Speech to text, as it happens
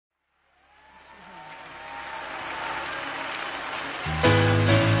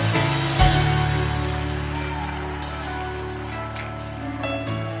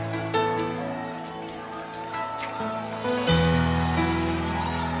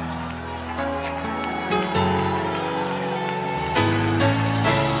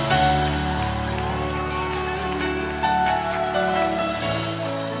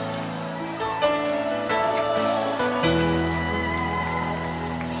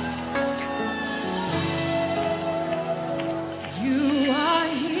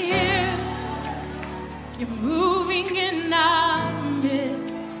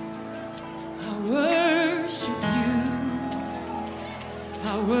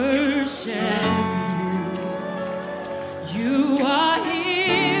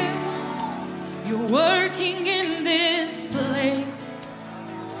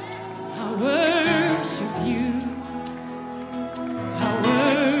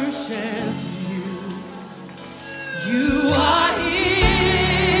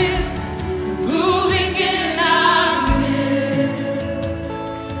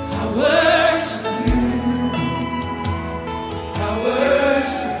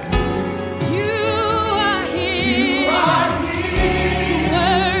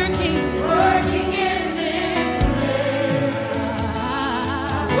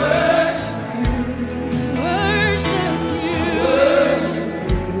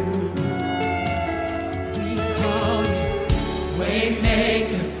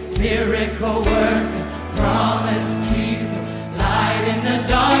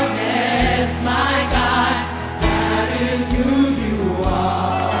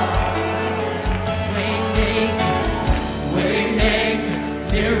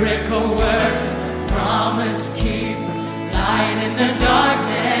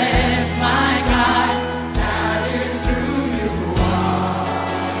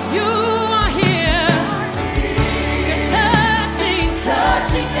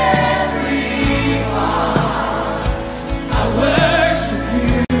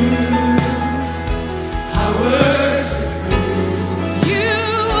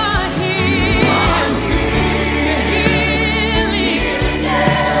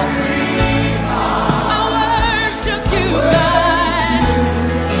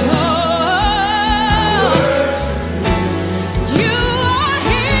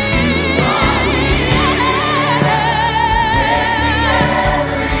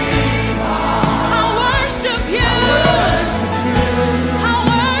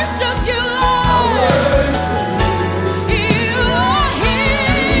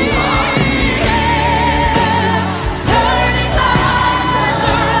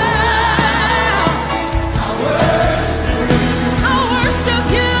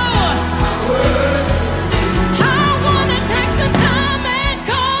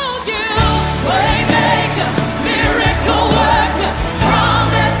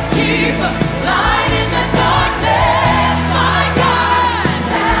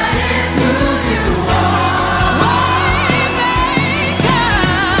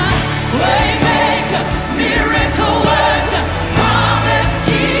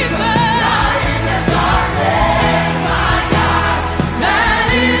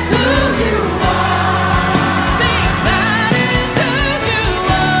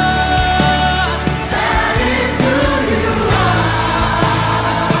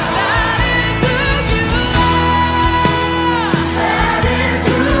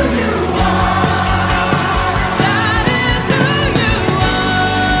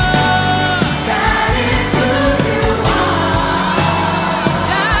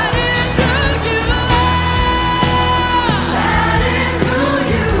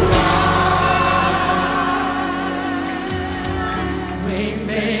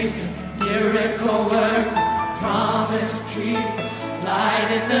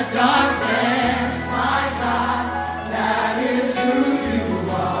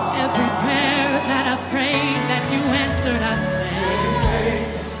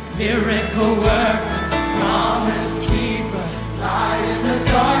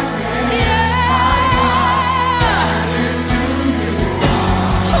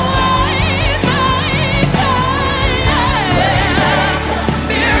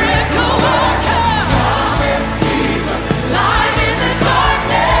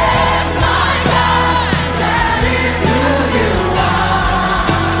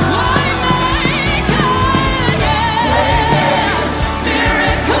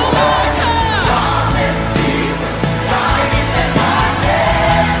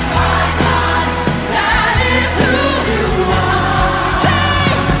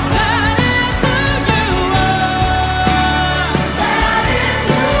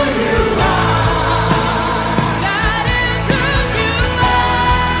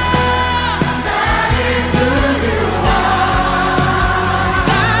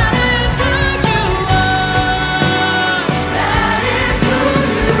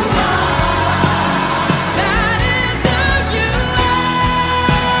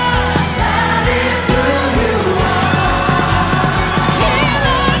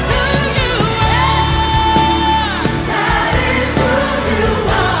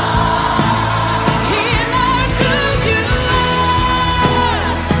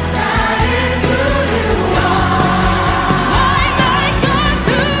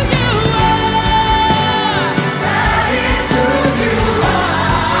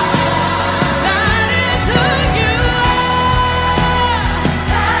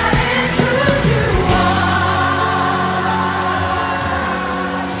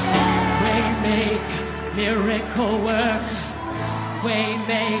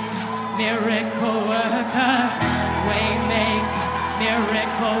miracle worker, way make,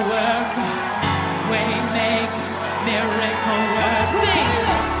 miracle worker, way make, miracle worker. Sing!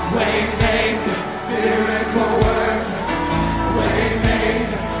 Way make, miracle worker, way make,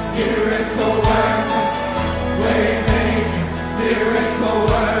 miracle worker, way make, miracle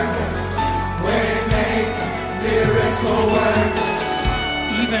worker, way make, miracle worker.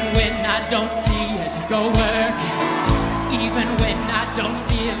 Even when I don't see it, go working. Even when I don't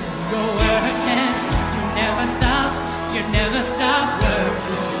feel it, go working. You never stop, you never stop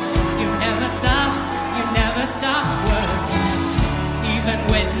working. You never stop, you never stop working. Even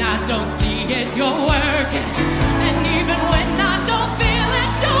when I don't see it, you're working. And even when I don't feel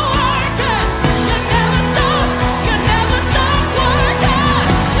it, you're working. You never stop, you never stop working.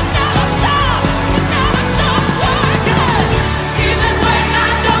 You never stop, you never stop working. Even when I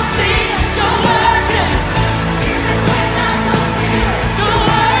don't see it, you're working. Even when I don't feel it,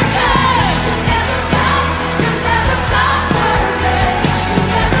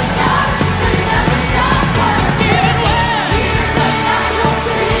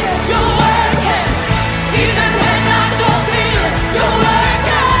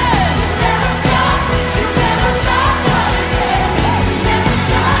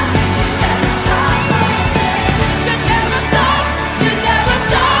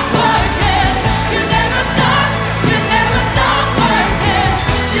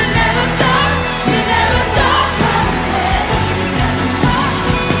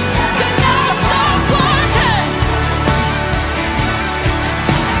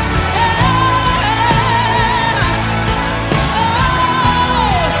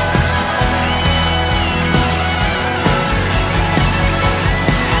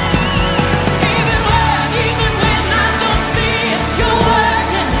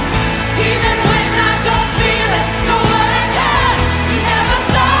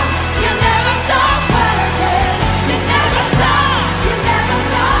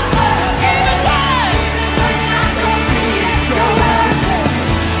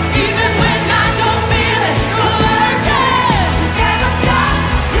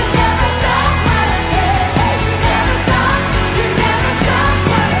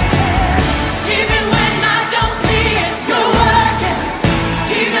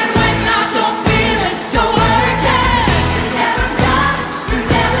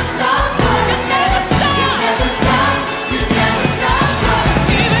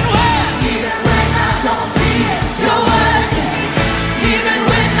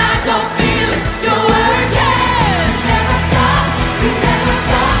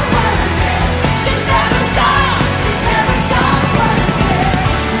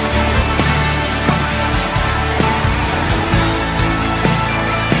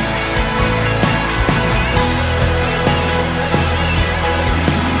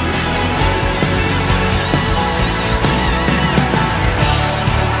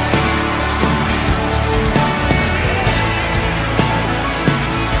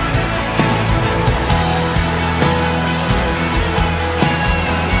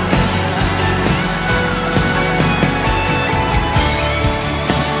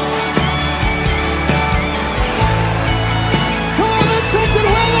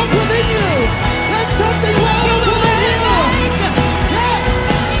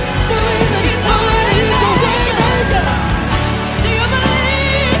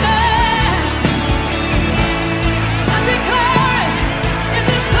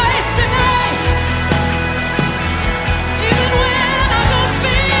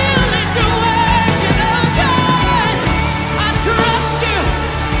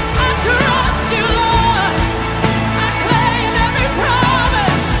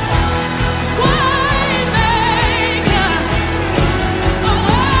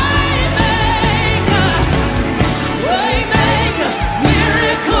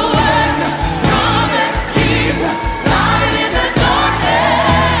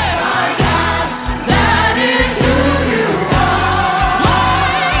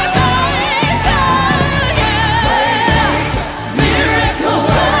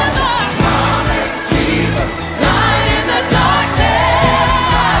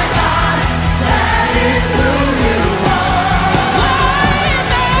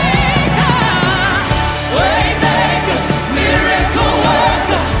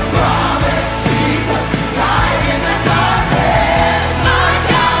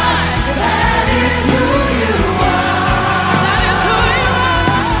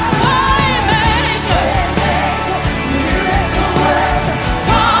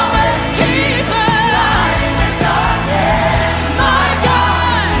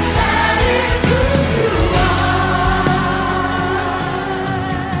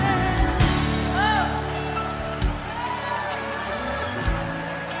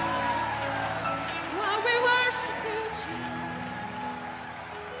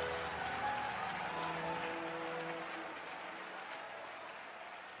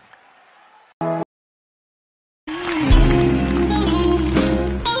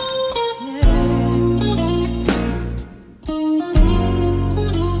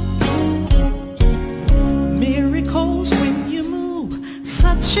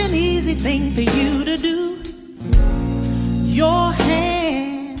 such an easy thing for you to do. Your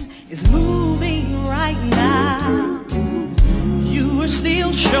hand is moving right now. You are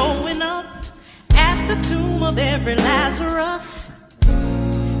still showing up at the tomb of every Lazarus,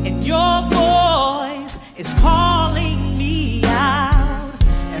 and your voice is calling me out.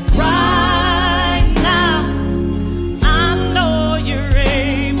 And right now, I know you're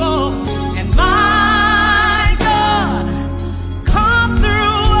able, and my God, come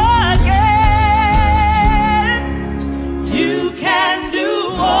through again. You can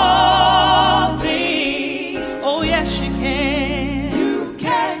do all things. Oh yes, you can. You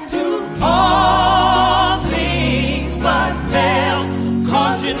can do all things but fail.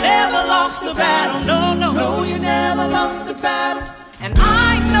 'Cause you never lost the battle. No, no, no, you never lost the battle. And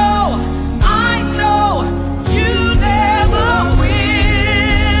I know you never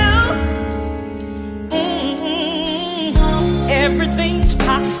will. Everything's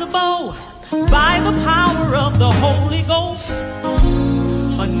possible by the power of the Holy Ghost.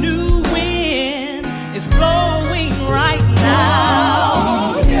 A new wind is blowing right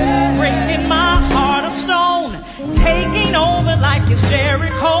now, breaking my heart of stone, taking over like it's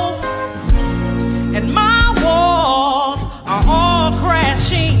Jericho, and my walls are all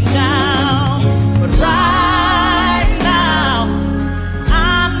crashing down. But right now,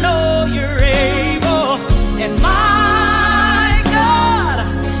 I know you're able, and my God,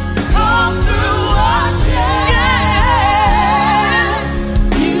 come through again.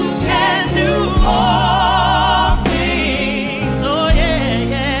 You can do all things. Oh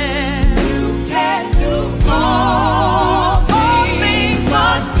yeah, yeah. You can do all things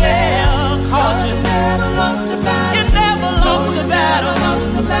but fail. 'Cause you never lost the battle. You never lost the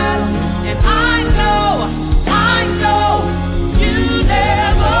battle. And I know you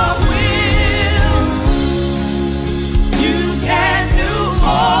never will. You can do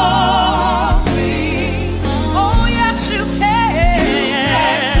all things. Oh yes, you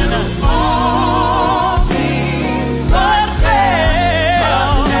can. All things but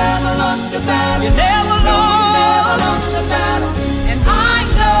fail. You never lost the battle. You never lost the battle. And I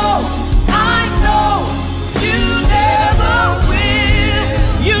know you never will.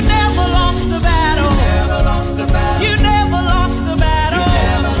 You never lost the battle. You never lost the battle. You never lost the battle. You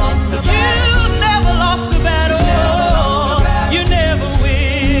never lost the battle. You never lost the battle. You never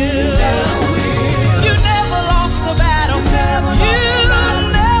will. You never lost the battle. You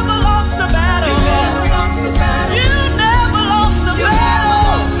never lost the battle. You never lost the battle. You never lost the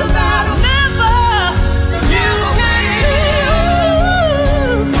battle. Never. You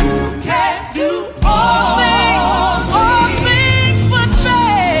can do all things but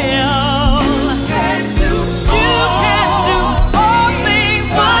fail. You can do all things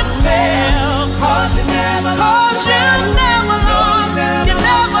but fail. 'Cause you never lost. You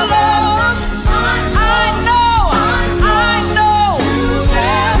never lost. I know.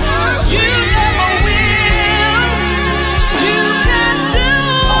 You never will. You can do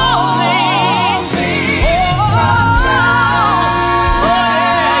all things.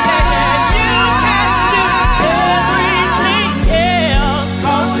 Everything else.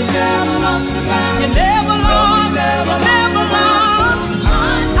 'Cause you never lost the battle. You never lost.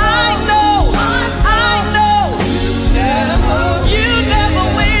 I know. You never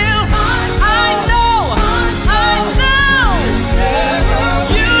will. I know.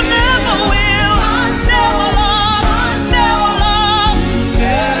 You never will. Never lost.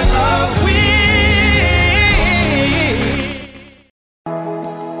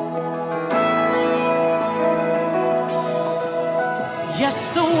 Yes,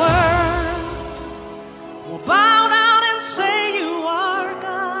 the world will bow down and say you are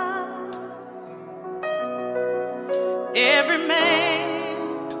God. Every man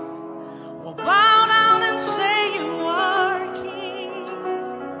will bow down and say you are King.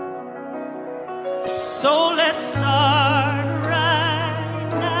 So let's start right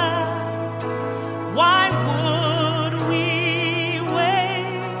now. Why would we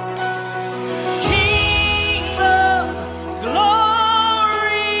wait? King of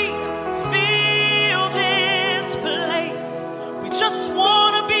glory,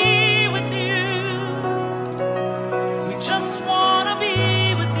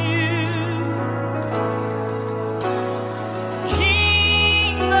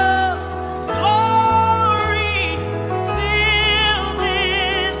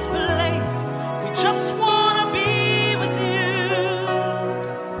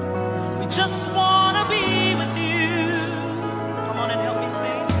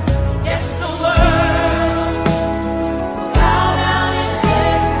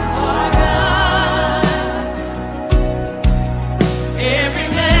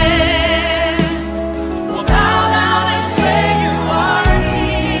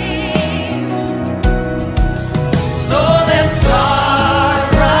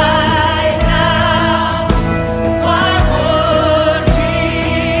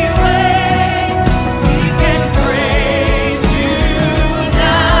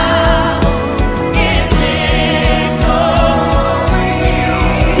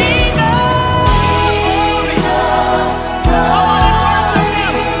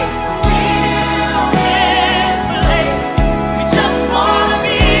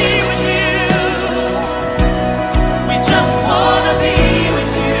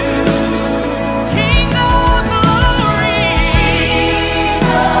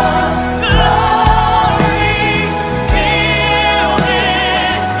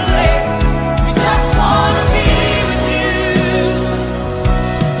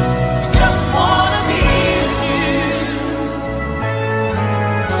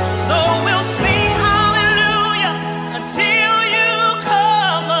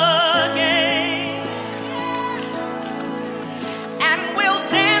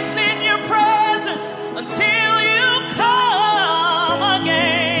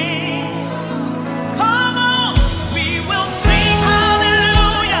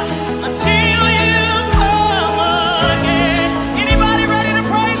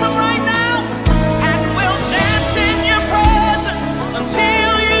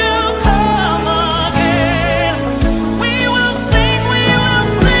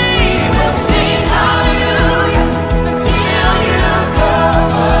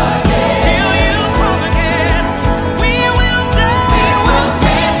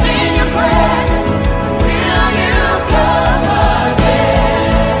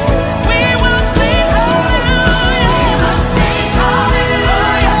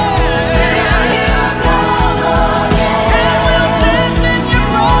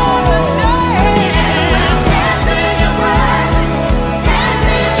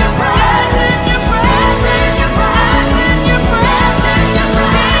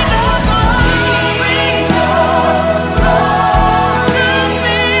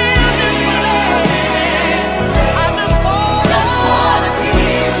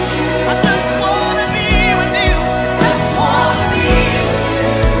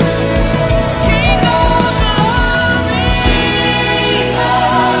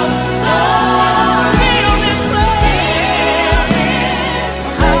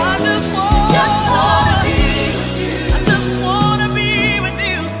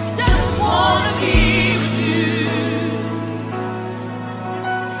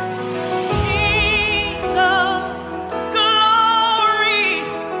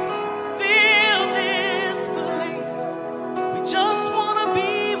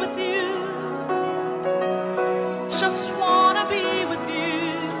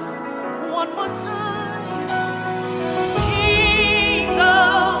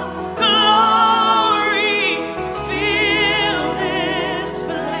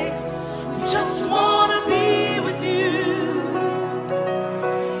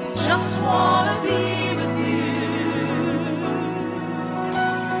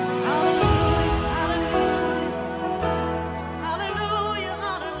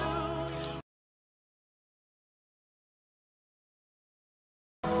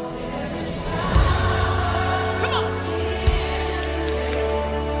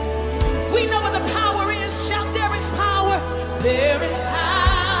 There is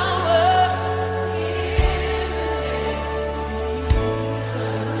power in the name.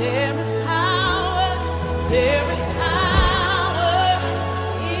 There is power. There is power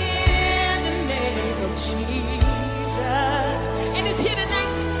in the name of Jesus. And it's here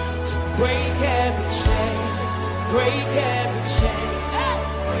tonight to break every chain. Break every chain.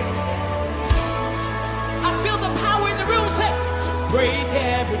 I feel the power in the room. Say, to break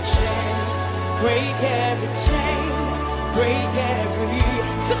every chain. Break every chain. Break every.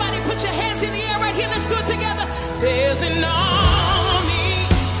 Somebody put your hands in the air right here. Let's do it together. There's an army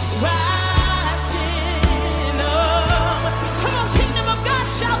rising up. Come on, kingdom of God,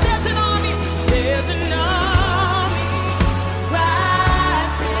 shout, there's an army. There's an army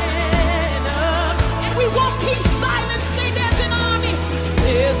rising up. And we won't keep silent. Say there's an army.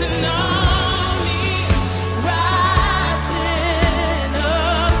 There's an army rising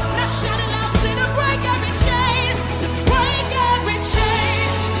up. Now shout it out. Say to break every chain. To break every chain.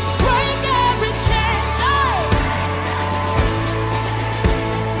 Break every chain. Oh.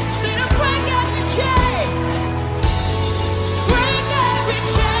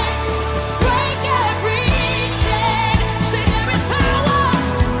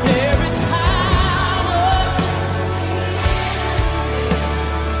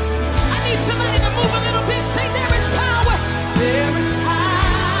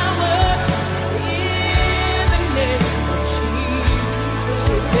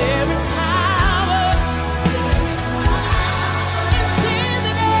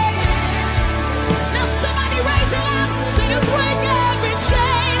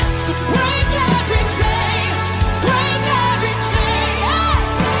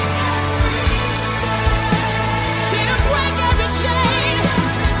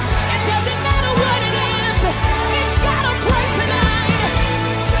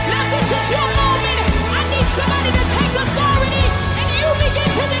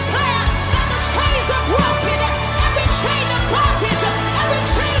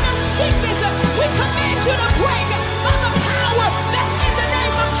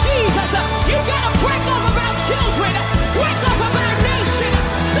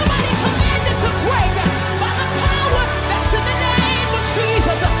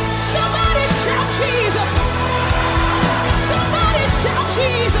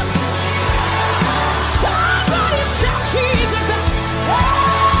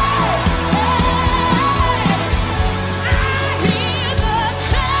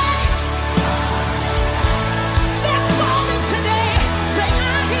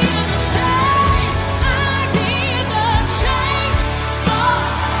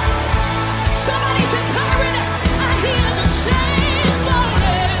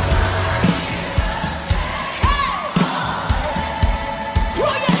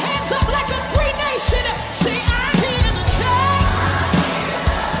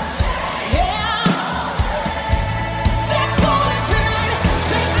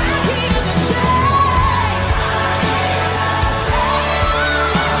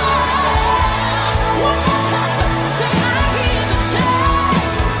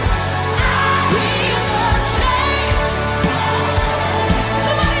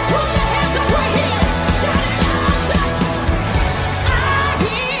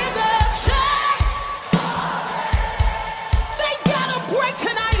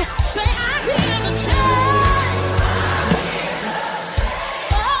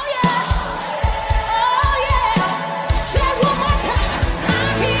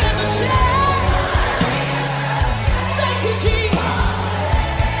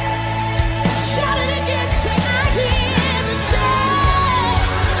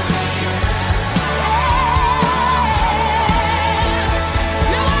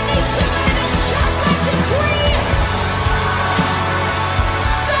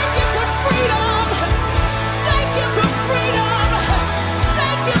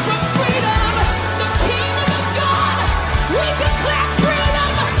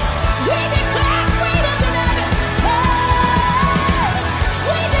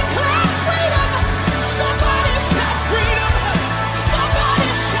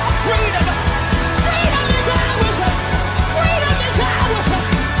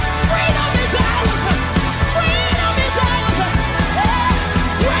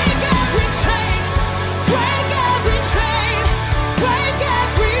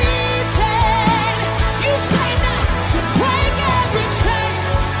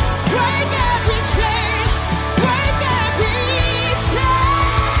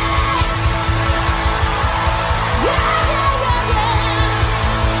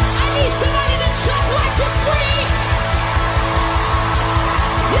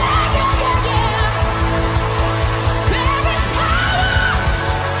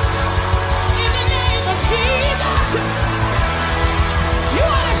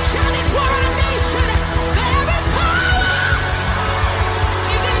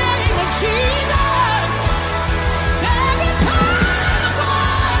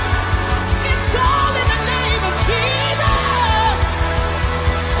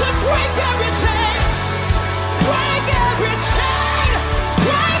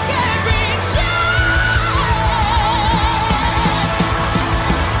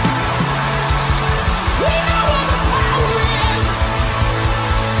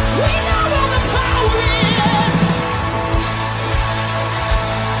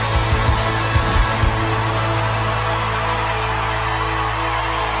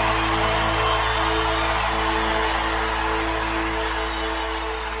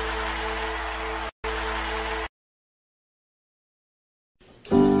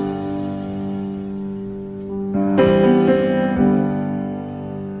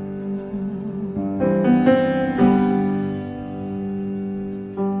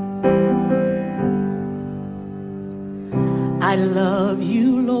 I love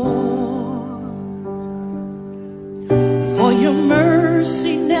you, Lord, for your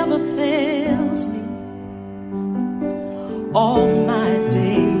mercy never fails me. All my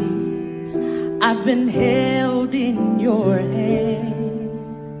days I've been held in your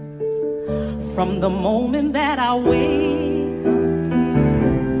hands. From the moment that I wake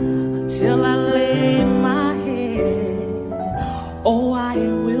up till I lay my head, oh, I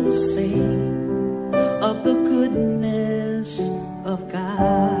will sing of the goodness of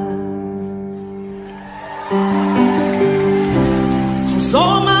God. 'Cause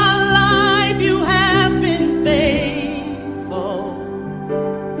all my life you have been faithful.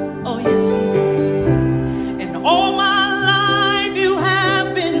 Oh yes, He has. And all my life you have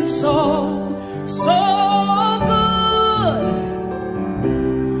been so good.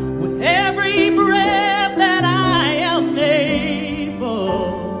 With every breath that I am able,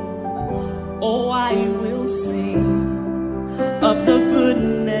 oh, I will sing of the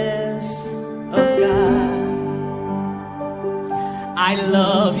goodness of God. I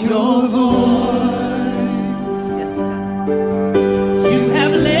love your voice. Yes, God. You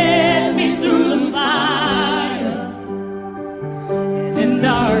have led me through the fire, and in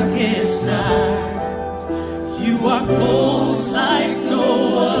darkest night, you are close like no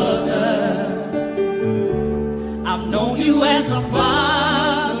other. I've known you as a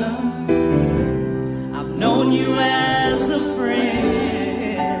father, I've known you as a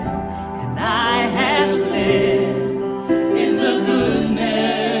friend, and I have lived in the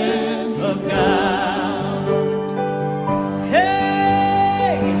goodness of God.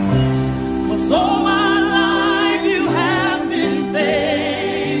 Hey, 'cause all my life you have been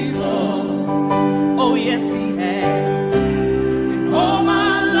faithful. Oh yes, He has. And all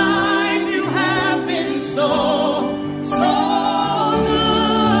my life you have been so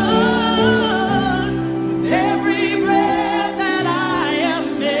good. With every breath that I am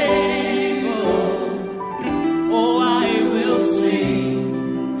able, oh, I will sing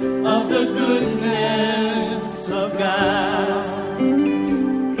of the goodness of God.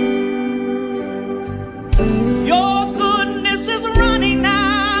 Your goodness is running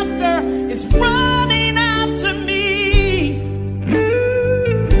after me.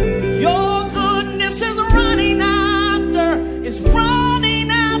 Your goodness is running after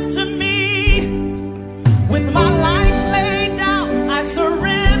me. With my life laid down, I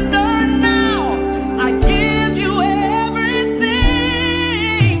surrender now. I give you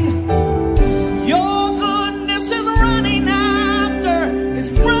everything. Your goodness is running after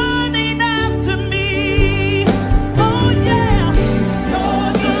me. Oh yeah, your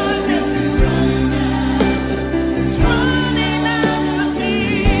goodness is running after me.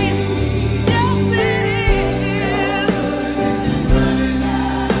 Yes, it is.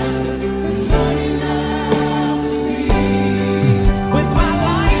 With my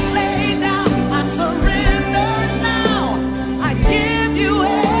life laid down, I surrender now. I give you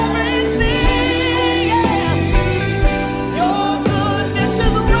everything. Yeah. Your goodness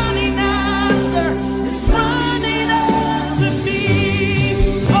is running after me.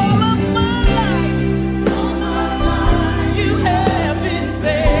 All of my life, you have been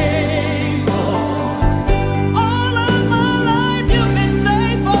faithful. All of my life, you've been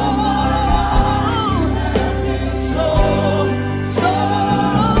faithful. So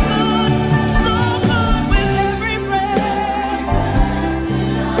good with every breath.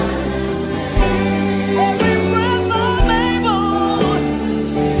 Every breath I'm able,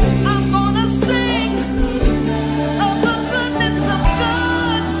 I'm gonna sing of the goodness of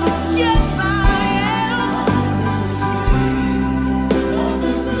God. Yes, I am. Of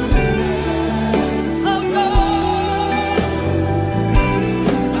the goodness of God.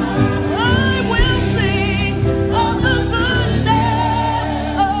 I will sing of the goodness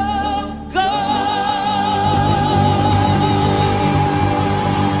of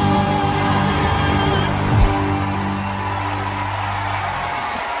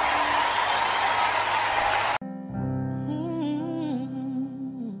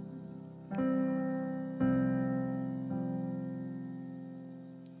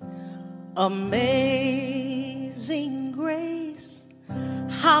Amazing grace,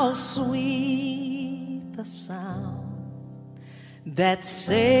 how sweet the sound that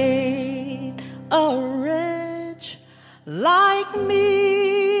saved a wretch like me.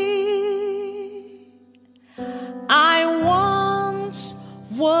 I once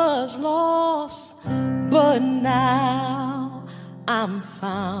was lost, but now I'm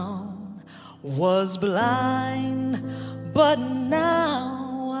found. Was blind, but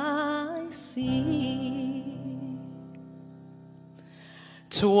now I see.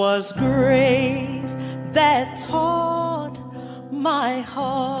 'Twas grace that taught my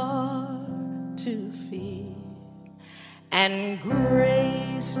heart to fear, and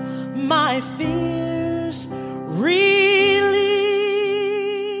grace my fears relieved.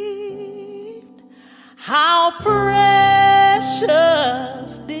 How precious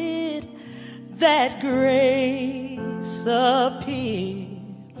did that grace appear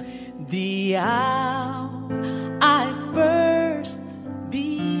the hour I first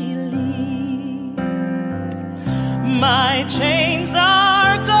believed. My chains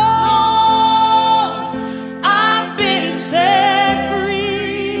are gone, I've been set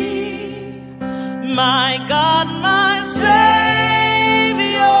free. My God, my Savior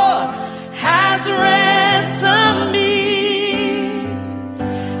has ransomed me.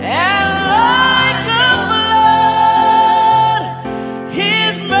 And like a flood,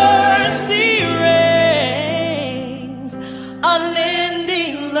 His mercy reigns,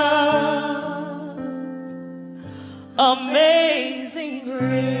 unending love, amazing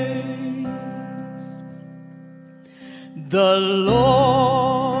grace. The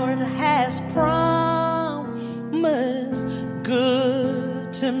Lord has promised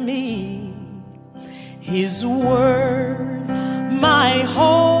good to me. His word my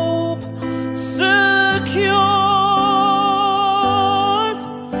hope secures.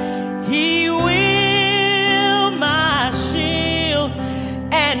 He will my shield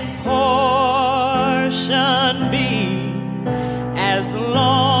and portion be, as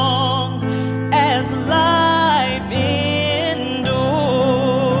long as life endures.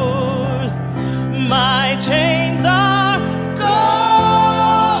 My chains are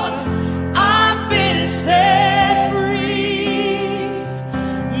gone, I've been set free.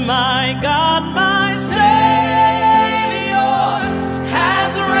 My God, my Savior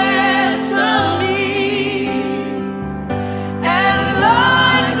has ransomed me. And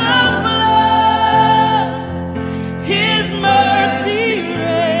like the blood, His mercy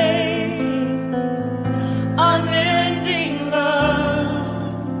reigns, unending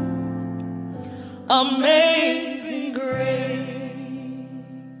love, amazing grace.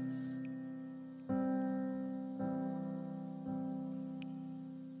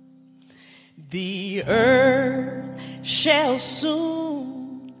 The earth shall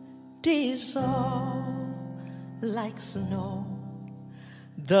soon dissolve like snow.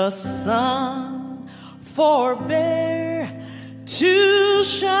 The sun forbear to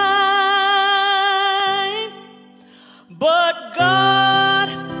shine, but God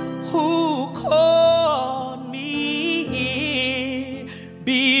who called me here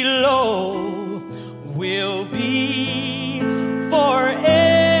below will be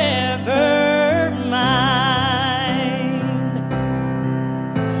forever mine,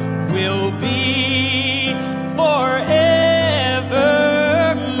 will be forever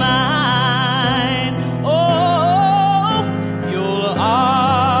mine. Oh, you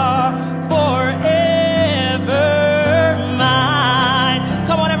are forever mine.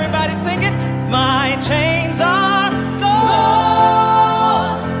 Come on, everybody, sing it. My chains are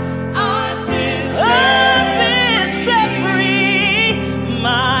gone, I've been set free.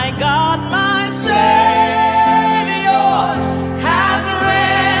 My God, my Savior has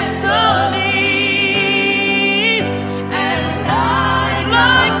ransomed me. And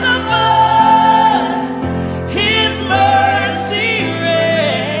like the blood, His mercy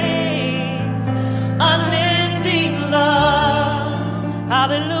reigns, unending love.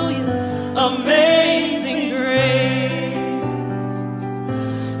 Hallelujah. Amazing grace,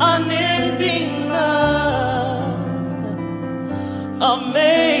 unending love,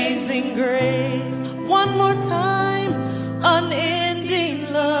 amazing grace. One more time,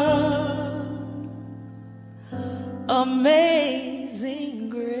 unending love, amazing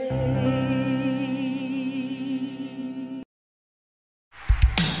grace.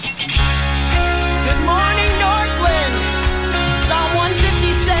 Good morning, Northland. Psalm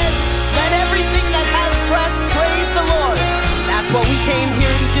 150 says, let everything that has breath praise the Lord. That's what we came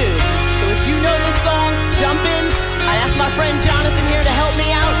here to do. So if you know this song, jump in. I asked my friend Jonathan here to help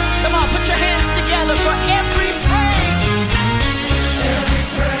me out. Come on, put your hands together for every praise. Every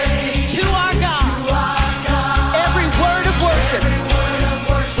praise is to our God. Every word of worship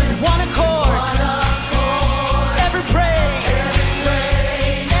with one accord. Every praise,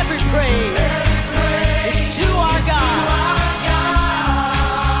 every praise is to our God.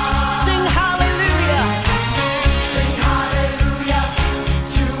 Sing hallelujah. Sing hallelujah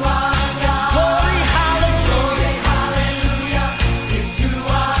to our God. Glory, hallelujah. Glory, hallelujah is to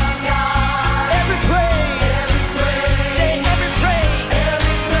our God. Every praise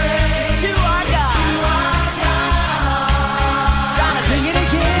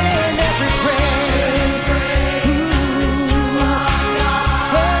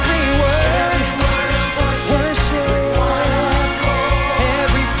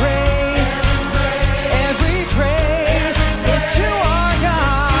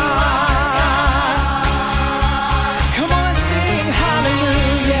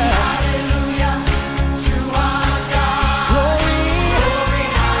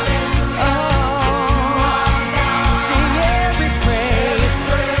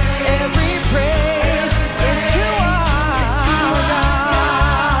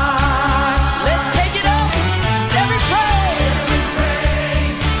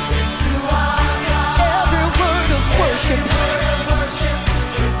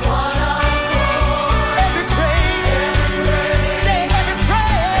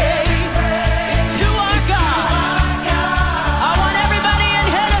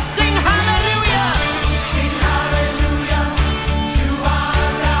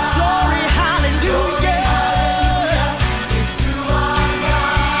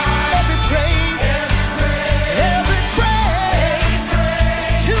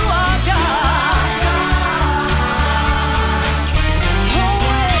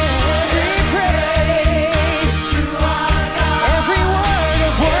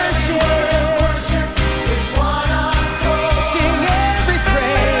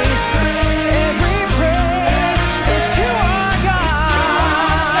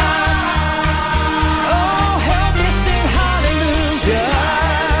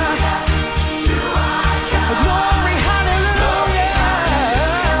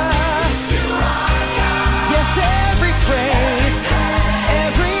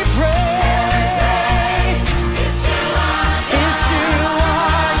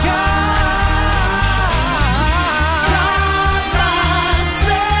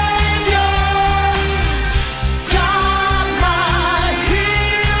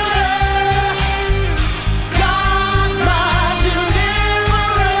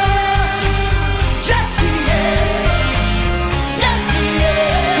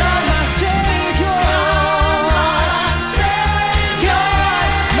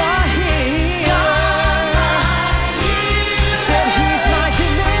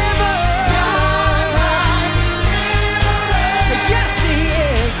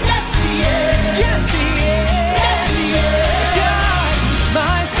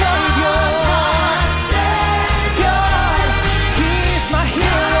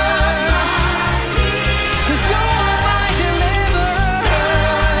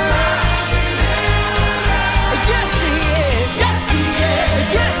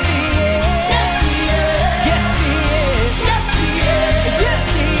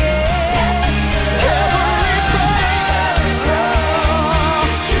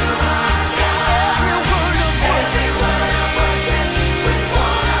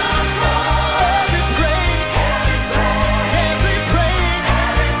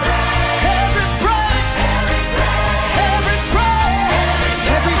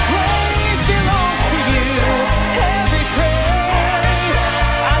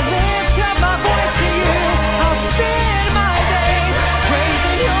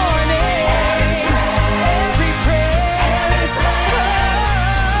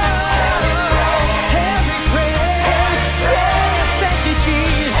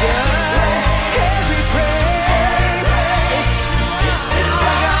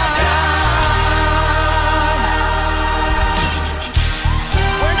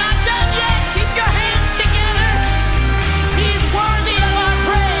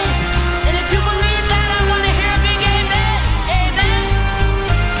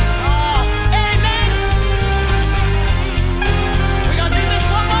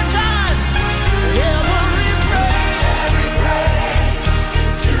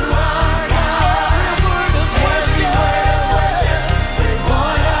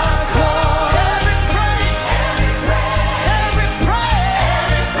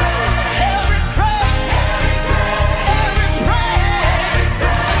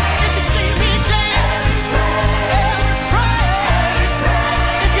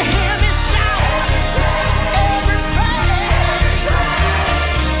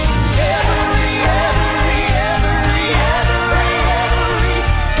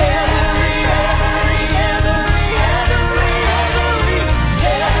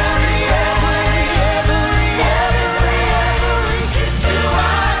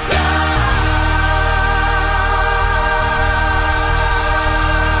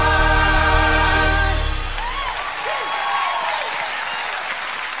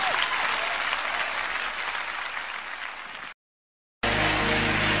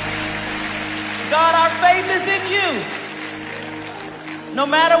No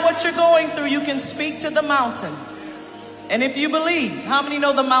matter what you're going through, you can speak to the mountain. And if you believe, how many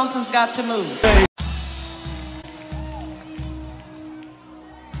know the mountain's got to move?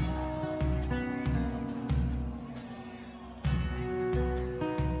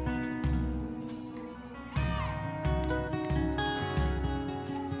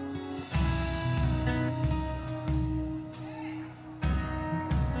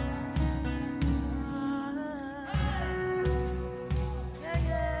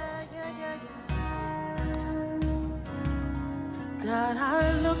 God,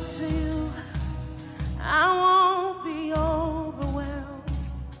 I look to you, I won't be overwhelmed.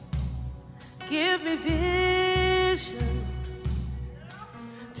 Give me vision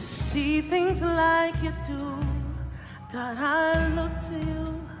to see things like you do. God, I look to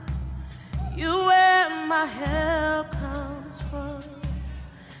you, you where my help comes from.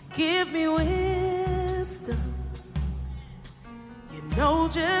 Give me wisdom, you know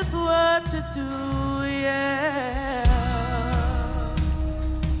just what to do, yeah.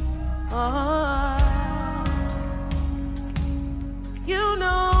 Oh, you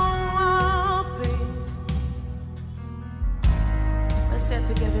know all things. Let's say it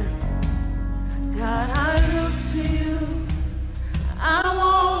together. God, I look to you, I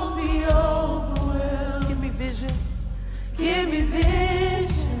won't be overwhelmed. Give me vision, give me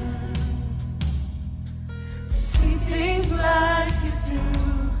vision to see things like you do.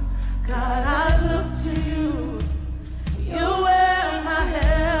 God, I look to you, you're where my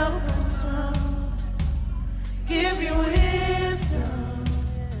help comes from. Give me wisdom,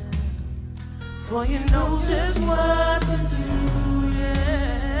 for you know just what to do,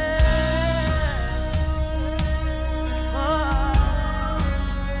 yeah. Oh.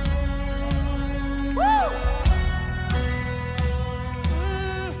 Woo! Yeah.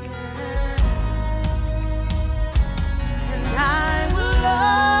 And I will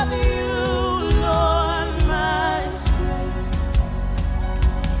love you, Lord, my strength.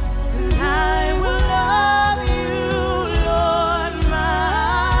 And I will love you, Lord,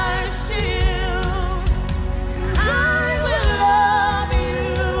 my shield. And I will love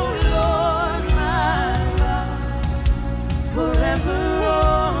you, Lord, my rock. Forever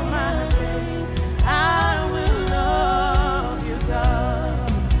all my days, I will love you,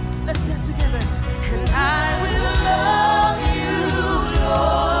 God. Let's sing it together. And I will love you,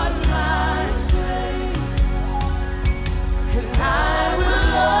 Lord, my strength. And I will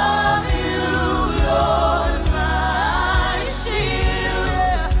love you, Lord, my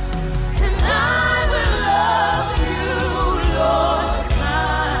shield. And I will love you, Lord,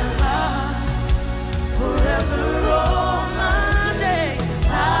 my rock. Forever all my days,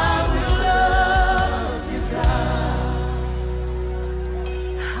 I will love you, God.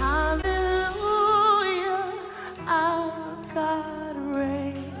 Hallelujah, our God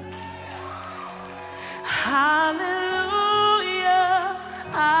reigns. Hallelujah,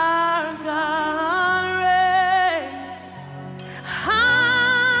 our God reigns.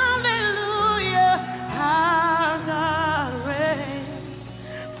 Hallelujah, our God reigns.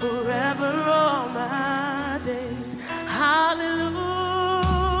 Forever all my days. Hallelujah.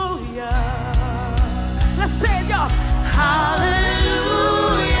 Let's say it, y'all. Hallelujah,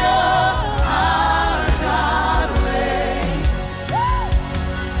 our God reigns.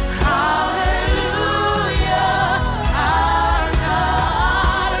 Hallelujah, our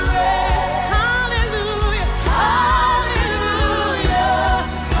God reigns. Hallelujah, hallelujah,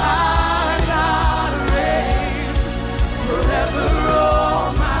 our God reigns. Forever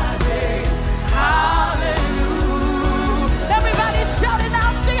all my days. Hallelujah. Everybody shout it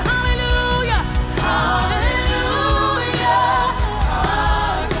out, say hallelujah. Hallelujah,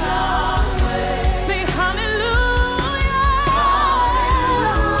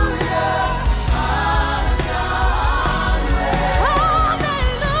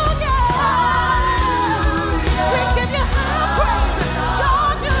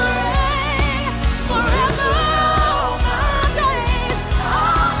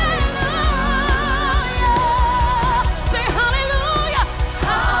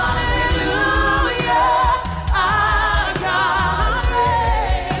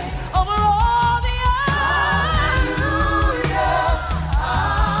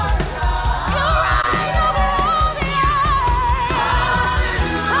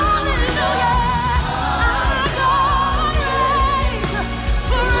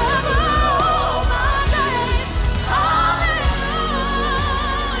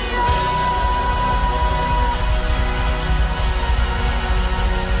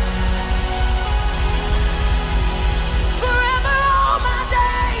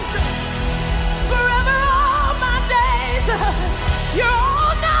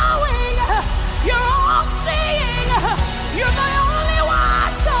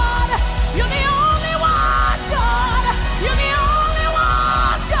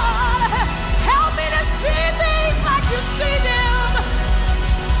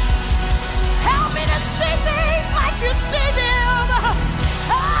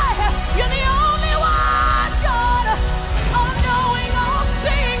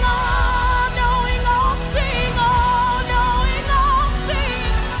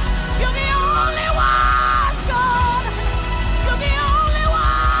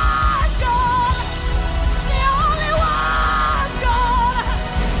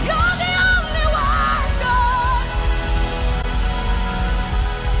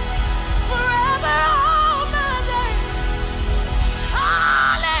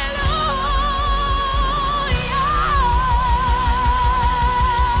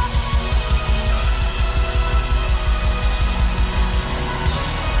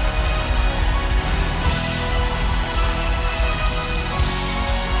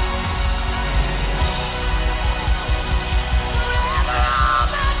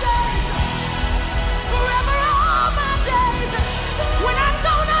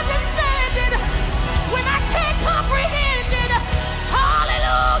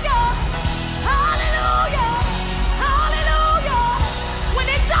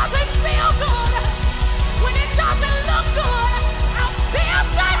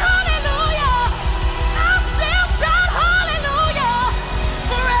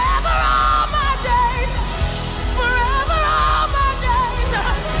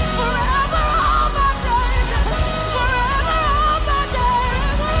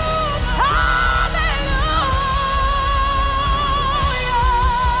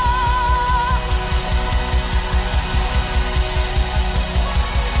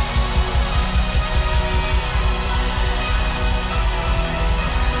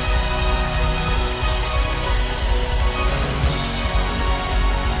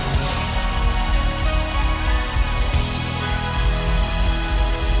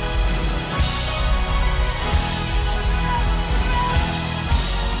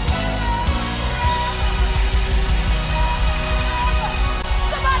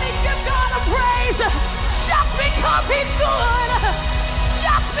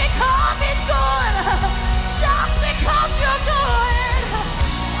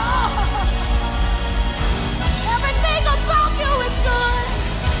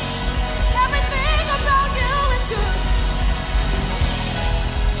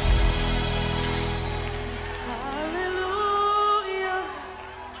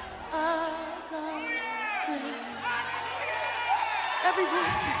 every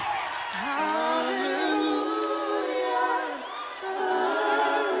voice.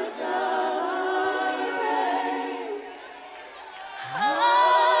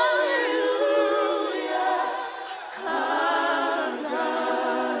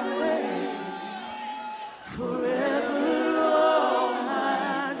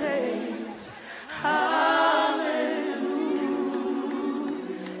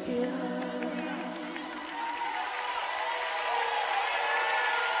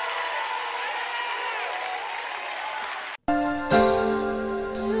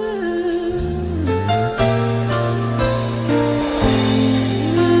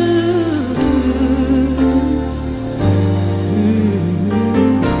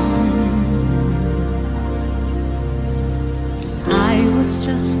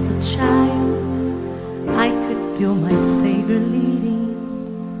 Just a child, I could feel my Savior leading.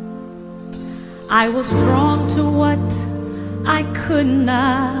 I was drawn to what I could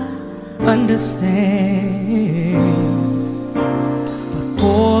not understand. But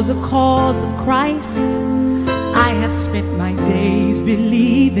for the cause of Christ, I have spent my days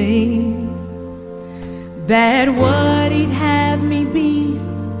believing that what He'd have me be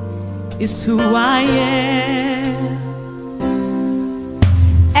is who I am.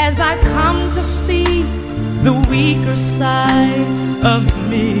 As I come to see the weaker side of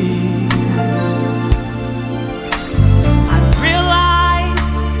me, I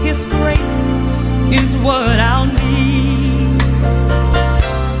realize His grace is what I'll need.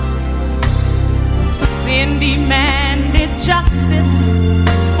 Sin demanded justice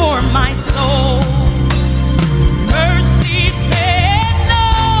for my soul. Mercy said no,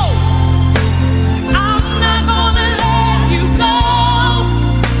 I'm not gonna let you go.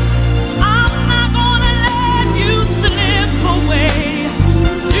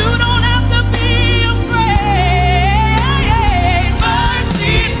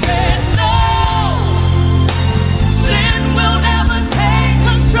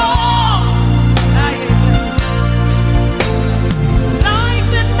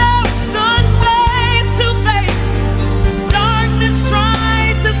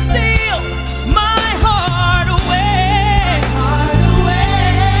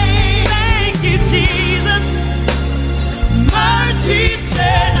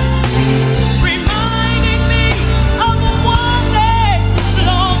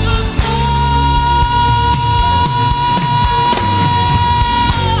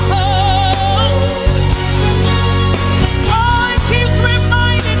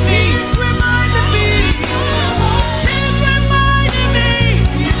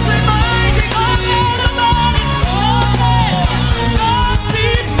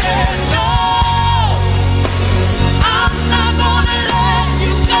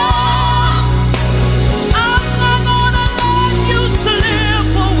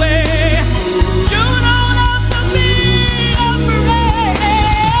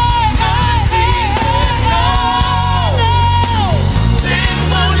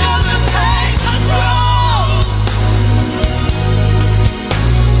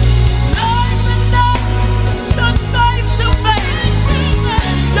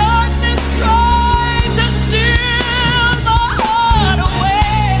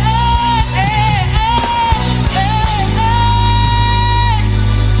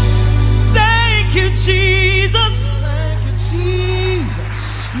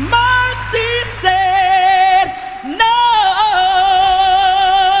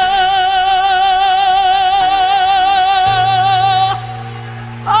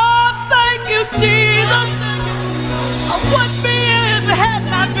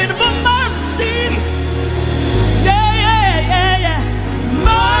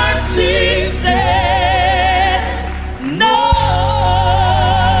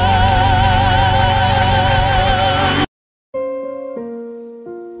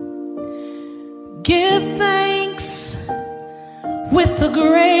 Give thanks with a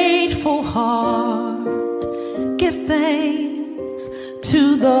grateful heart. Give thanks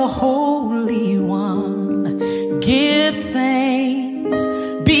to the Holy One. Give thanks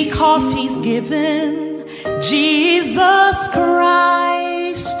because He's given Jesus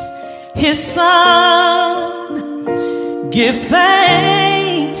Christ, His Son. Give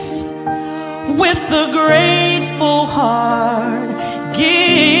thanks with a grateful heart.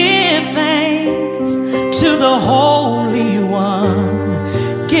 Give thanks to the Holy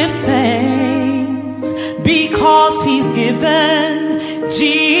One. Give thanks because He's given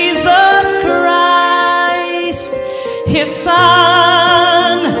Jesus Christ, His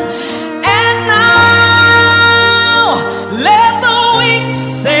Son. And now let the weak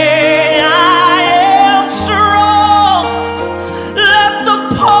say I am strong. Let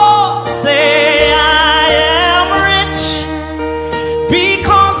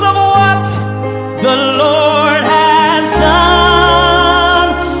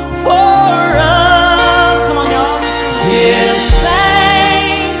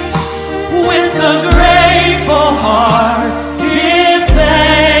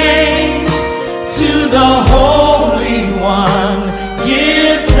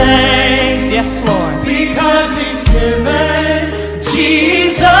Yes, Lord. Because he's given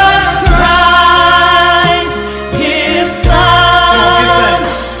Jesus Christ, his son.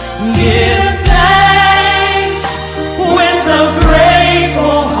 Give thanks with a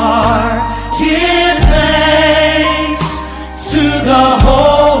grateful heart. Give thanks to the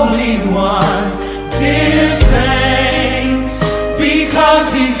Holy One. Give thanks because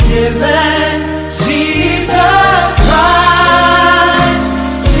he's given Jesus Christ,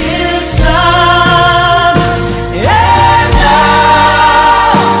 his son. And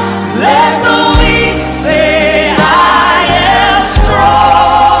now let the weak say, I am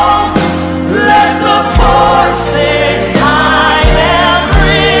strong. Let the poor say, I am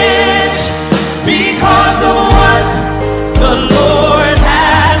rich, because of what the Lord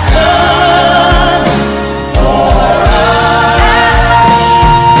has done for us.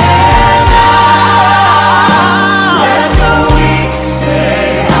 And now let the weak say,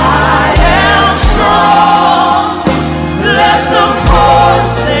 I am strong. Let the poor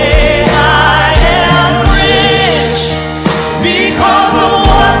say, I am rich, because of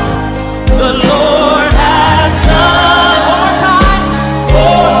what the Lord has done. One more time.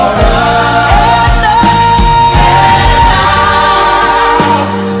 For us. And now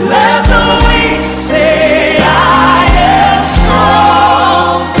let the weak say, I am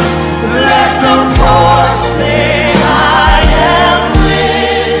strong. Let the poor say, I am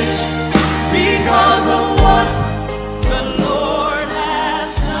rich, because of what the Lord has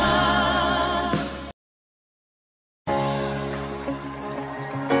done.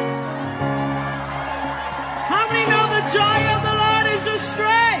 How many know the joy of the Lord is your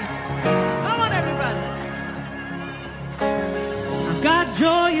strength? Come on, everybody. I've got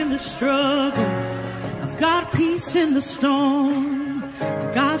joy in the struggle. I've got peace in the storm.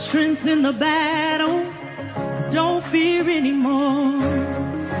 I've got strength in the battle. I don't fear anymore.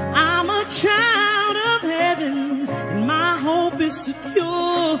 I'm a child of heaven, and my hope is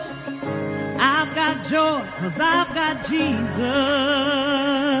secure. I've got joy, 'cause I've got Jesus.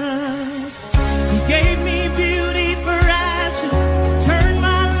 He gave me beauty for ashes, turned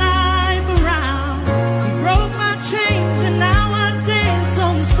my life around. He broke my chains and now I dance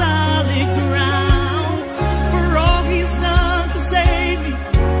on solid ground. For all he's done to save me,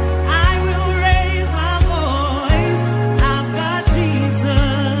 I will raise my voice. I've got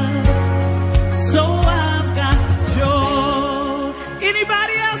Jesus, so I've got joy.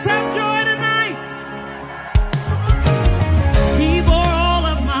 Anybody else have joy tonight? He bore all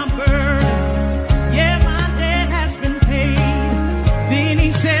of my burdens. Yeah, my debt has been paid. Then he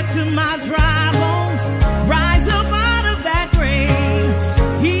said to my dry bones, rise up out of that grave.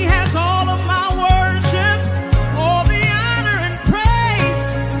 He has all of my worship, all the honor and praise.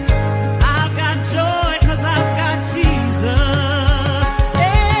 I've got joy 'cause I've got Jesus.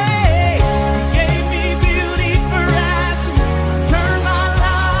 Hey, he gave me beauty for ashes, turned my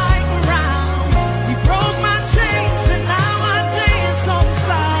life around. He broke my chains and now I dance on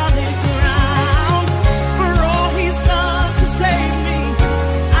solid ground. For all he's done to save me,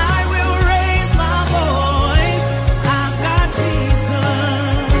 I will raise my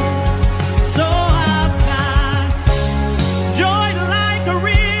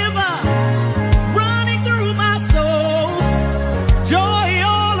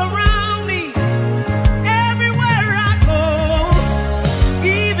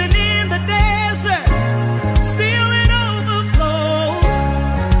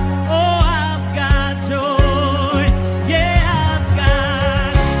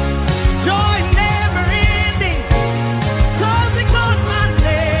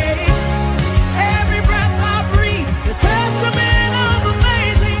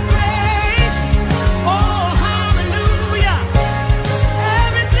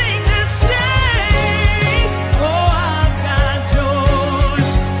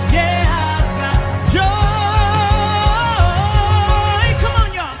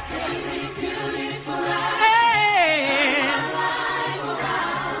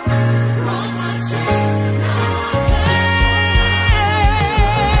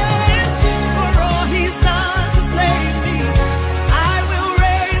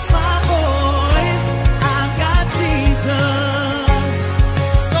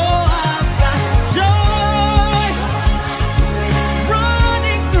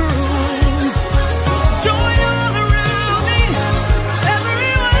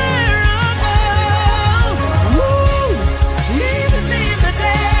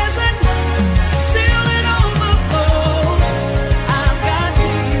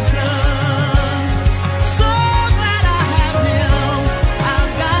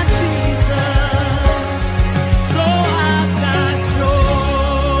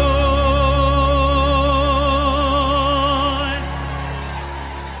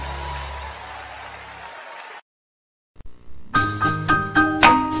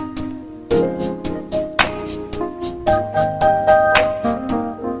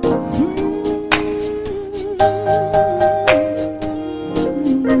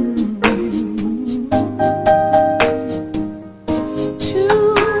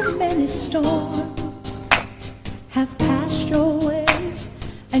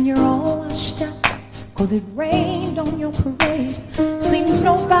and you're all washed up, 'cause it rained on your parade. Seems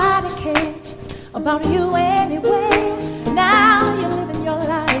nobody cares about you anyway. Now you're living your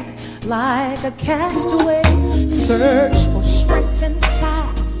life like a castaway. Search for strength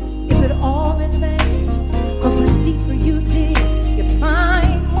inside. Is it all in vain? 'Cause the deeper you dig, you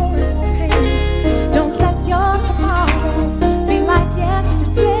find more and more pain. Don't let your tomorrow be like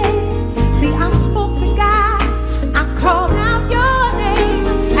yesterday. See, I spoke to God, I called out your name,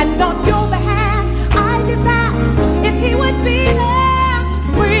 and on your behalf, I just asked if He would be there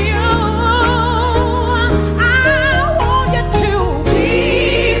for you. I want you to be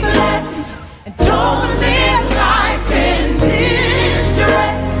blessed, and don't live life in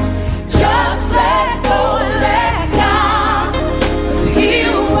distress. Just let go and let God, 'cause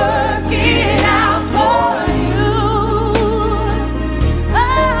He'll work it out for you.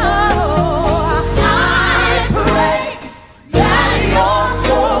 Oh, I pray that your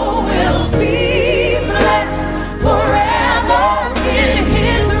soul will be blessed forever in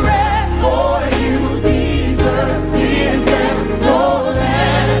His rest, for you deserve His best. Oh,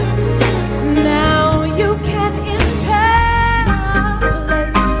 now you can enter a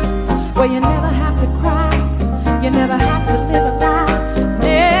place where you never have to cry, you never have to live a lie,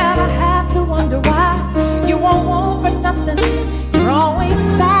 never have to wonder why. You won't want for nothing, you're always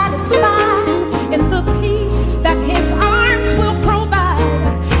satisfied in the peace that His arms will provide.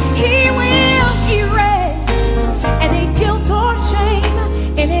 He will erase any guilt or shame,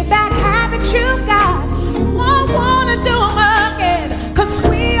 any bad habits you've got. Won't wanna do them again, 'cause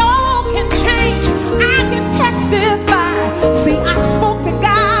we all can change. I can testify. See, I spoke to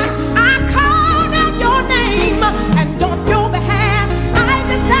God, I called out your name, and on your behalf, I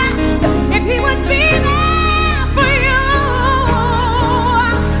just asked if He would be there for you.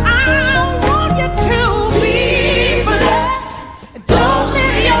 I want you to be blessed. Don't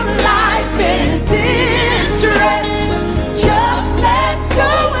live your life in distress. Just let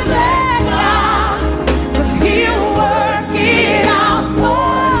go and let God, 'cause He'll work it out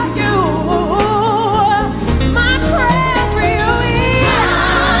for you. My prayer for you is,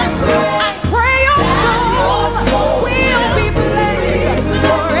 I pray your soul will be blessed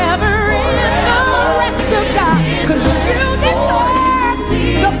forever in the rest of God, 'cause you deserve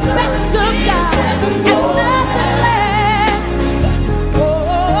the best of God and nothing less. Oh,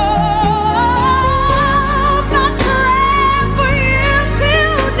 my prayer for you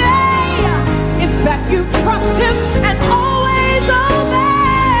today is that you trust Him and always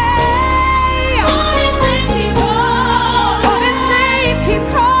obey. On His name keep calling. On His name keep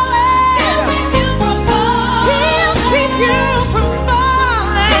calling. He'll keep you from falling. He'll keep you from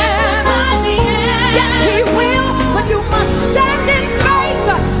falling. Yes, He will, but you must stand in faith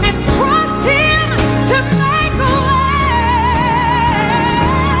and trust Him to make a way.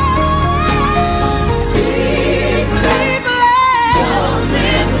 Be blessed. Don't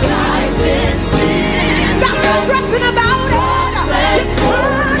live life in this. Stop stressing about it. Just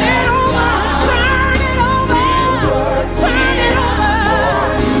turn it over. Turn it over. Turn it over.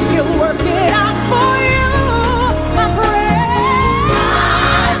 He'll work it out for you. My prayer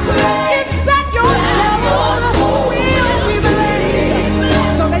is that your soul will be blessed,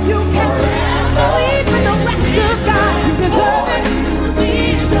 so that you can sleep in the rest of God. You deserve it.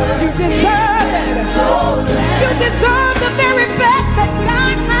 You deserve it. You deserve the very best that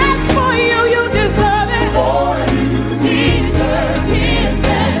God has for you. You deserve it.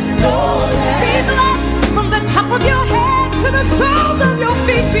 Be blessed from the top of your head to the soles of your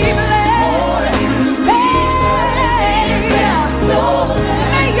feet. Be blessed.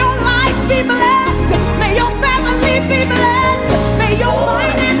 May your life be blessed. May your family be blessed. May your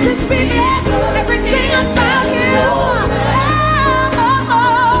finances be blessed. Everything about you.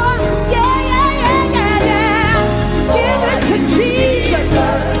 Yeah. Give it to Jesus.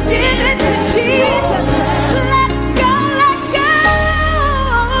 Give it to Jesus. Let go, let go.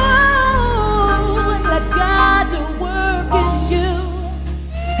 Let God do work in you.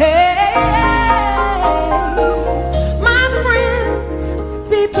 Hey, my friends,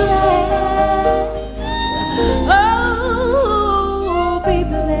 be blessed. Oh, be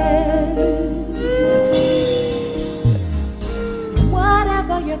blessed.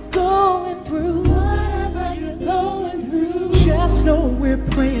 Whatever you're going through, just know we're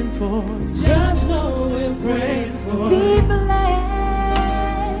praying for. Just know we're praying for. Be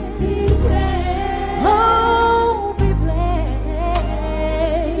blessed. Be blessed. Oh, be blessed.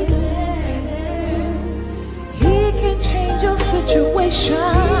 He can change your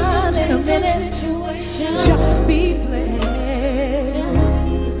situation in a minute. Just be blessed.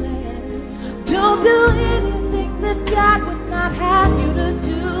 Don't do anything that God would not have you to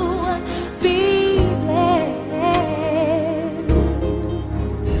do.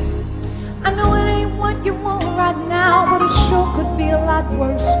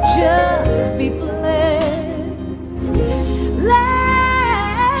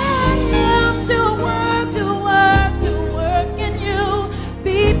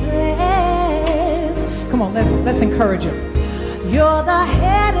 Let's encourage him. You're the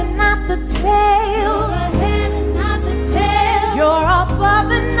head and not the tail. You're the head and not the tail. You're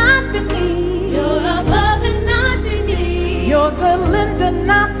above and not beneath. You're above and not beneath. You're the lender,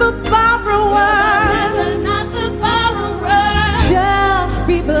 not the borrower. You're the lender, not the borrower. Just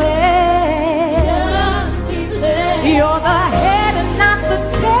be blessed. Just be blessed. You're the head and not the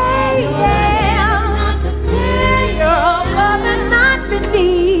tail. You're above and not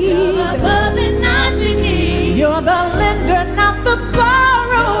beneath. You're above and not beneath. You're the lender, not the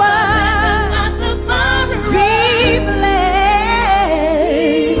borrower. Not the borrower. Be blessed.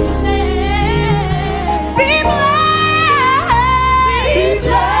 Be blessed. Be blessed. Be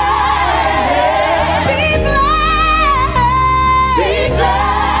blessed. Be blessed.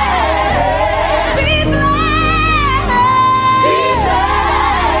 Be blessed. Be blessed.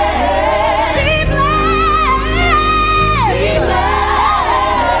 Be blessed. Be blessed.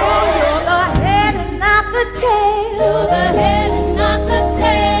 You're the head and not the tail. You're the head and not the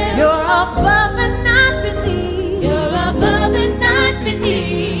tail. You're above and not beneath. You're above and not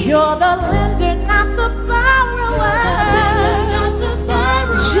beneath. You're the lender, not the borrower. Not the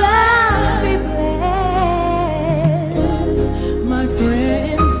borrower. Just be blessed, my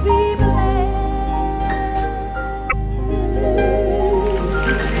friends. Be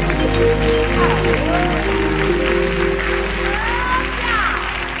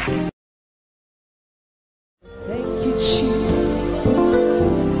Thank you, Jesus.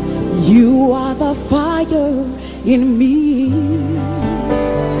 You are the fire in me.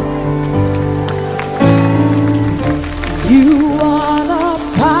 You are the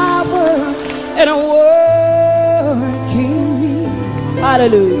power and a work in me.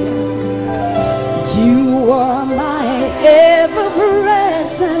 Hallelujah. You are my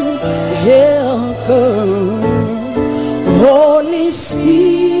ever-present helper. Holy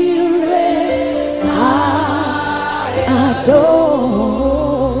Spirit, I adore.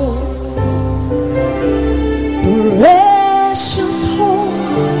 Precious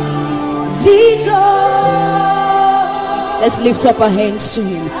Holy God. Let's lift up our hands to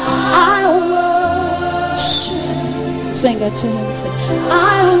him. I worship. Sing it to him. Sing.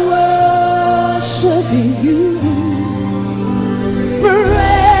 I worship you.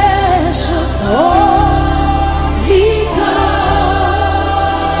 Precious Holy God.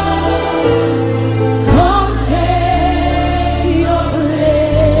 Come take your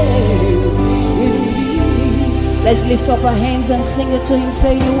place in me. Let's lift up our hands and sing it to him.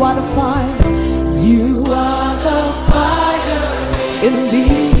 Say, you are the fire. You are the fire in me.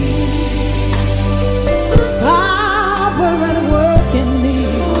 Power and work in me.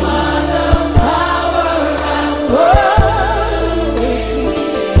 You are the power and work in me.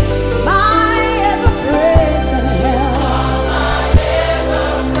 My ever-present help. My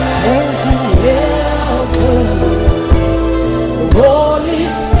ever-present helper. Holy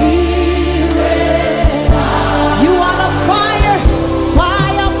Spirit, you are the fire,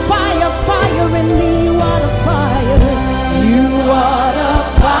 fire, fire, fire in me. You are the fire. You are the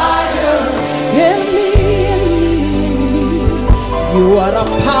fire in me, in me, in me. You are the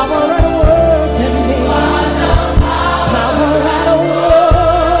power at work in me. You are the power at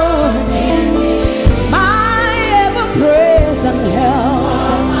work in me. My ever-present help.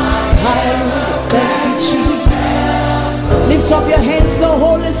 Hallelujah. Thank you, Jesus. Lift up your hands, so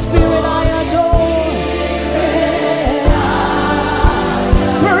Holy Spirit, I adore.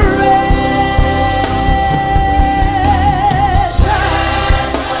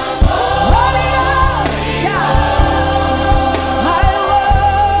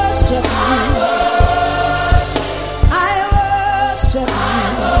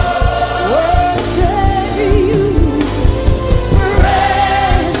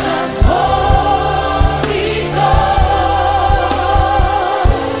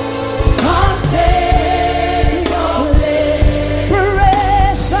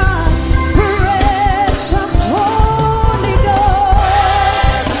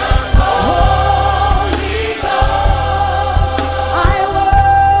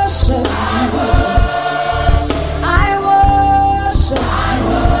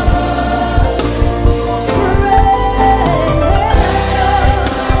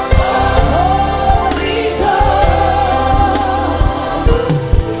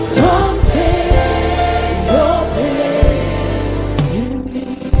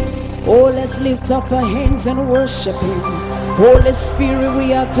 Lift up our hands and worship him. Holy Spirit,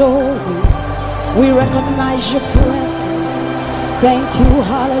 we adore you. We recognize your presence. Thank you,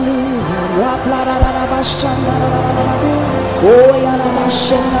 hallelujah.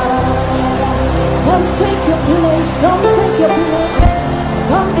 Come take your place, come take your place,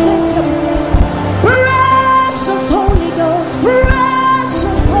 come take your place. Pray! Precious Holy Ghost,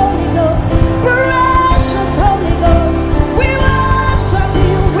 precious Holy Ghost, precious Holy Ghost. We worship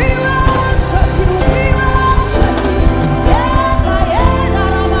you, we worship you, we worship you.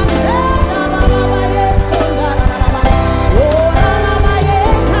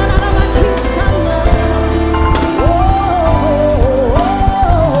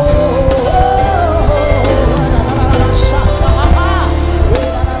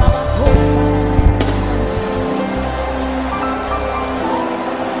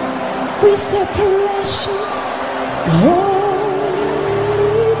 We say precious Holy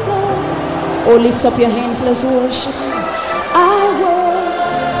God. Oh, lift up your hands, let's worship him.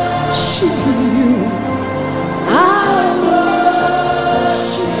 I worship you. I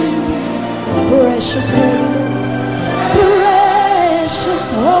worship you. Precious Holy Ghost.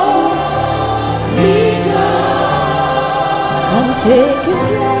 Precious Holy God. Come take your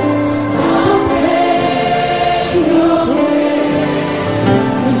place. Come take your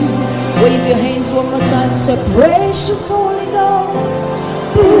place. Wave your hands one more time. Say, precious Holy Ghost,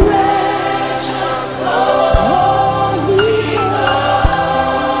 precious Holy Ghost.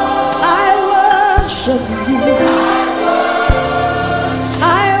 I worship you.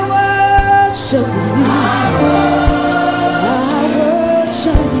 I worship you. I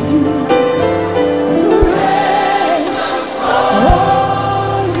worship you. Precious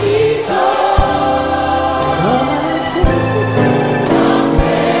Holy God. Come and take your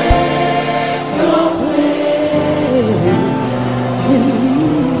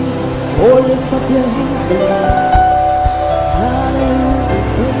oh, lift up your hands and bless. Hallelujah.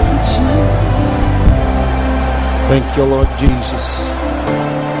 Thank you, Jesus. Thank you, Lord Jesus.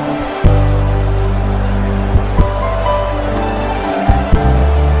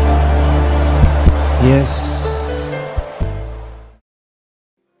 Yes.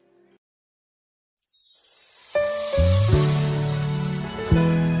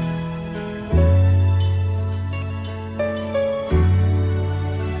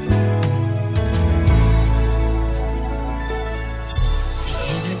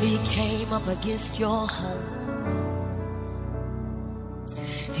 Against your home.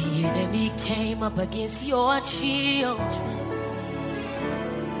 The enemy came up against your children.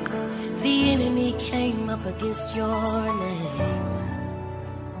 The enemy came up against your name.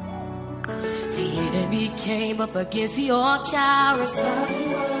 The enemy came up against your character.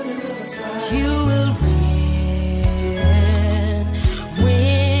 You will win,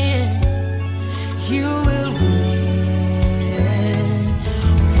 win. You will win.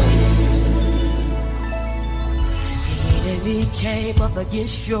 He came up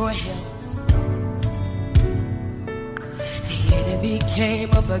against your health. The enemy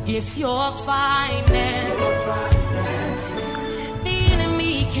came up against your finances. The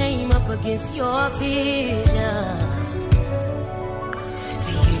enemy came up against your vision.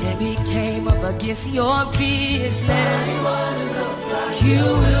 The enemy came up against your business. You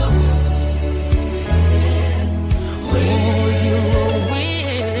will win. Oh, you will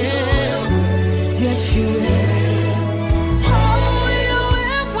win. Yes, you will.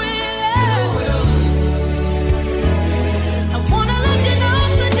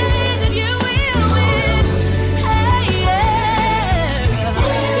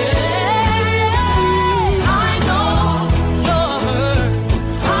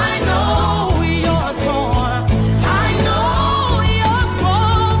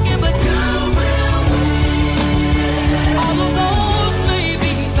 Broken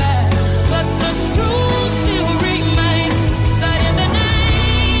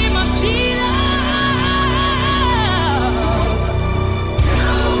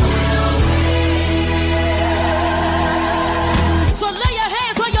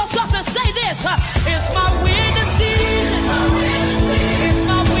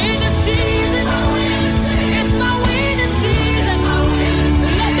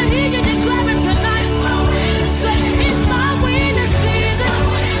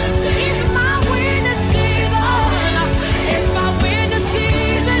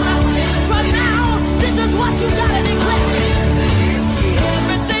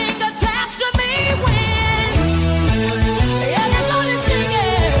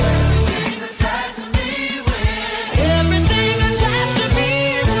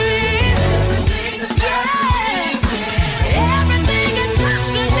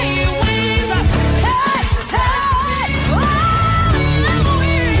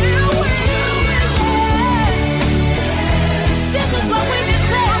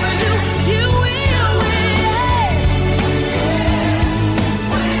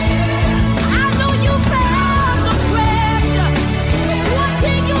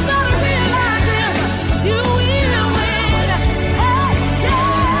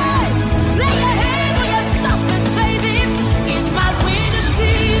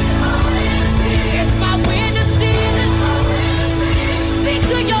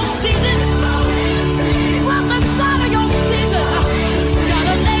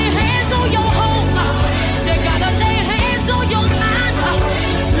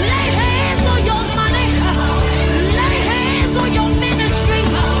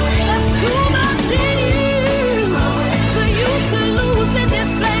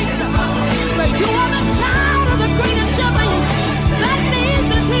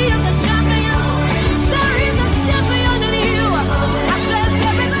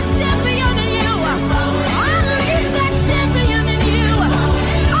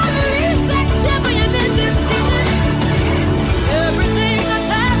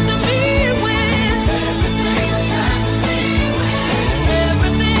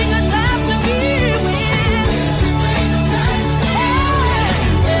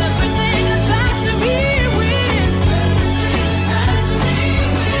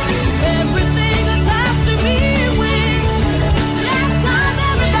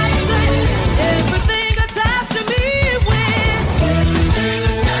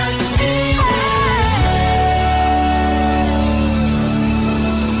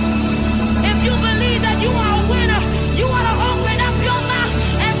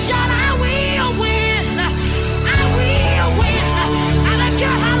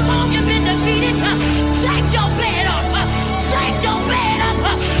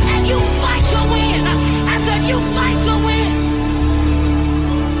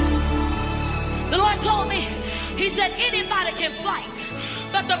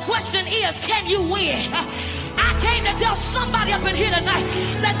can you win? I came to tell somebody up in here tonight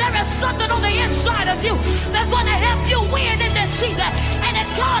that there is something on the inside of you that's going to help you win in this season, and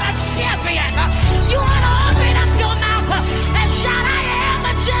it's called a champion. You ought to open up your mouth and shout, I am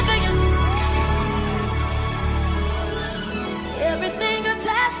a champion. Everything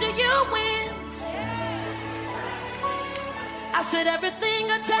attached to you wins. I said everything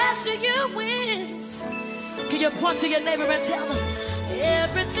attached to you wins. Can you point to your neighbor and tell them,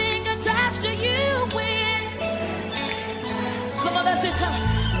 everything attached to you wins. Come on, let's tell them,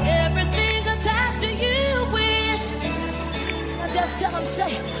 everything attached to you wins. Now just tell them,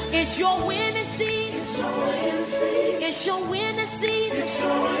 say, it's your winning season. It's your winning season.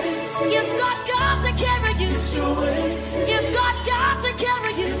 You've got God to carry you. You've got God to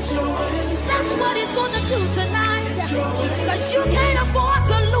carry you. That's what He's going to do tonight. Because you can't afford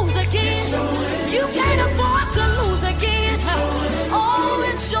to lose again. You can't afford to lose again. Oh,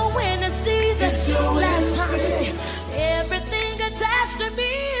 it's your winning season. Last time, say, everything attached to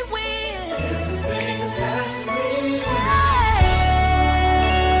me wins. Everything attached to me wins.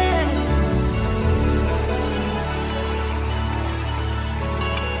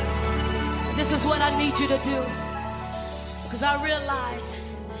 This is what I need you to do, because I realize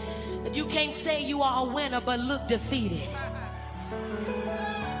that you can't say you are a winner but look defeated.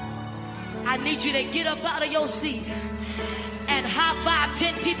 I need you to get up out of your seat and high five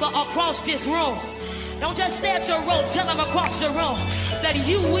 10 people across this room. Don't just stay at your room, tell them across the room that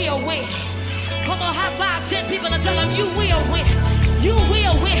you will win. Come on, high five 10 people and tell them you will win. You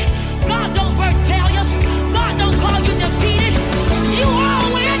will win. God don't birth failures. God don't call you defeated. You are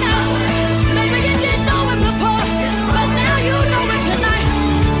a winner. Maybe you didn't know it before, but now you know it tonight.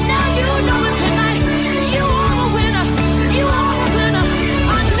 Now you know it tonight. You are a winner. You are a winner.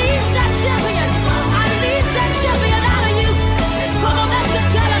 Unleash that champion. Unleash that champion out of you. Come on, let's just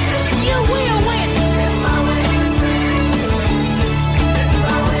tell him you will win.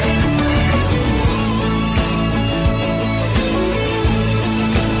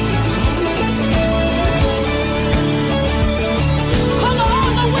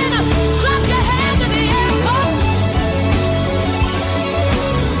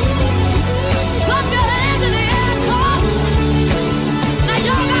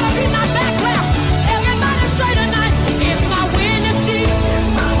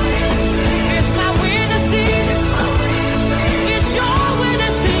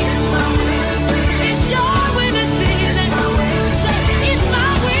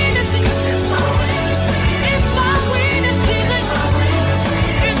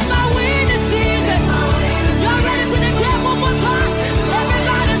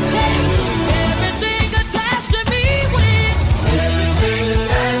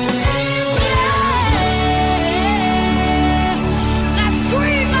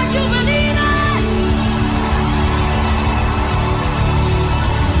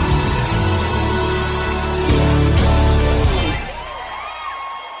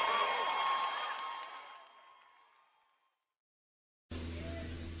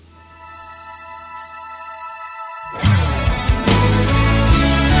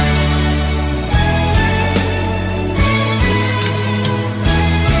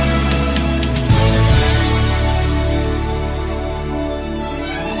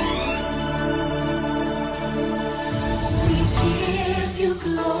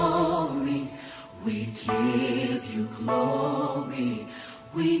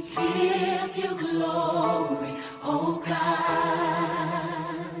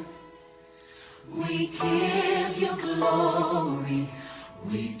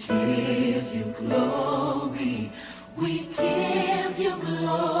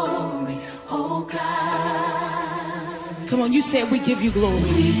 Come on, you said we give you glory.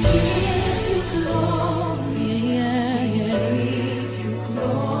 We give you glory. Yeah, yeah. We give you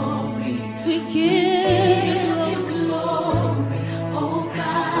glory. We give you glory, oh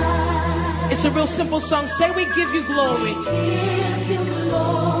God. It's a real simple song. Say we give you glory. We give you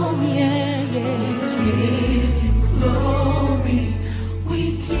glory. Yeah, yeah. We give you glory. We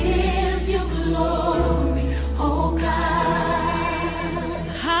give you glory, oh God.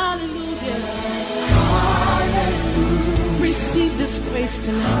 Hallelujah. Hallelujah. Receive this praise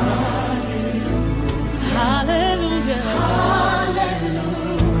tonight. Hallelujah. Hallelujah.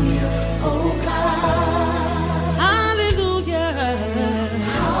 Oh God. Hallelujah.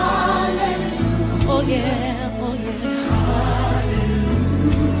 Hallelujah. Oh yeah. Oh yeah. Hallelujah.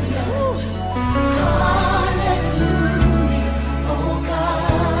 Hallelujah. Oh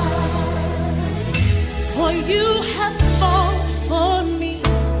God. For you have fought for me,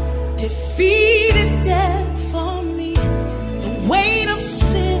 defeated death for me. The weight of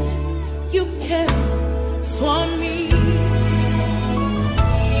sin you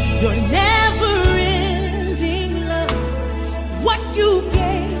Your never-ending love, what you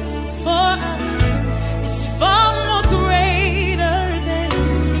gave for us is far more greater than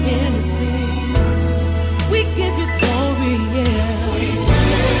anything. We give you glory, yeah. We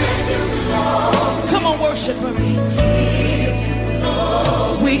give you glory. Come on, worship her. We give you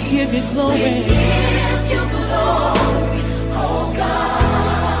glory. We give you glory. We give you glory, oh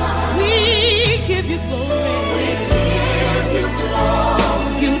God. We give you glory. We give you glory.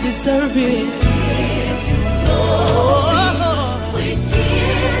 You deserve it. We give you glory. We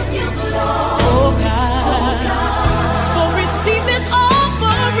give you glory, oh God. So receive this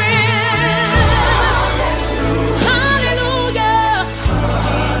offering. Hallelujah.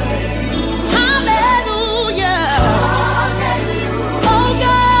 Hallelujah. Oh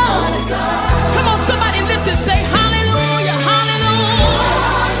God. Come on, somebody lift and say hallelujah. Hallelujah.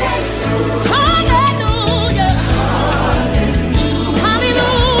 Hallelujah.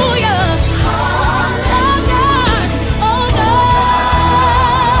 Hallelujah. Oh God.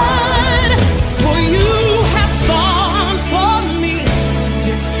 For you have fought for me,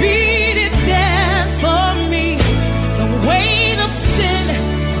 defeated death for me. The weight of sin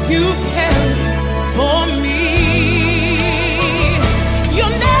you carried for me. Your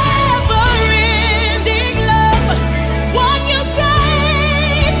never-ending love, what you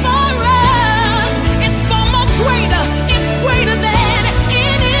gave for us, is far more greater. It's greater than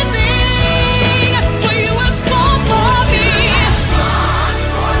anything. For you have fought for me,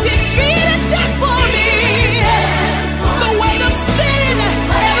 defeated death for me. The weight of sin,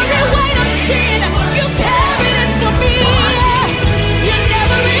 every weight of sin, you carried it for me. Your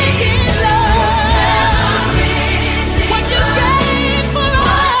never-ending love, what you gave for us,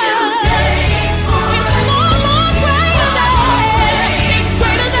 it's far more greater than, it's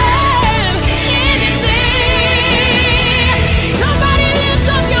greater than anything. Somebody lift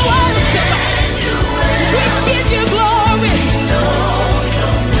up your worship. We give you glory.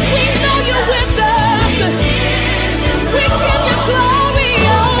 We know you're with us. We give you glory, oh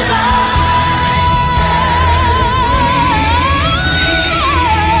God.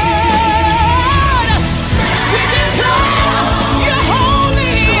 We declare you're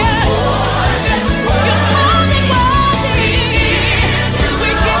holy. You're more than worthy. We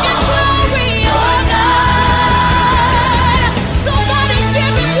give you glory, oh God. Somebody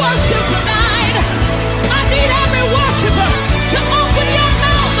give him worship tonight. I need every worshiper to open your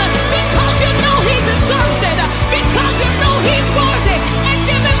mouth because you know he deserves it, because you know he's worthy, and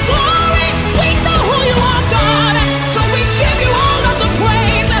give him glory. We know who you are, God, so we give you all of the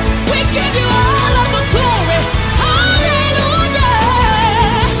praise. We give you all of the glory. Hallelujah.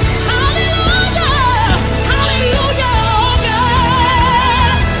 Hallelujah. Hallelujah, oh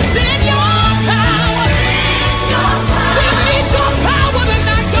God. Send your power. We need your power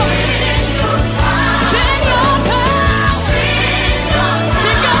tonight, God. Send your power.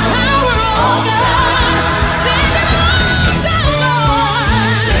 Send your power, oh God. Send it all down,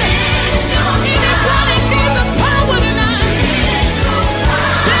 Lord. Anybody need the power tonight?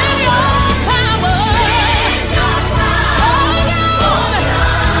 Send your power, oh God.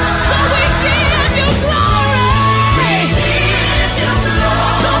 So we give you glory.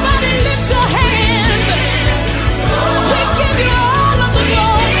 Somebody lift your hands. We give you all of the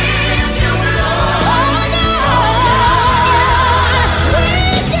glory. Oh God, we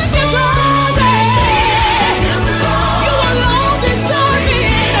give you glory. You alone deserve it.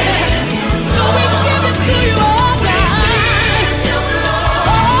 So we give it to you, oh God.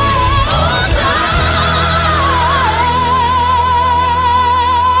 Oh God.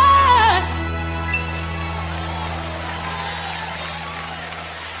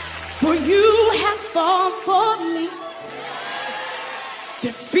 For you have fought for me,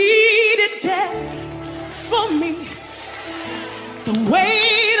 defeated death for me. The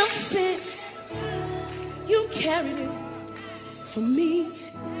weight of sin, you carried it for me.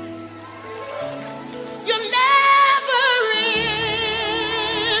 Your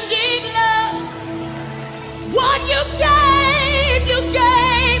never-ending love, what you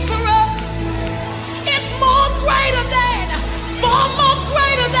gave for us, is more greater than, far more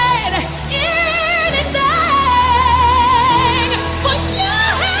greater than anything. For you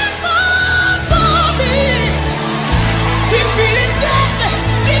have fought for me, defeated death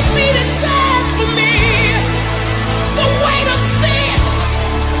for me. The weight of sin,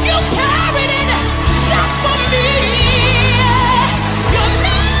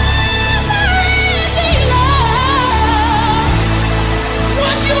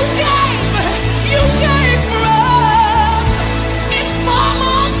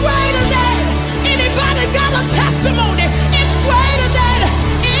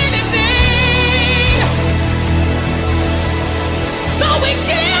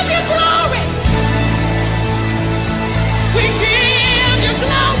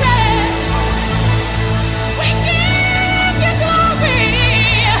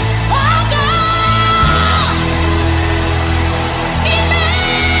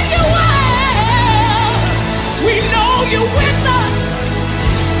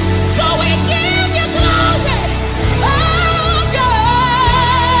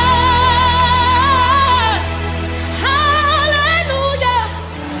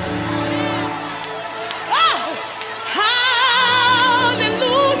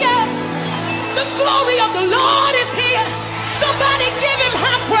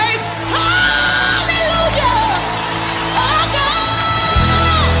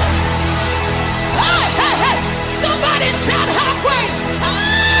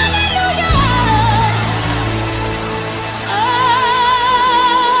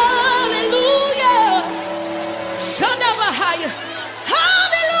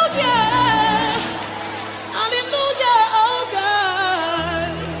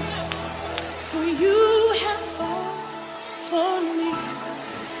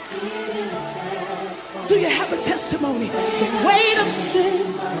 Do you have a testimony? The weight of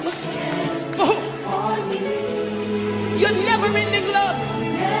sin was for who? Your never-ending love.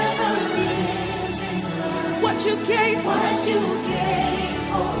 What you gave for us.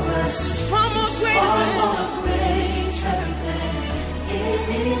 Far more greater than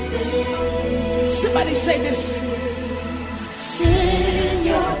anything. Somebody say this. Send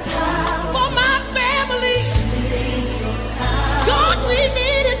your power for my family. God, we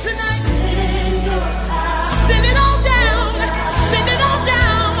need it tonight. Send it all down. Send it all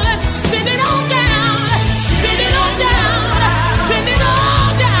down. Send it all down. Send it all down. Send it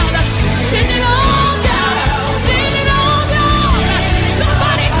all down. Send it all down. Send it all down.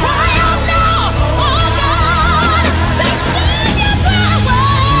 Somebody cry out now. Oh God, say send your power.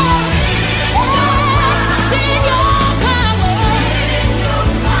 Send your power.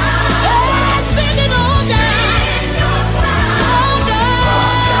 Send it all down. Oh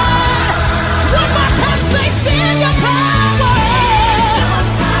God. One more time, say send your power.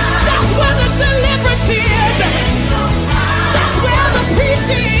 That's where the deliverance is. That's where the peace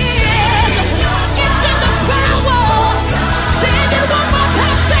is. It's in the power. Send it one more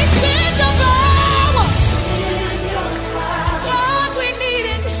time, say send your power. Lord, we need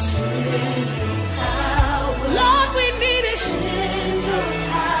it. Lord, we need it.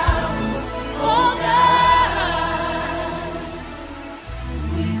 Oh God.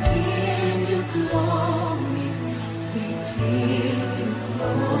 We give you glory. We give you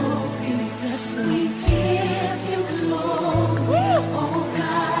glory. Yes, we give you glory. Oh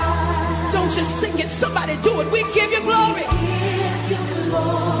God. Don't just sing it, somebody do it. We give you glory.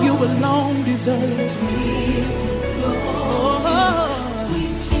 You alone deserve it. Oh, we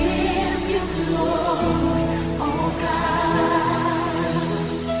give you glory. Oh God.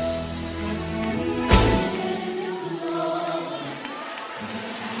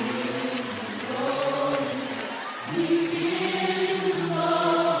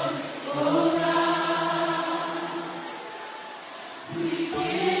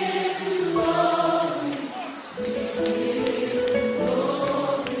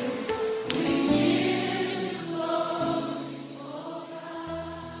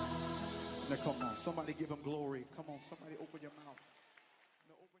 Now come on, somebody give him glory. Come on, somebody open your mouth.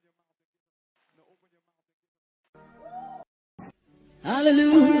 Now open your mouth. Now open your mouth.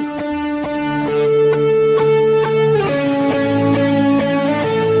 Hallelujah.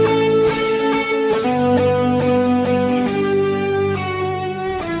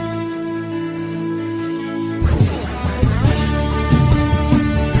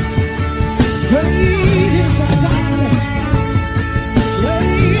 Great is our God.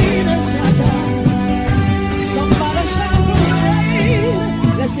 Great is our God. Somebody shout great.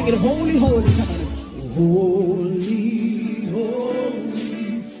 Let's sing it. Holy, holy. Come on. Holy,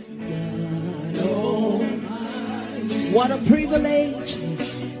 holy God Almighty. What a privilege.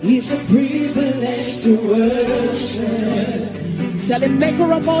 It's a privilege to worship. Tell him,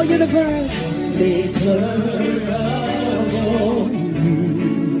 maker of all universe. Maker of all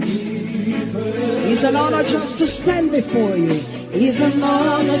universe. It's an honor just to stand before you. It's an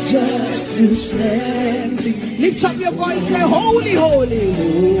honor just to stand before you. Lift up your voice, say, holy, holy,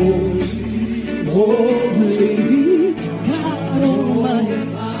 holy, holy God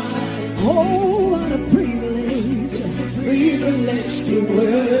Almighty. Oh, what a privilege. It's a privilege to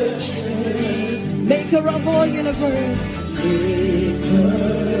worship. Maker of all universe. Maker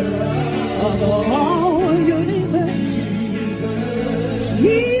of all universe.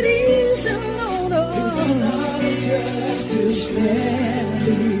 It is an honor just to stand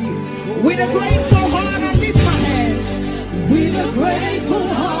with a grateful heart. I lift my hands. With a grateful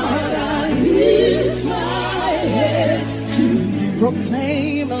heart, I lift my hands to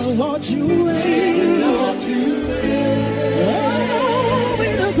proclaim, Lord, you reign. Lord, you reign. Oh,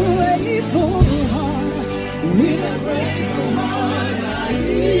 with a grateful heart, with a grateful heart, I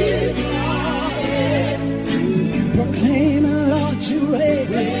lift my hands to proclaim, Lord, you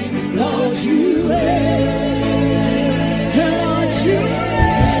reign. Lord, you reign. Lord, you reign.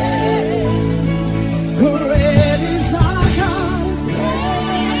 Great is our God.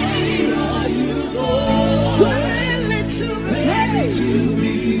 Great are you, Lord. Greatly to be praised.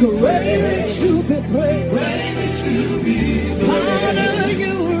 Greatly to be praised. Greatly to be praised. Father,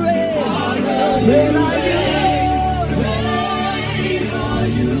 you reign. Great are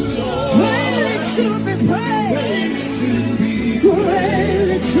you, Lord. Greatly to be praised.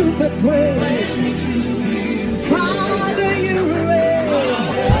 Greatly to be praised. Father, you reign.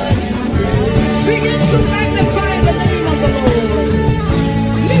 Begin to magnify the name of the Lord.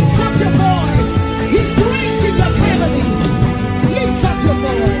 Lift up your voice. He's great in your family. Lift up your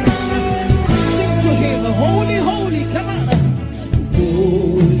voice. Sing to him.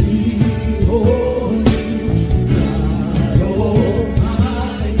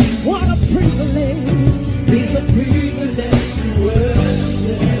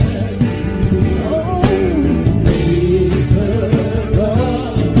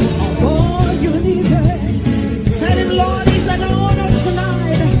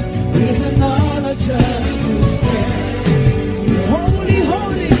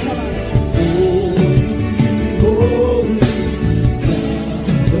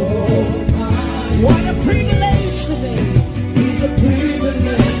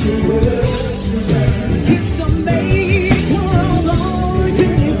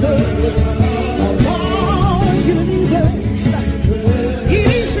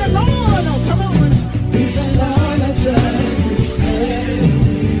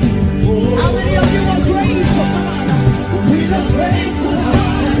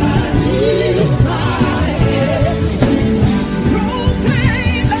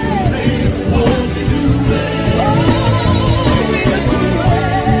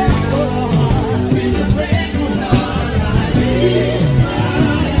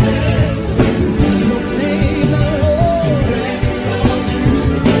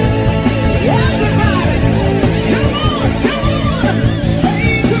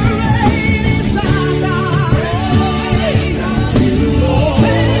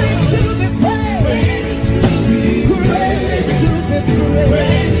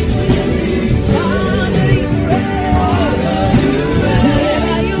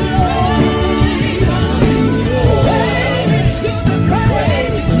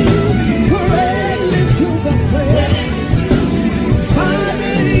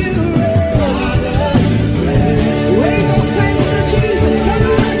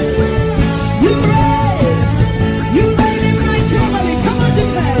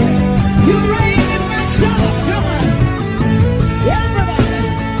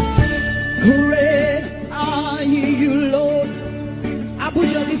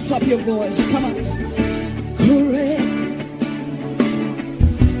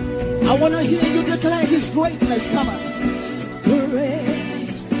 I want to hear you declare his greatness. Come on. Great.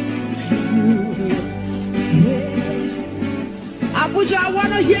 Abuja, I want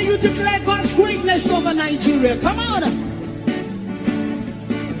to hear you declare God's greatness over Nigeria. Come on.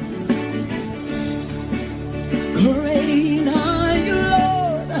 Great are you,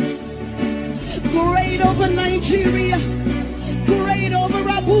 Lord. Great over Nigeria. Great over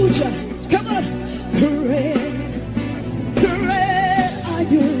Abuja. Come on. Great are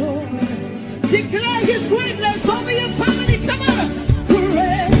you, Lord. Declare his greatness over your family. Come on. Great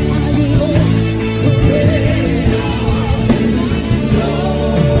are you, Lord. Great are you, Lord.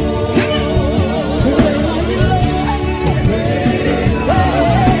 Come on. Great are you, Lord.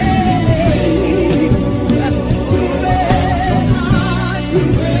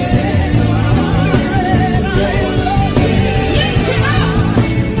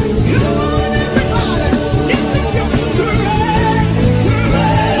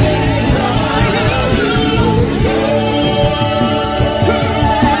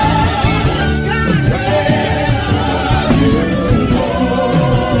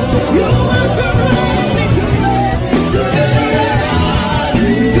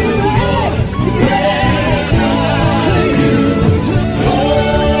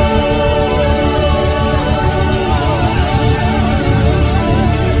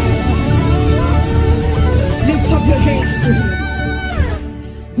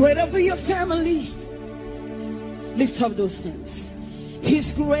 Great over your family. Lift up those hands.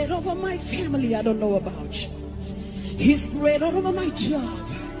 He's great over my family. I don't know about you. He's great over my job.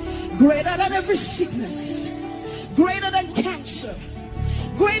 Greater than every sickness. Greater than cancer.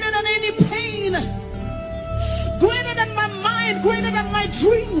 Greater than any pain. Greater than my mind. Greater than my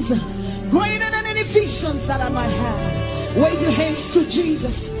dreams. Greater than any visions that I might have. Wave your hands to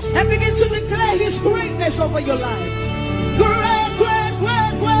Jesus and begin to declare his greatness over your life. Great, great,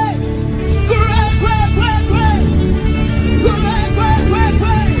 great, great. Great, great, great, great. Great, great, great,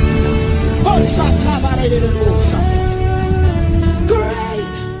 great. Great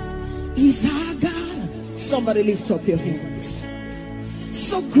is our God. Somebody lift up your hands.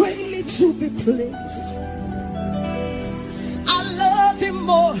 So greatly to be pleased. I love him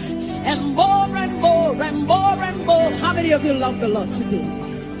more and more and more and more and more. How many of you love the Lord today?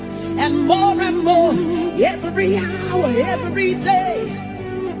 And more, every hour, every day.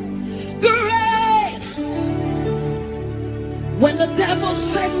 Great. When the devil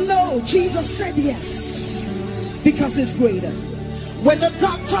said no, Jesus said yes, because he's greater. When the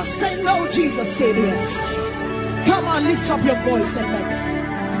doctor said no, Jesus said yes. Come on, lift up your voice and make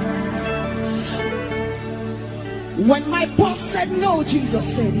it. When my boss said no, Jesus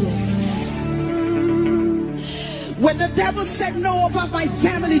said yes. When the devil said no about my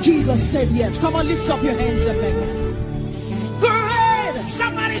family, Jesus said yes. Come on, lift up your hands and make it. Great!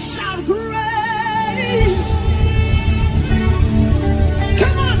 Somebody shout great!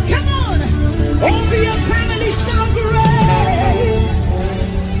 Come on, come on! Over your family, shout great!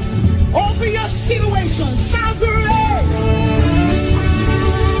 Over your situation, shout great!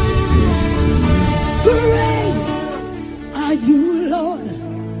 Great are you, Lord.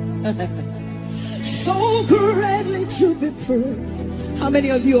 So greatly to be praised. How many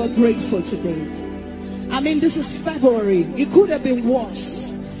of you are grateful today? I mean, this is February. It could have been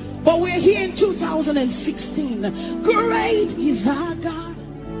worse, but we're here in 2016. Great is our God.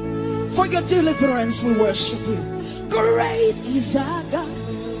 For your deliverance we worship you. Great is our God,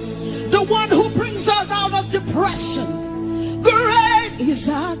 the one who brings us out of depression. Great is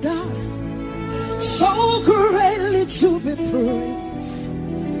our God. So greatly to be praised.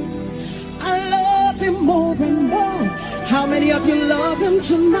 I love him more and more. How many of you love him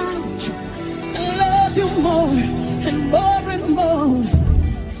tonight? I love you more and more and more,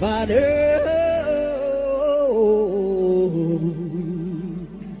 Father.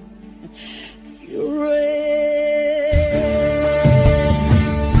 You're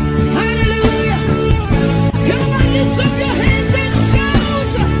hallelujah. Come on, lift up your hands and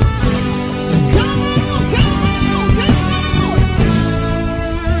shout. Come on, come on, come on.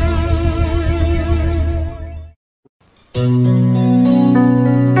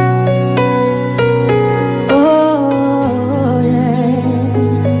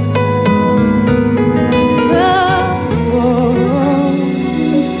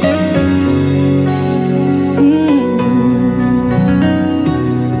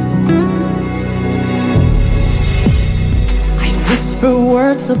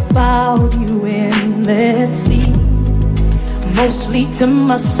 About you endlessly, mostly to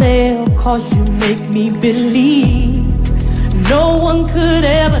myself, cause you make me believe no one could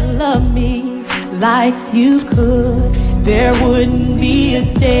ever love me like you could. There wouldn't be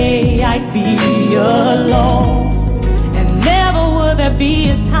a day day I'd be alone. And never would there be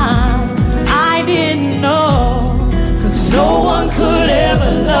a time I didn't know. 'Cause no one could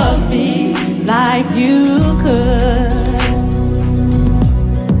ever love me like you could.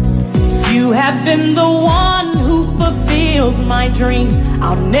 You have been the one who fulfills my dreams.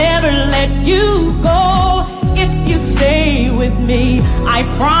 I'll never let you go. If you stay with me, I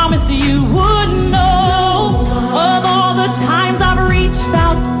promise you would know of all the times I've reached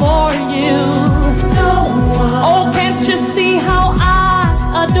out for you. Oh, can't you see how I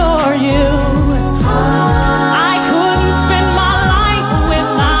adore you? I couldn't spend my life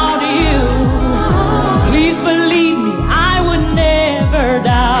without you. Please believe me, I would never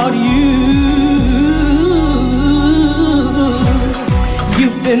doubt you.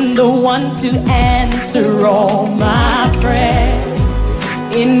 You've been the one to answer all my prayers.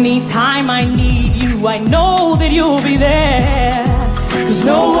 Anytime I need you, I know that you'll be there. 'Cause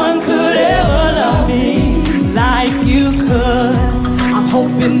no one could ever love me like you could. I'm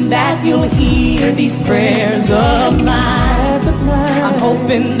hoping that you'll hear these prayers of mine. I'm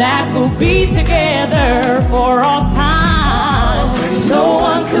hoping that we'll be together for all time. 'Cause no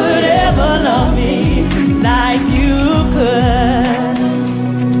one could ever love me like you could.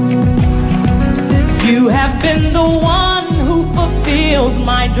 You have been the one who fulfills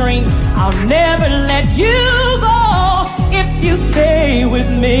my dreams. I'll never let you go. If you stay with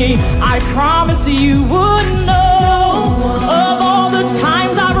me, I promise you would know of all the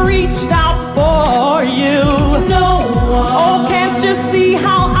times I've reached out for you. Oh, can't you see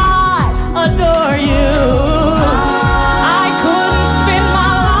how I adore you? I couldn't spend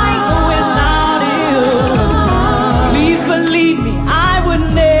my life without you. Please believe me, I would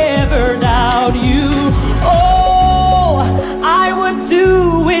never doubt you. Oh, I would do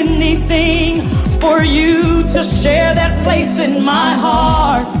anything for you to share that place in my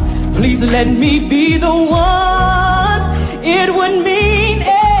heart. Please let me be the one. It would mean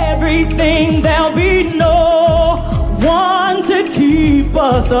everything. There'll be no one to keep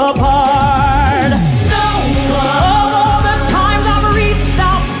us apart. No one. Of all the times I've reached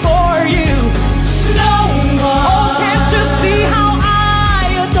out for you. No one. Oh, can't you see how I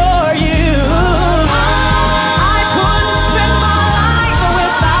adore you? I couldn't spend my life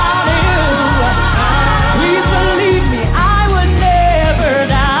without you. Please believe me, I would never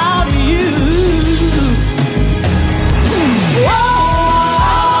doubt you.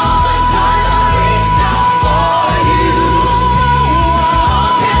 All the time I reached out for you.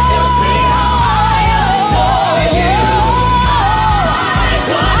 Can't you see how I adore you? I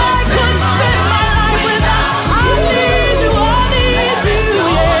couldn't spend my life without you. I need you,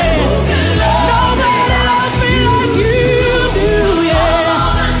 yeah. Nobody loves me like you do, yeah.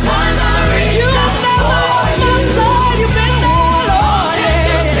 All the times I reached out for you. You've been there, Lord. Can't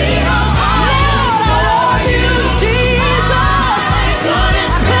you see how I adore you? Jesus, I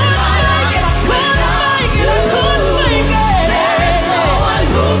couldn't spend my life without you. There is no one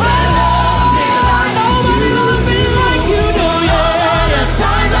who can love me like you. Nobody loves me like you do, yeah. All the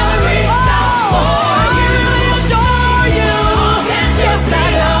times I reached out for you. I adore you. Can't you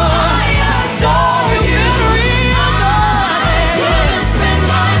see how I adore you? I couldn't spend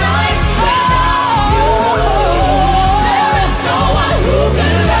my life without you. There is no one who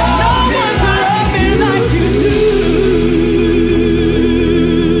can love me like you do.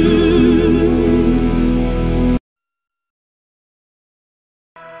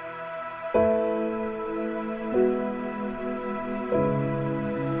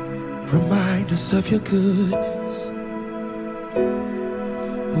 Remind us of your goodness.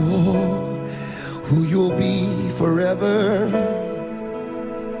 Oh, who you'll be forever.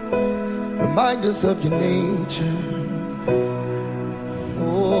 Remind us of your nature.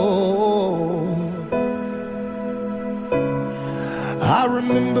 Oh, I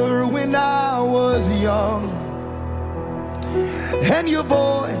remember when I was young and your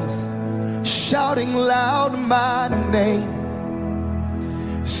voice shouting loud my name.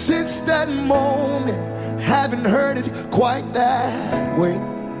 Since that moment, haven't heard it quite that way.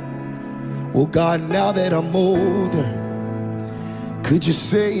 Oh God, now that I'm older, could you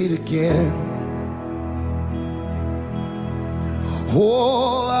say it again?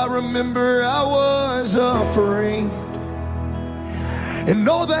 Oh, I remember I was afraid, and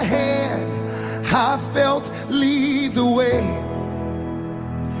oh, the hand I felt lead the way.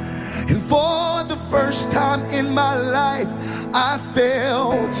 And for the first time in my life, I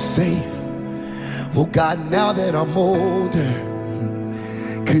felt safe. Oh God, now that I'm older,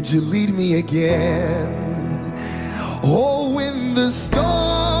 could you lead me again? Oh, when the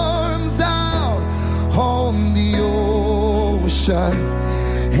storm's out on the ocean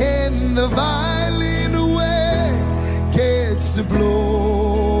and the violin wind gets to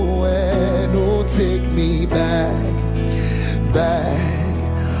blow, and oh, take me back,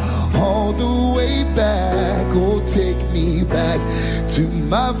 back, all the way back. Oh, take me back to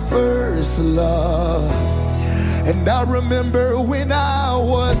my first love. And I remember when I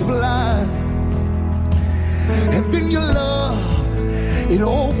was blind, and then your love, it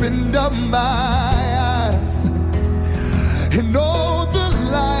opened up my eyes, and all the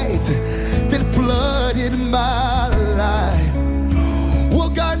light that flooded my life. Well,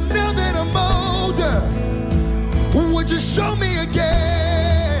 God, now that I'm older, would you show me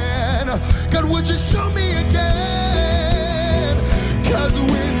again? God, would you show me again? 'Cause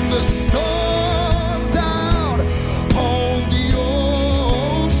when the storm's out on the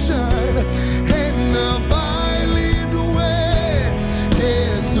ocean and the violin wind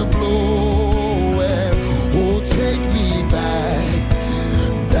gets to blow, and oh, take me back,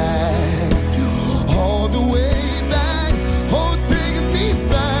 back, all the way back. Oh, take me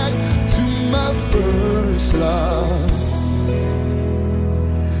back to my first love.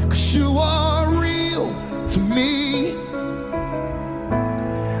 'Cause you are real to me.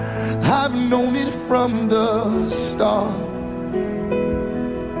 I've known it from the start.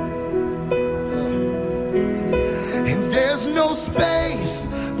 And there's no space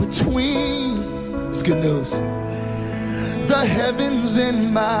between, it's good news, the heavens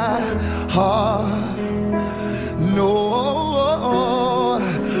and my heart. No,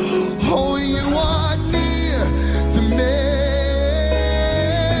 oh, you are near to me.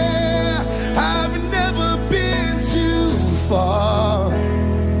 I've never been too far,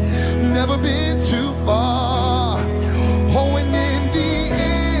 never been too far. Oh, and in the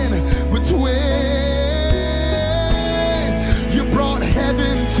end between, you brought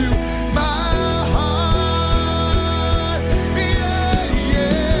heaven to my heart. Yeah,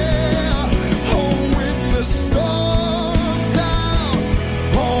 yeah. Oh, when the storm's out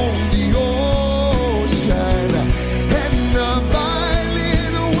on the ocean and the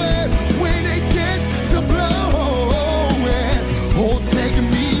violin wind, when it gets to blowing, oh, take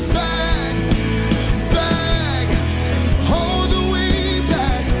me back, back, all the way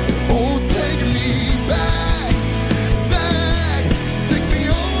back. Oh, take me back, back, take me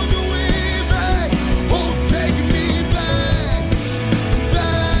all the way back. Oh, take me back,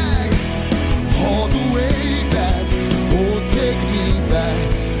 back, all the way back. Oh, take me back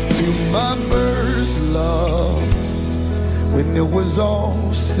to my first love, when it was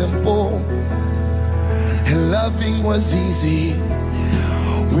all simple and loving was easy.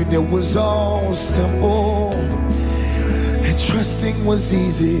 When it was all simple and trusting was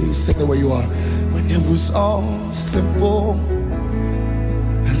easy. Sing the way you are. When it was all simple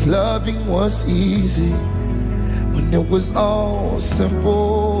and loving was easy. When it was all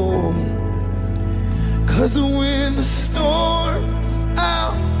simple. 'Cause when the storm's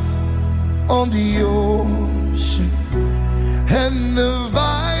out on the ocean and the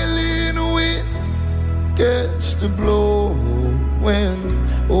violin wind gets to blow, when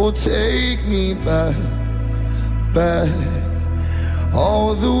oh, take me back, back,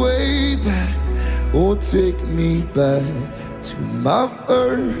 all the way back. Oh, take me back to my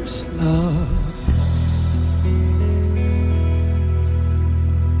first love.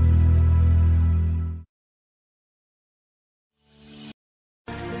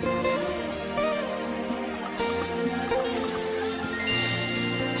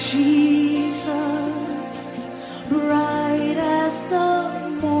 Jesus, bright as the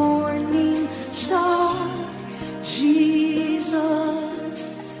morning star. Jesus,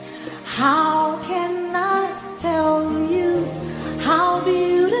 how can I tell you how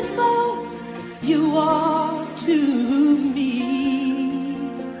beautiful you are to me?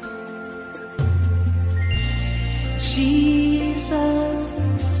 Jesus,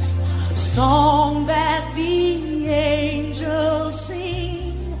 song that the angels sing.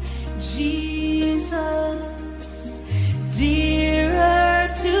 Jesus, dearer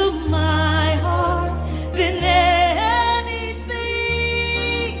to my heart than anything,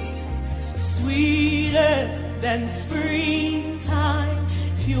 sweeter than springtime,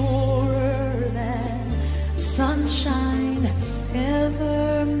 purer than sunshine,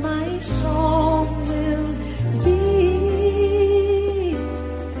 ever my song will be.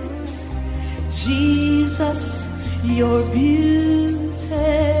 Jesus, you're beautiful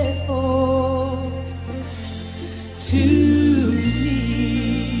to me.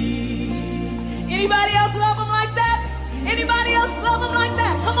 Anybody else love him like that? Anybody else love him like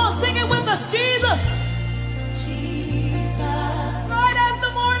that? Come on, sing it with us. Jesus. Jesus. Bright as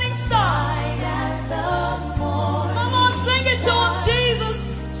the morning star. Bright as the morning. Come on, sing it to him, Jesus.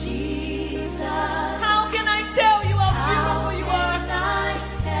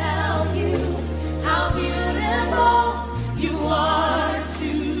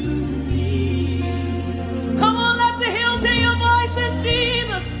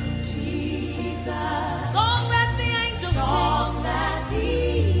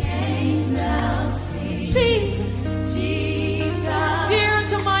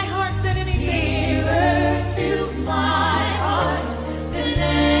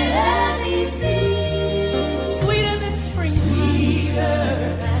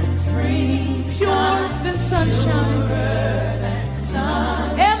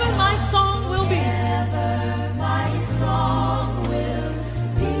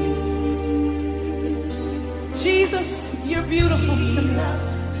 Jesus, you're beautiful to me.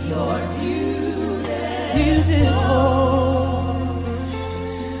 You're beautiful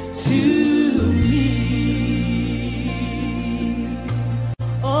to me.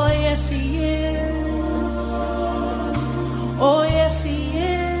 Oh yes, he is. Oh yes, he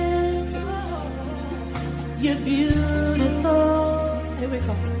is. You're beautiful. Here we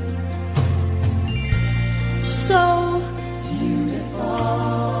go. So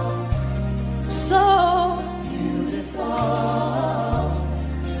beautiful. So beautiful.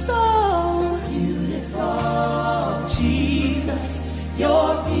 So beautiful. Jesus,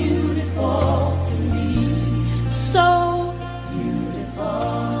 you're beautiful to me. So beautiful.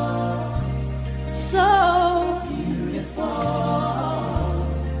 So beautiful.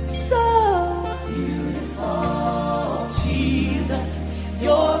 So beautiful. Jesus,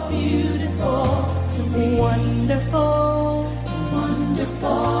 you're beautiful to me. Wonderful.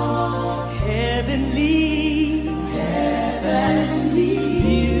 Wonderful. Heavenly. Heavenly.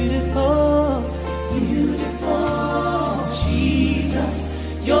 Beautiful. Beautiful. Jesus,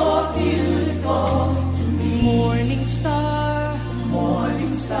 you're beautiful to me. Morning star.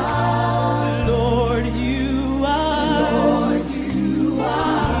 Morning star. Lord, you are. Lord, you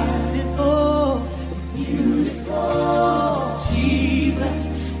are. Beautiful. Beautiful. Jesus,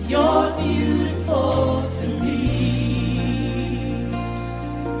 you're beautiful to me.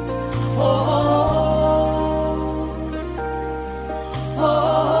 Oh, oh,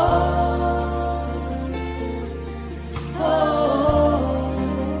 oh.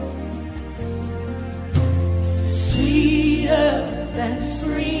 Sweeter than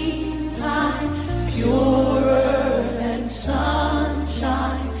springtime, purer than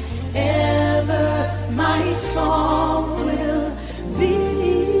sunshine, ever my song will be.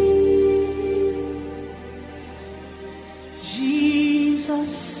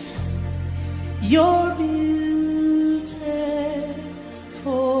 Jesus, you're beautiful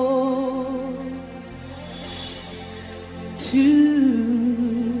to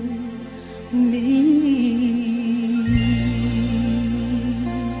me.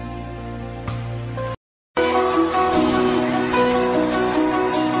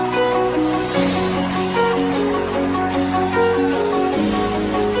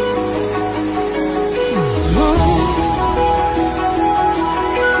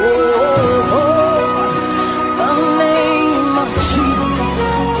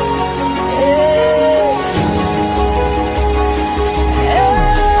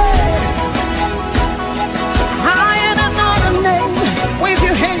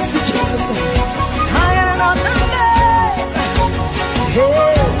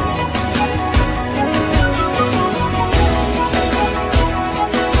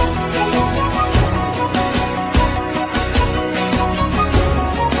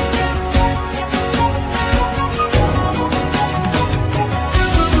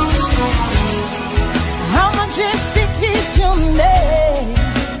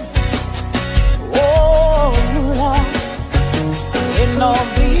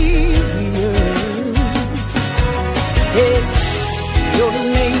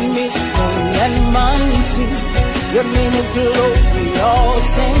 Your name is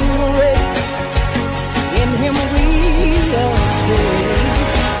glorious and great. In him we are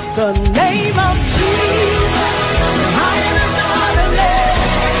saved. The name of Jesus, higher than other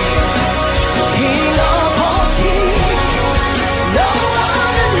names. King of all kings, no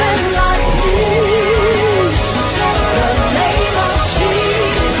other name like his. The name of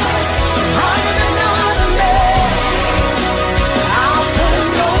Jesus, higher than other names. Alpha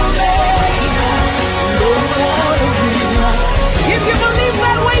and Omega, no one. If you believe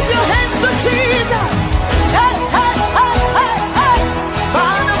that, wave your hands to Jesus. Hey, hey, hey, hey, hey.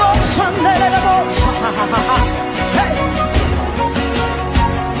 Hey.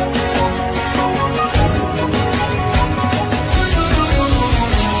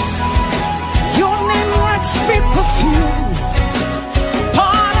 Your name like sweet perfume,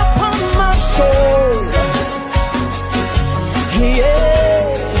 poured upon my soul. Yeah.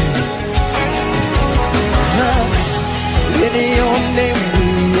 In your name we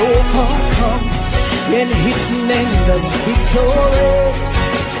overcome. In his name there's victory.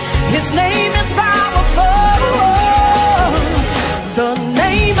 His name is powerful. The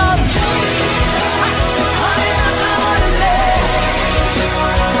name of Jesus, higher than all names.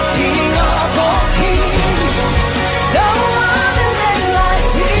 King of all kings, no other name like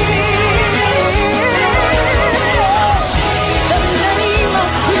his. The name of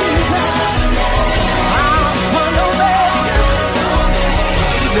Jesus, Alpha and Omega,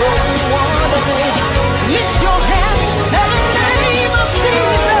 no one of it. Lift your hands in the name of Jesus.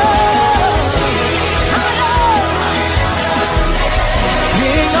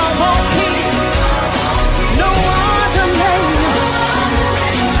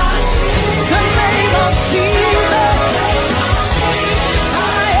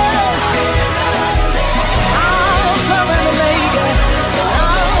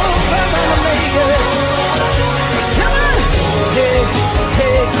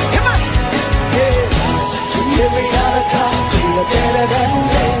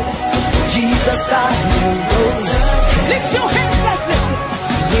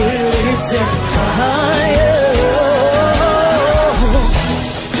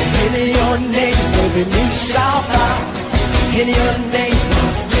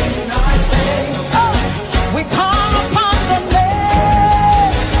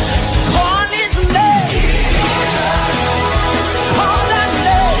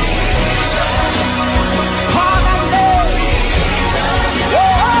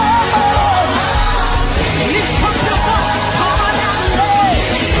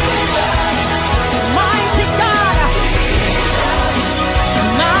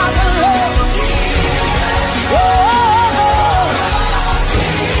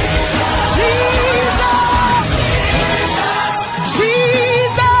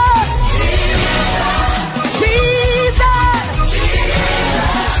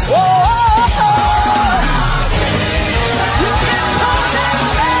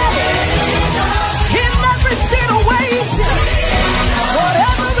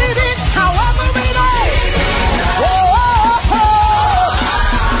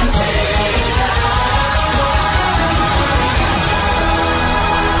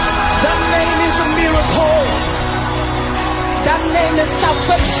 That name is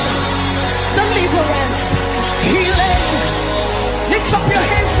salvation, deliverance, healing. Lift up your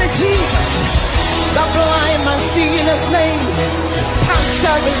hands to Jesus. The blind man see in his name.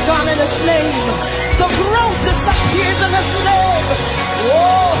 Cancer is gone in his name. The growth disappears in his name.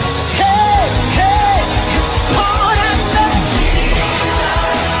 Oh, hey, hey, call that name.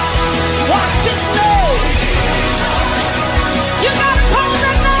 What's his name? You gotta call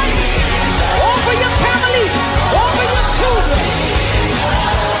that name over your family, over your children.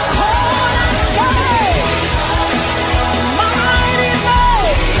 Call that name. Mighty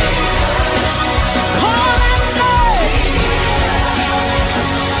name. Call that name.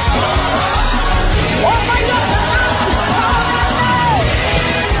 Over your house, call that name.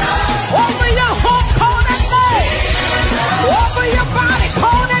 Over your home, call that name. Over your body,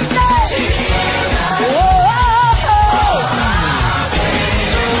 call that name. Whoa.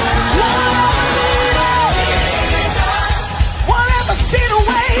 Whatever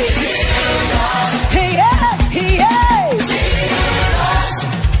situation, he is.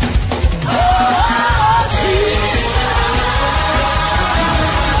 Oh, Jesus.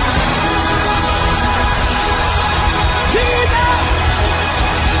 Jesus.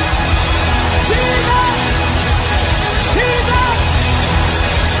 Jesus. Jesus.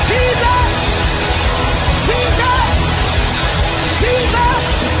 Jesus. Jesus. Jesus.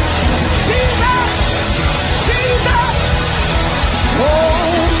 Jesus. Jesus. Oh,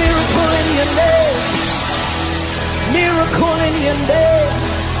 miracle in your name. Miracle in your name.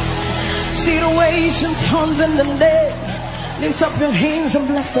 Situation turns in the name. Lift up your hands and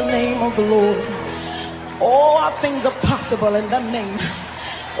bless the name of the Lord. All things are possible in the name.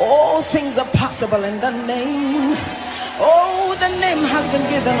 All things are possible in the name. Oh, the name has been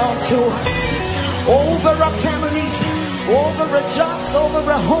given unto us. Over our families, over our jobs, over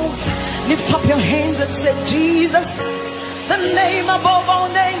our homes. Lift up your hands and say, Jesus, the name above all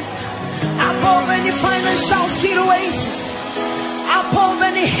names, above any financial situation, above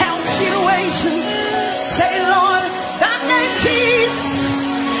any health situation. Say, Lord, that name Jesus.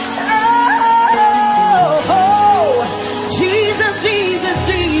 Oh, Jesus, Jesus,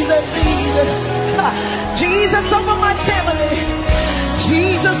 Jesus, Jesus. Jesus over my family.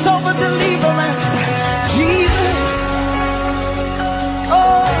 Jesus over deliverance. Jesus.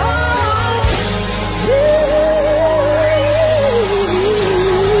 Oh,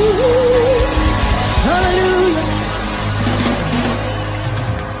 hallelujah.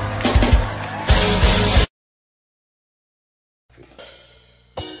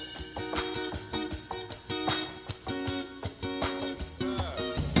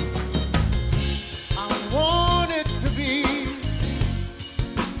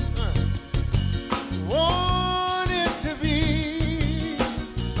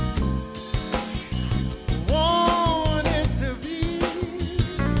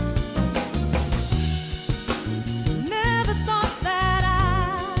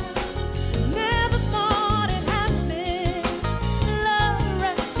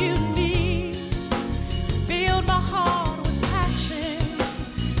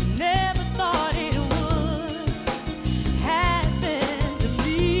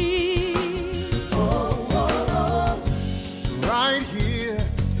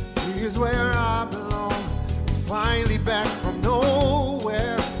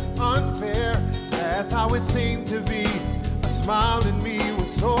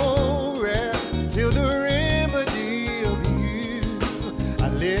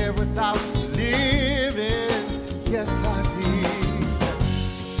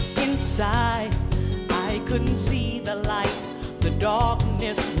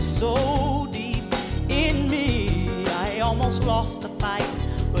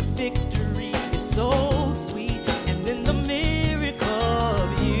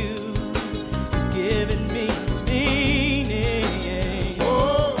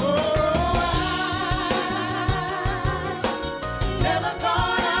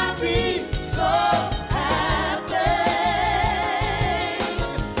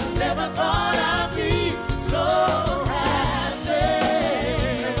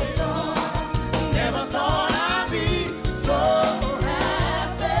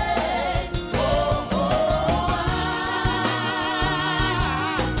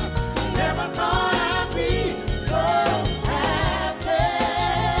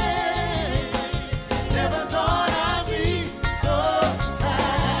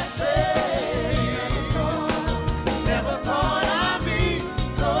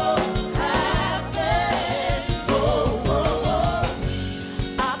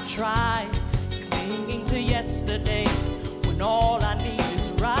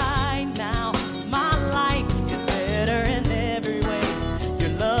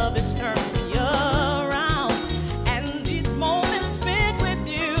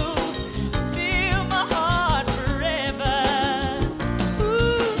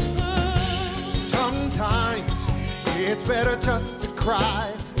 It's better just to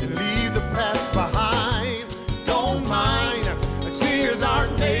cry and leave the past behind. Don't mind, tears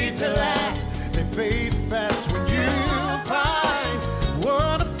aren't made to last. They fade fast when you find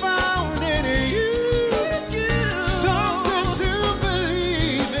what I found in you. Something to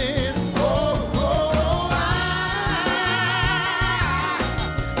believe in. Oh, I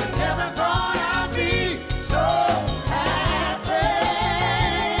never thought I'd be so happy.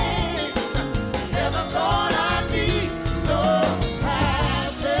 Never thought I'd be so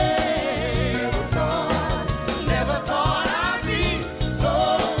happy. Never thought I'd be so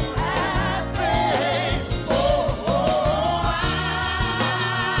happy. Oh, I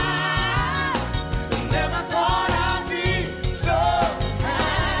never thought I'd be so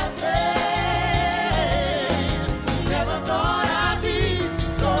happy. Never thought I'd be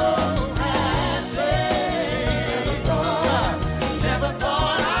so happy. Never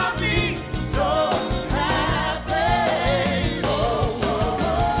thought I'd be so happy.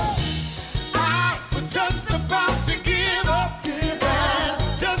 I was just about to give up,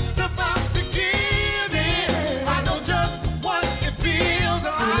 just about to give in. I know just what it feels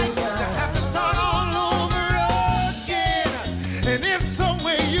like to have to start all over again. And if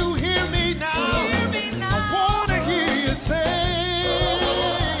somewhere you hear me now, I wanna hear you say,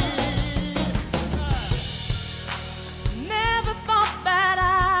 Never thought that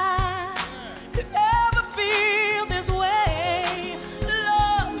I could ever feel this way.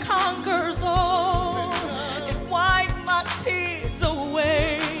 Love conquers all. It wiped my tears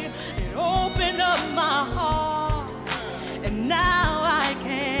away. It opened up my heart, and now I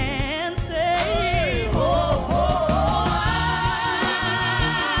can say,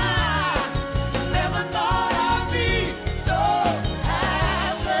 I never thought I'd be so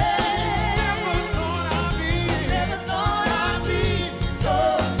happy. Never thought I'd be so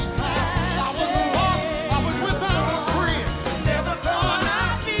happy. I was lost, I was without a friend. Never thought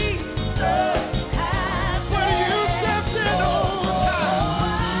I'd be so happy. But you stepped in on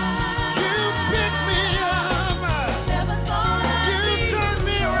time. You picked me up. never thought You turned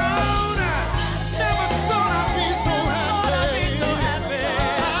me around. Never thought I'd be so happy. I'd be so happy.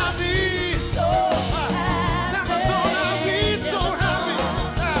 I'd be so happy. Never thought I'd be so happy.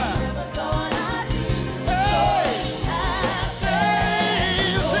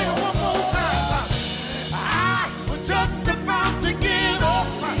 Hey, sing it one more time. I was just about to give up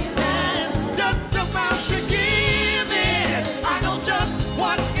and just about to give in. I know just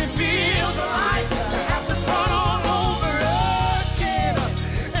what it feels like to have to start all over again.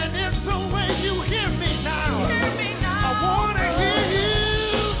 And if the way you hear me now, I wanna hear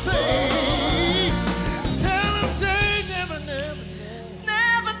you say, tell 'em, say, never, never.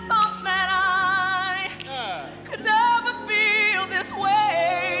 Never thought that I could ever feel this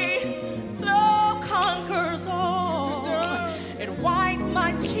way. Love conquers all. It wiped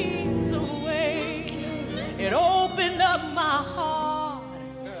my tears away. It opened up my heart,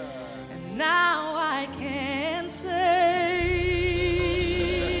 and now I can say,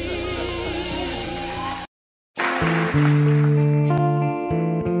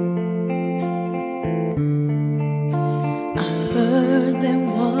 I heard there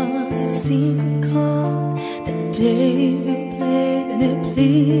was a secret chord that David played and it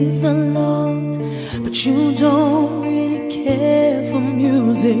pleased the Lord. But you don't really care for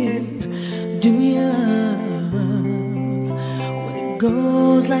music, do ya? Well, it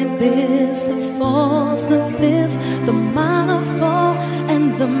goes like this: the fourth, the fifth, the minor fall,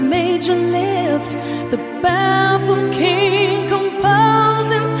 and the major lift. The baffled king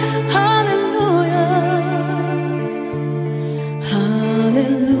composing hallelujah.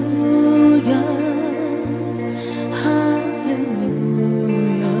 Hallelujah, hallelujah,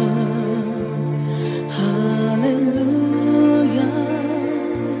 hallelujah,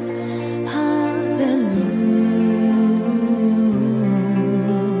 hallelujah.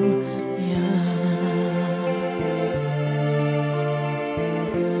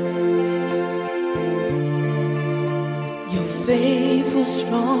 Your faith was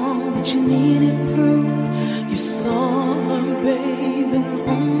strong, but you needed proof. You saw her bathing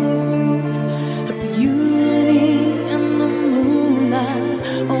on the roof, her beauty and the moonlight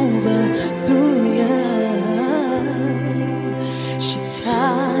overthrew you. She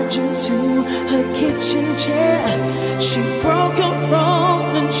tied you to her kitchen chair. She broke your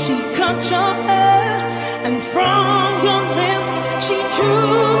throne and she cut your hair, and from your lips she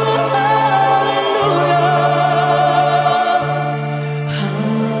drew the hallelujah.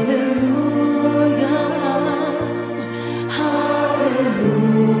 Hallelujah, hallelujah,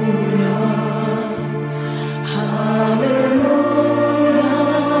 hallelujah,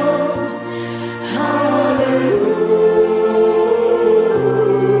 hallelujah.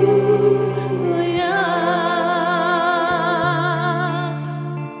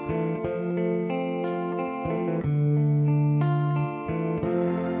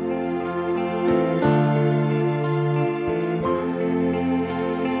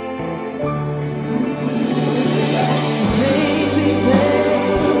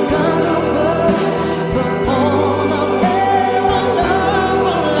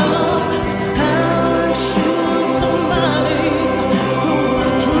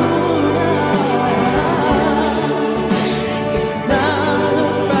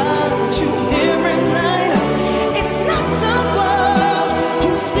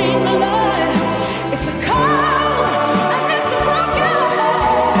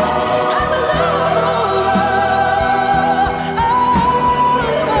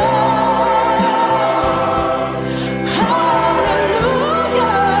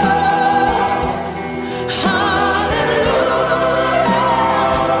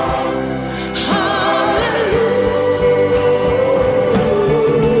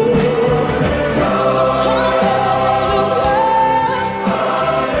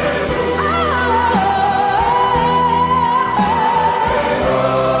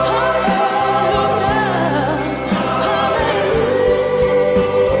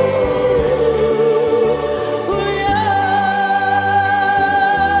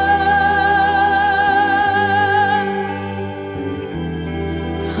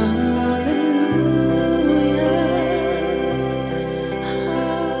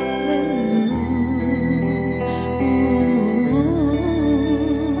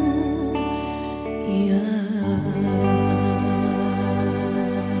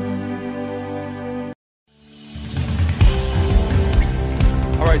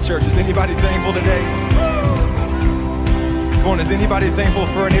 thankful today? Come on, is anybody thankful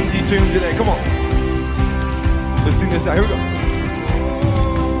for an empty tomb today? Come on. Let's sing this out. Here we go.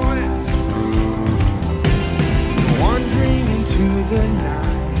 Wandering into the night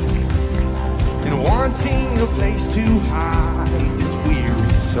and wanting a place to hide this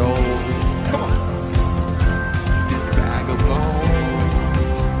weary soul. Come on. This bag of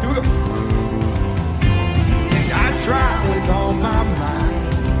bones. Here we go. And I try with all my might,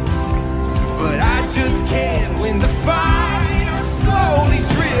 but I just can't win the fight. I'm slowly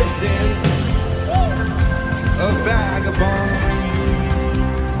drifting, a vagabond.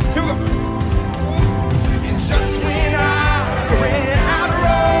 Here we go. And just when I ran out of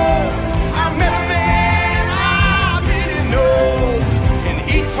road, I met a man I didn't know, and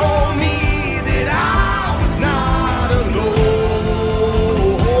he told me that I was not alone.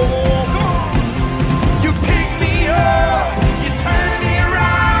 Come on. You picked me up, you turned me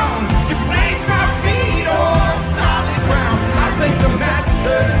around, you placed my feet on solid ground. I thank the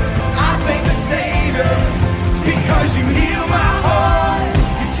Master, I thank the Savior, because you healed my heart,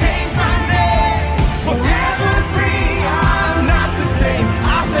 you changed my name, forever free. I'm not the same.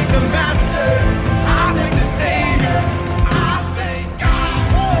 I thank the Master, I thank the Savior, I thank God.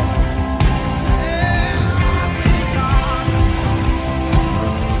 Yeah, I thank God.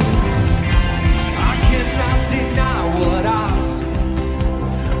 I cannot deny what I've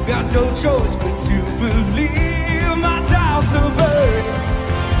seen. Got no choice but to believe. My doubts are burning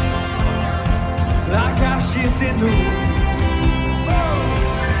like ashes in the wind.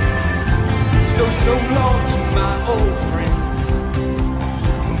 So long to my old friends,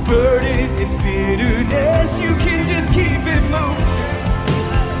 burden and bitterness, you can just keep it moving.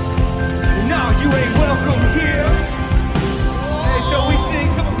 Now you ain't welcome here. Hey, shall we sing?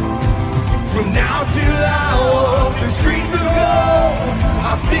 Come on. From now till I walk the streets of gold,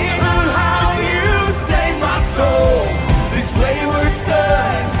 I'll sing of how you saved my soul. This wayward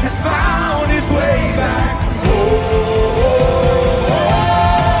son has found his way back home.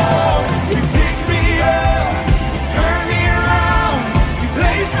 You picked me up, you turned me around, you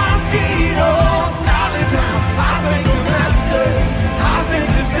placed my feet on solid ground. I thank the Master, I thank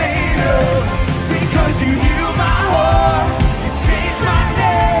the Savior, because you healed my heart, you changed my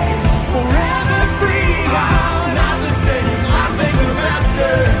name, forever free. I'm not the same. I thank the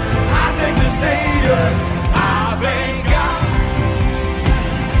Master, I thank the Savior, I thank God.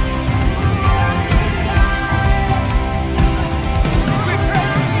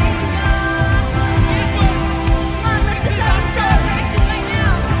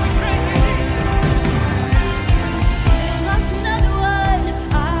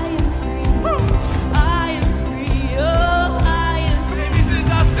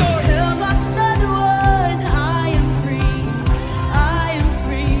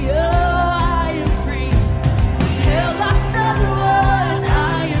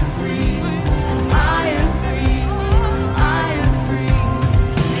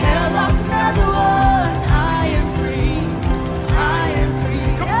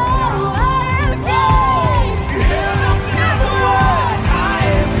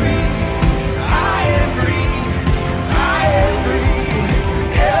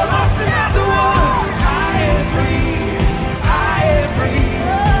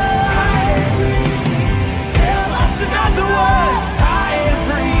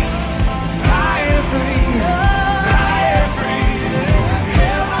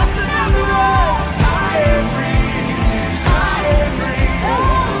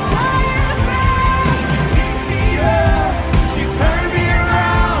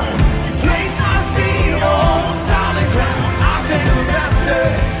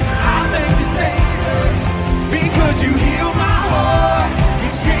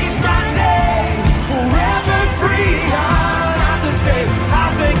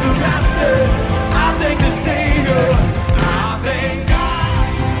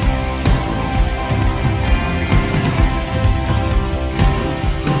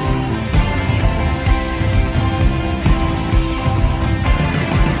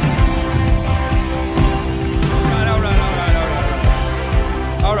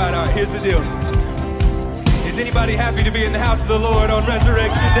 Here's the deal. Is anybody happy to be in the house of the Lord on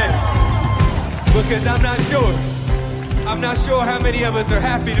Resurrection Day? Because I'm not sure how many of us are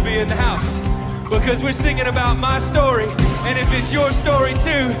happy to be in the house. Because we're singing about my story. And if it's your story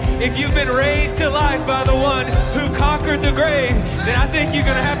too, if you've been raised to life by the one who conquered the grave, then I think you're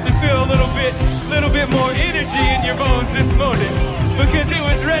gonna have to feel a little bit more energy in your bones this morning. Because it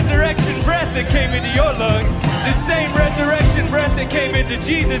was resurrection breath breath that came into your lungs, the same resurrection breath that came into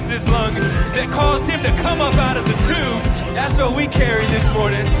Jesus' lungs, that caused him to come up out of the tomb. That's what we carry this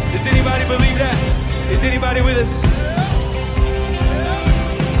morning. Does anybody believe that? Is anybody with us?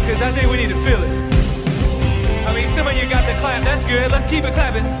 Because I think we need to feel it. I mean, some of you got the clap. That's good. Let's keep it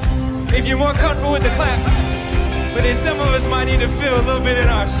clapping. If you're more comfortable with the clap. But then some of us might need to feel a little bit in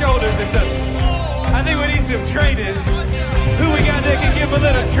our shoulders or something. I think we need some training. Who we got that can give a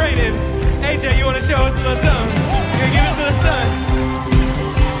little training? AJ, you want to show us a little something? You give us a little something?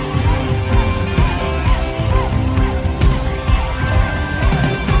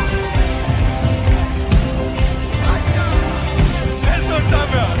 That's what I'm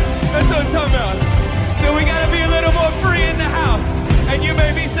talking about. That's what I'm talking about. So we got to be a little more free in the house. And you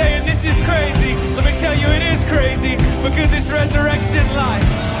may be saying, this is crazy. Let me tell you, it is crazy because it's resurrection life.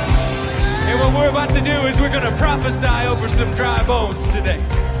 And what we're about to do is we're going to prophesy over some dry bones today.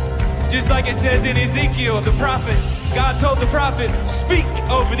 Just like it says in Ezekiel, the prophet, God told the prophet, speak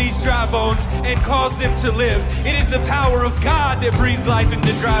over these dry bones and cause them to live. It is the power of God that breathes life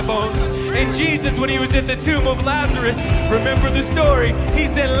into dry bones. And Jesus, when he was at the tomb of Lazarus, remember the story, he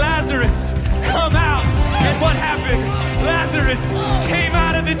said, Lazarus, come out. And what happened? Lazarus came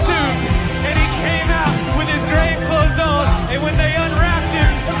out of the tomb, and he came out with his grave clothes on, and when they unwrapped him,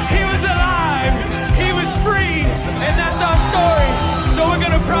 he was alive, he was free, and that's our story. So we're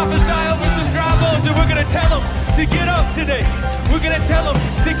going to prophesy over some dry bones, and we're going to tell them to get up today. We're going to tell them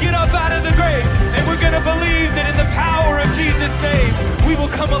to get up out of the grave, and we're going to believe that in the power of Jesus' name, we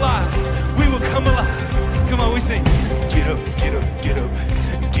will come alive. We will come alive. Come on, we sing. Get up, get up, get up,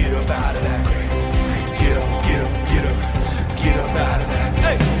 get up out of that grave. Get up, get up, get up, get up out of that.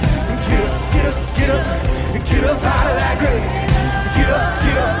 Hey, get up, get up, get up, get up out of that grave. Get up,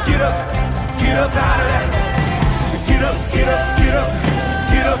 get up, get up, get up out of that. Get up, get up, get up,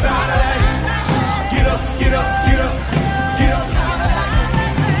 get up out of that. Get up, get up, get up, get up out of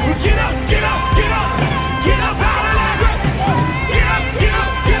that. Get up, get up, get up, get up out of that grave. Get up, get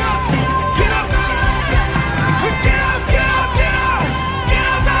up, get up, get up out of that. Get up, get up, get up, get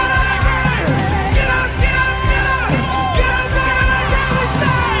up out of that grave. Get up, get up, get up, get up out of that grave. We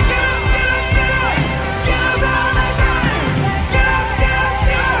say, get up, get up, get up, get up out of that grave. Get up, get up,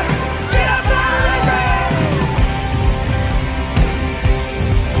 get up, get up out of that grave.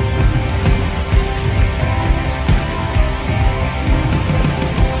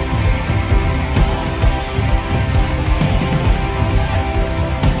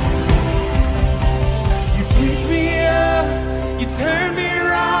 Turn me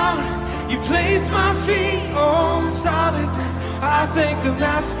around, you place my feet on solid ground. I thank the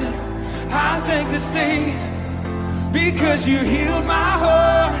Master, I thank the Savior, because you healed my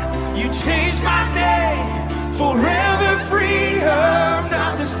heart, you changed my name, forever free. I'm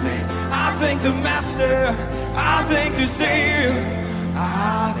not the same. I thank the Master, I thank the Savior,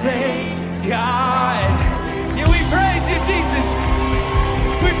 I thank God. Yeah, we praise you, Jesus.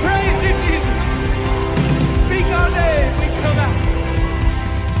 We praise you, Jesus. Speak our name, we come out.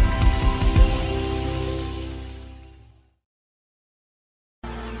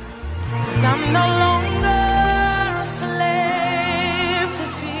 I'm no longer a slave to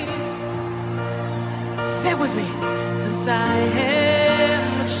fear. Say it with me. 'Cause I am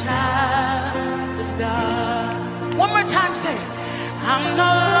a child of God. One more time, say it. I'm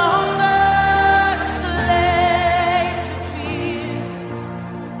no longer a slave to fear.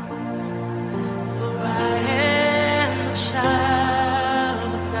 For I am a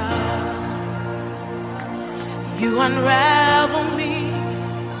child of God. You unravel me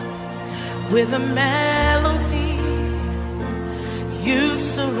with a melody, you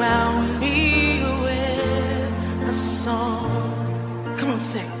surround me with a song. Come on,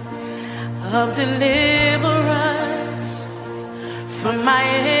 sing. Of deliverance from my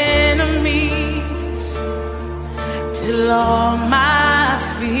enemies, till all my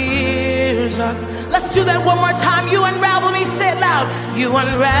fears are. Let's do that one more time. You unravel me, say it loud. You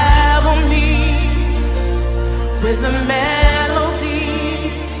unravel me with a melody,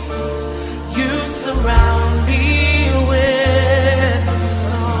 you surround me with a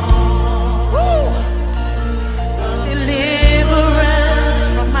song. Woo! Deliverance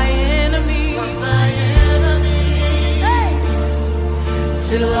from my enemies, hey!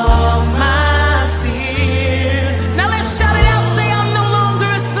 Till all my fear. Now let's shout it out, say I'm no longer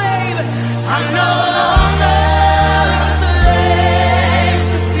a slave. I'm no longer a slave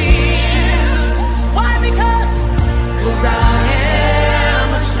to fear. Why? Because I am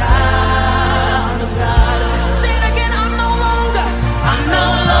a child of God.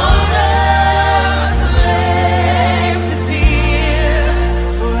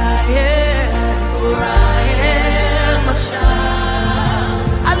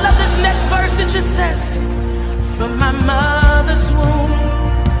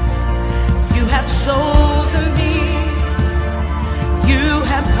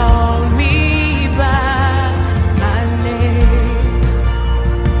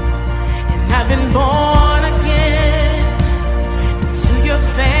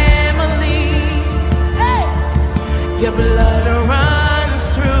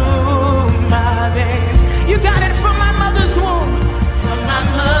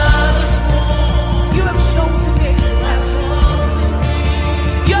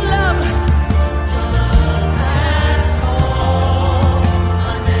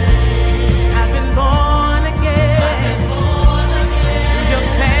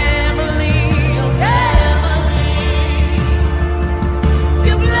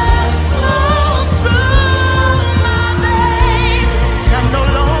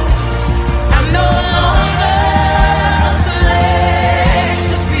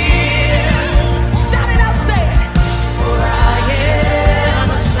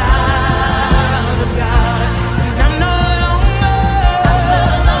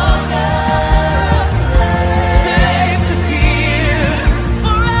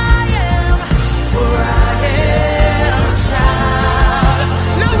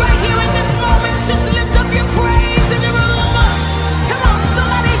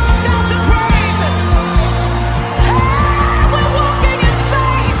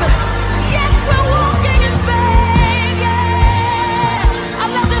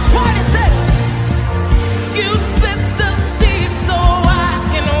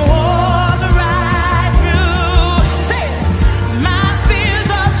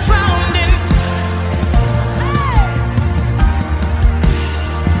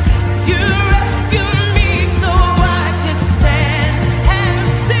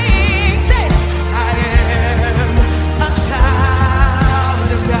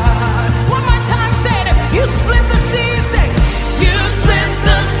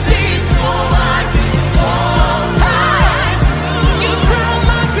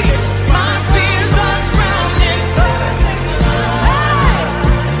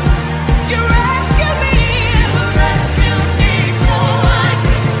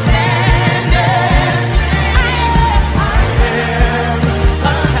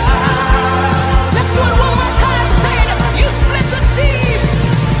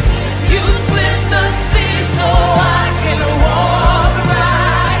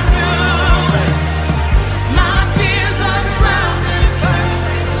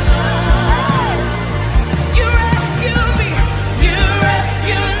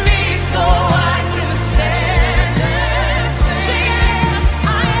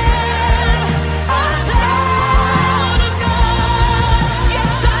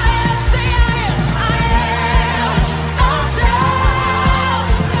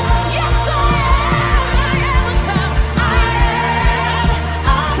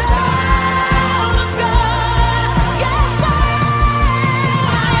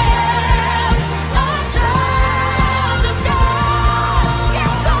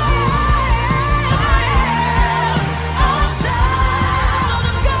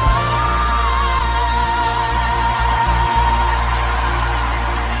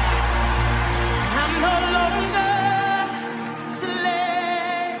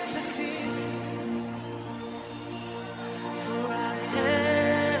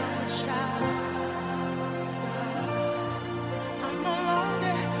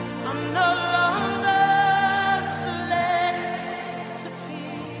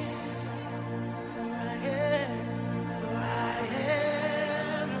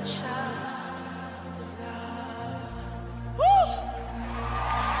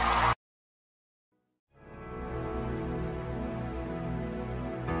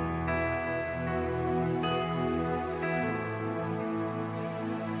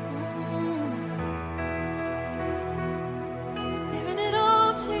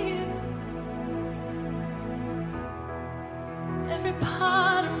 all to you. Every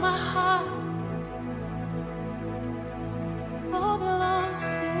part of my heart all belongs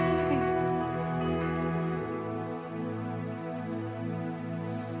to you.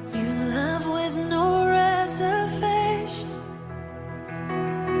 You love with no reservation.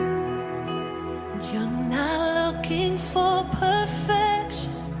 You're not looking for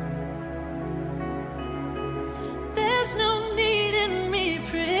perfection. There's no need in me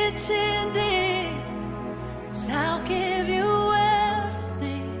pretending, 'cause I'll give you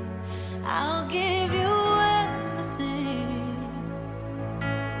everything. I'll give you everything.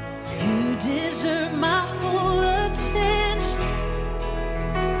 You deserve my full attention.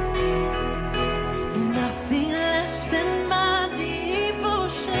 Nothing less than my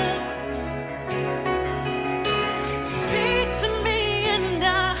devotion. Speak to me and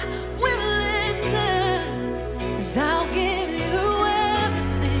I will listen, 'cause I'll give you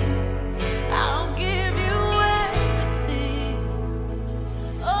everything. I'll give you everything.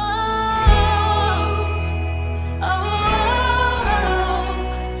 Oh, oh,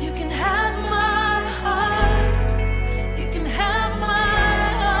 you can have my heart. You can have my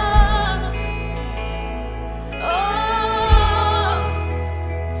heart. Oh,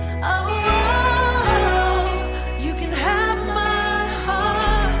 oh, you can have my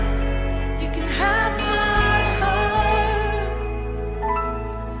heart. You can have my heart.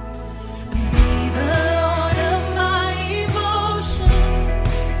 Be the Lord of my emotions.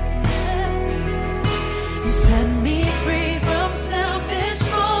 You set me free from selfish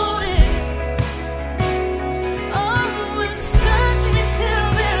motives. Oh, and search me till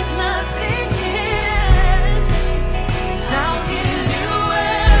there's nothing hidden. 'Cause I'll give you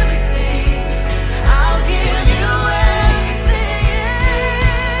everything. I'll give you everything.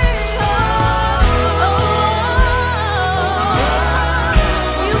 Oh,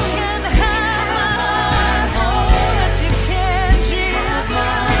 you can have my heart. Yes, you can, Jesus.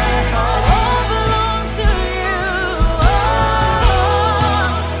 It all belongs to you.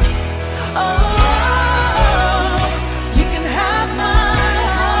 Oh, you can have my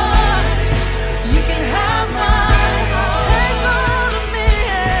heart. You can have my heart. Take all of me.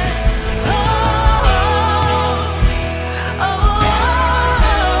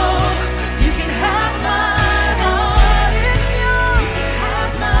 You can have my heart. It's yours. You can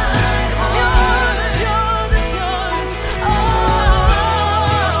have my heart. It's yours. It's yours.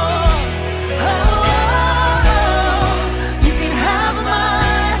 You can have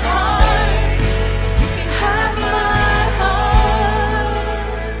my heart. You can have my heart.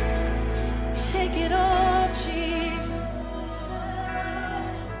 Take it all, Jesus.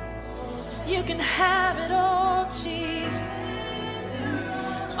 You can have it all, Jesus.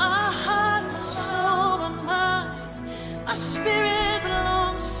 My heart, my soul, my mind, my spirit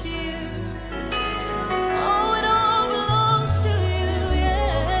belongs to you. Oh, it all belongs to you,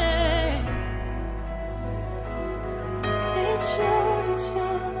 yeah. It's yours, it's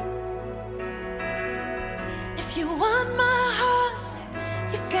yours. If you want my heart,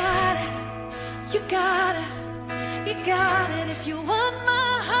 you got it, you got it, you got it. If you want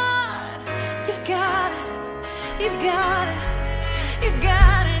my heart, you've got it, you've got it, you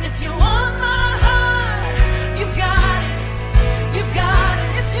got it. If you want my heart, you've got it, you've got it.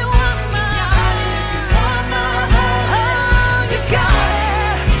 If you want my heart, if you want my heart, you got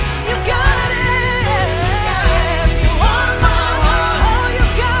it, you got it. If you want my heart, you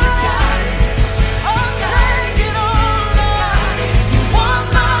got it. Oh, take it all, Lord. If you want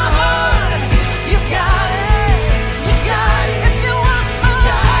my heart, you got it, you got it. If you want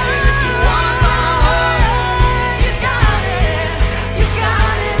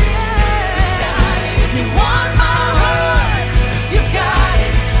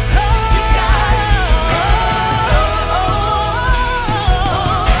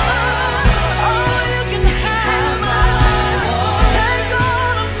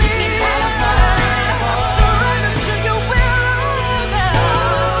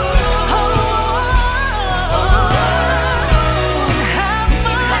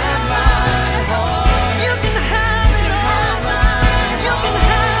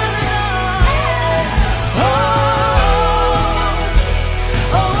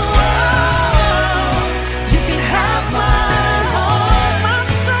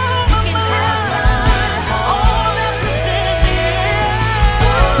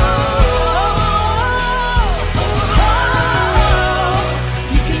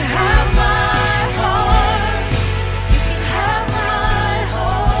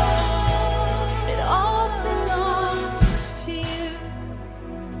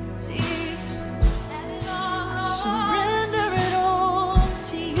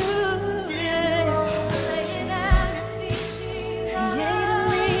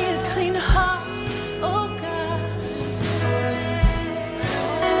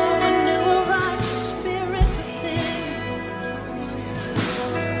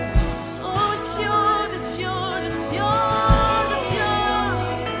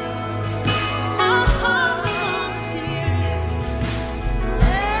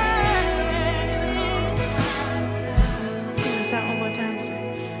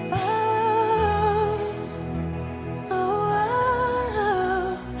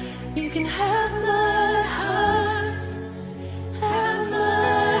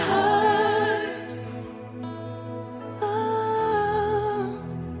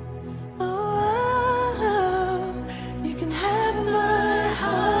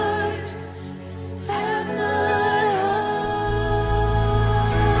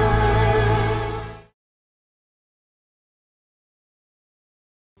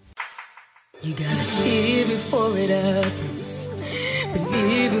You gotta see before it happens,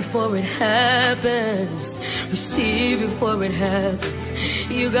 believe before it happens, receive before it happens.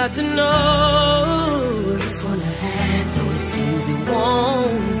 You got to know it's gonna happen, though it seems it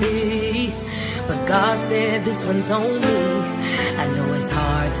won't be. But God said this one's on me. I know it's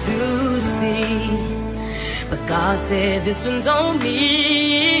hard to see, but God said this one's on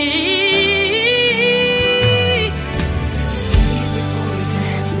me.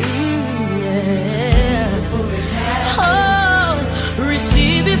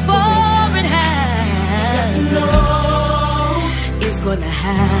 Receive before it happens. It's gonna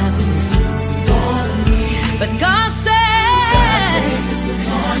happen. But God says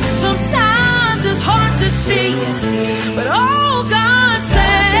sometimes it's hard to see, but oh, God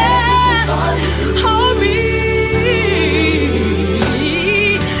says, oh, me.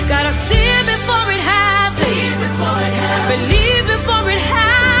 Gotta see it before it happens. Believe before it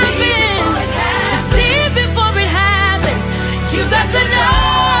happens. Receive before it happens. You got to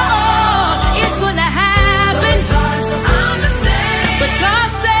know it's gonna happen. But God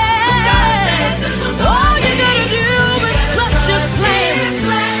says, all you gotta do is trust His plan.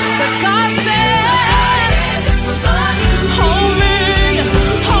 'Cause God says, hold me,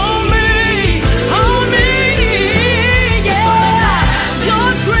 hold me, hold me, yeah. Your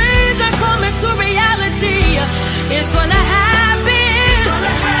dreams are coming to reality. It's gonna happen.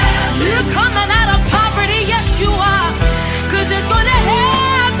 You're coming out of poverty, yes you are. 'Cause it's gonna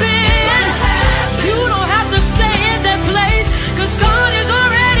happen. You don't have to stay in that place, 'cause God has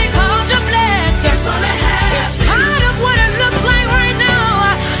already called to bless you. In spite of what it looks like right now,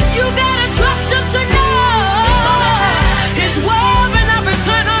 you gotta trust Him to know His word will not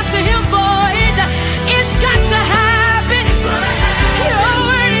return unto Him void. It's got to happen. You're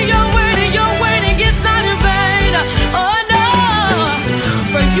waiting, you're waiting, you're waiting. It's not in vain. Oh no,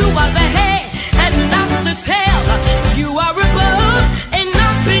 for you are the head and not the tail. You are above and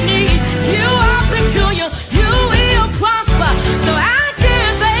not beneath. You are peculiar. You will prosper. So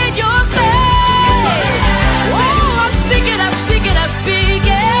activate your faith. Oh, I speak it, I speak it, I speak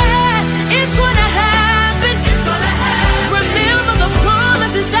it. It's gonna happen. Remember the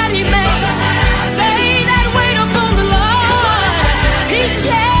promises that He made. They that wait upon the Lord, He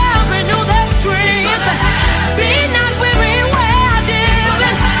shall renew their strength. Be not weary in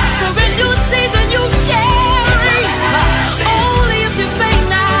well-doing, for in due season you shall reap. Only if you faint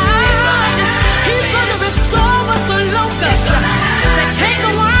not. He's gonna restore what the locust, the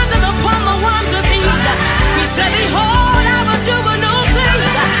cankerworm, and the palmer worms have eaten. He said, behold, I will do a new thing.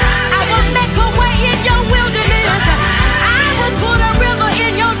 I will make a way in your wilderness. I will put a river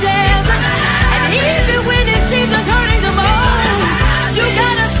in your desert. And even when it seems it's hurting the most, you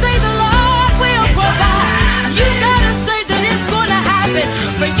gotta say the Lord will provide. You gotta say that it's gonna happen.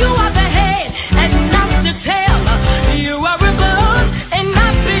 For you are the head and not the tail. You are above and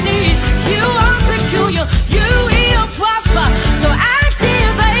not beneath. You are peculiar. You will prosper. So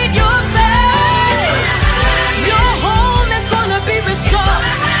activate your faith. Your home is gonna be restored.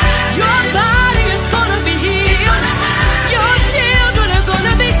 Your body is gonna be healed. Your children are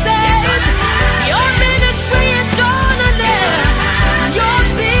gonna be saved. Your ministry is gonna live. Your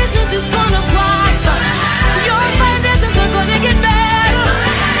business is gonna prosper. Your finances are gonna get better.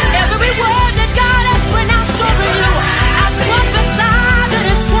 Every word that God has pronounced over you, I prophesy that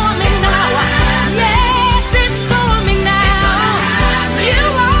it's forming now. Yes, it's forming now. You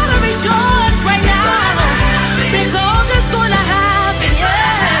ought to rejoice right now, because it's gonna happen.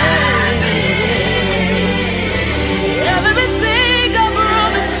 Yes. Everything I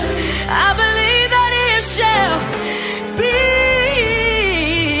promised, I believe that it shall be.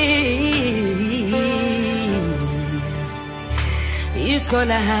 It's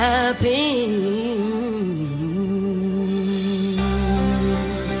gonna happen.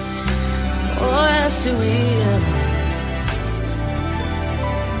 Oh, yes, it will.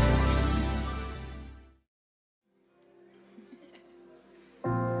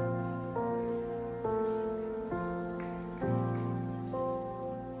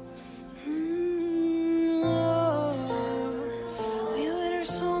 We let our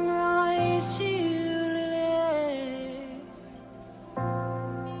song rise to you today.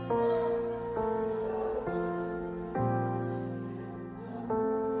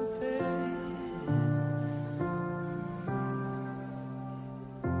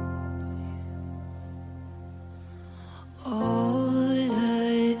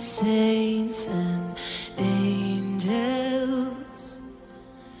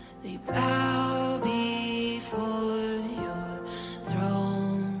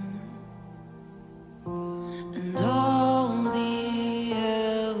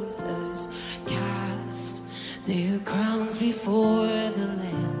 before the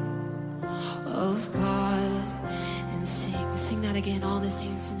Lamb of God and sing that again, all the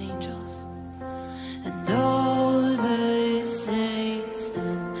saints and angels, and all the saints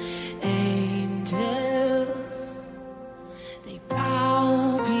and angels, they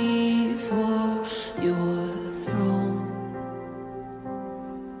bow before your throne,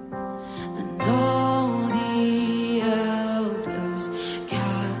 and all the elders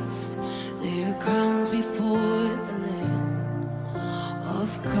cast their crowns before the Lamb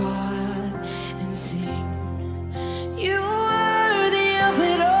of God and sing, you are worthy of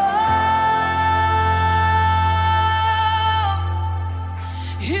it all.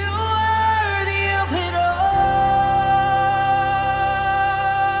 You are worthy of it all.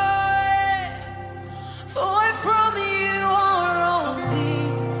 For from you are all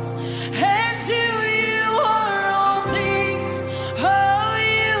things, and to you are all things. Oh,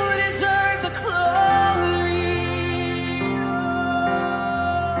 you deserve the glory.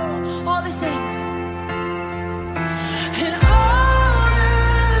 All the saints. And all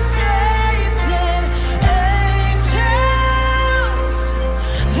the saints and angels,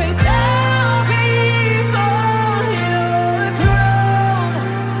 they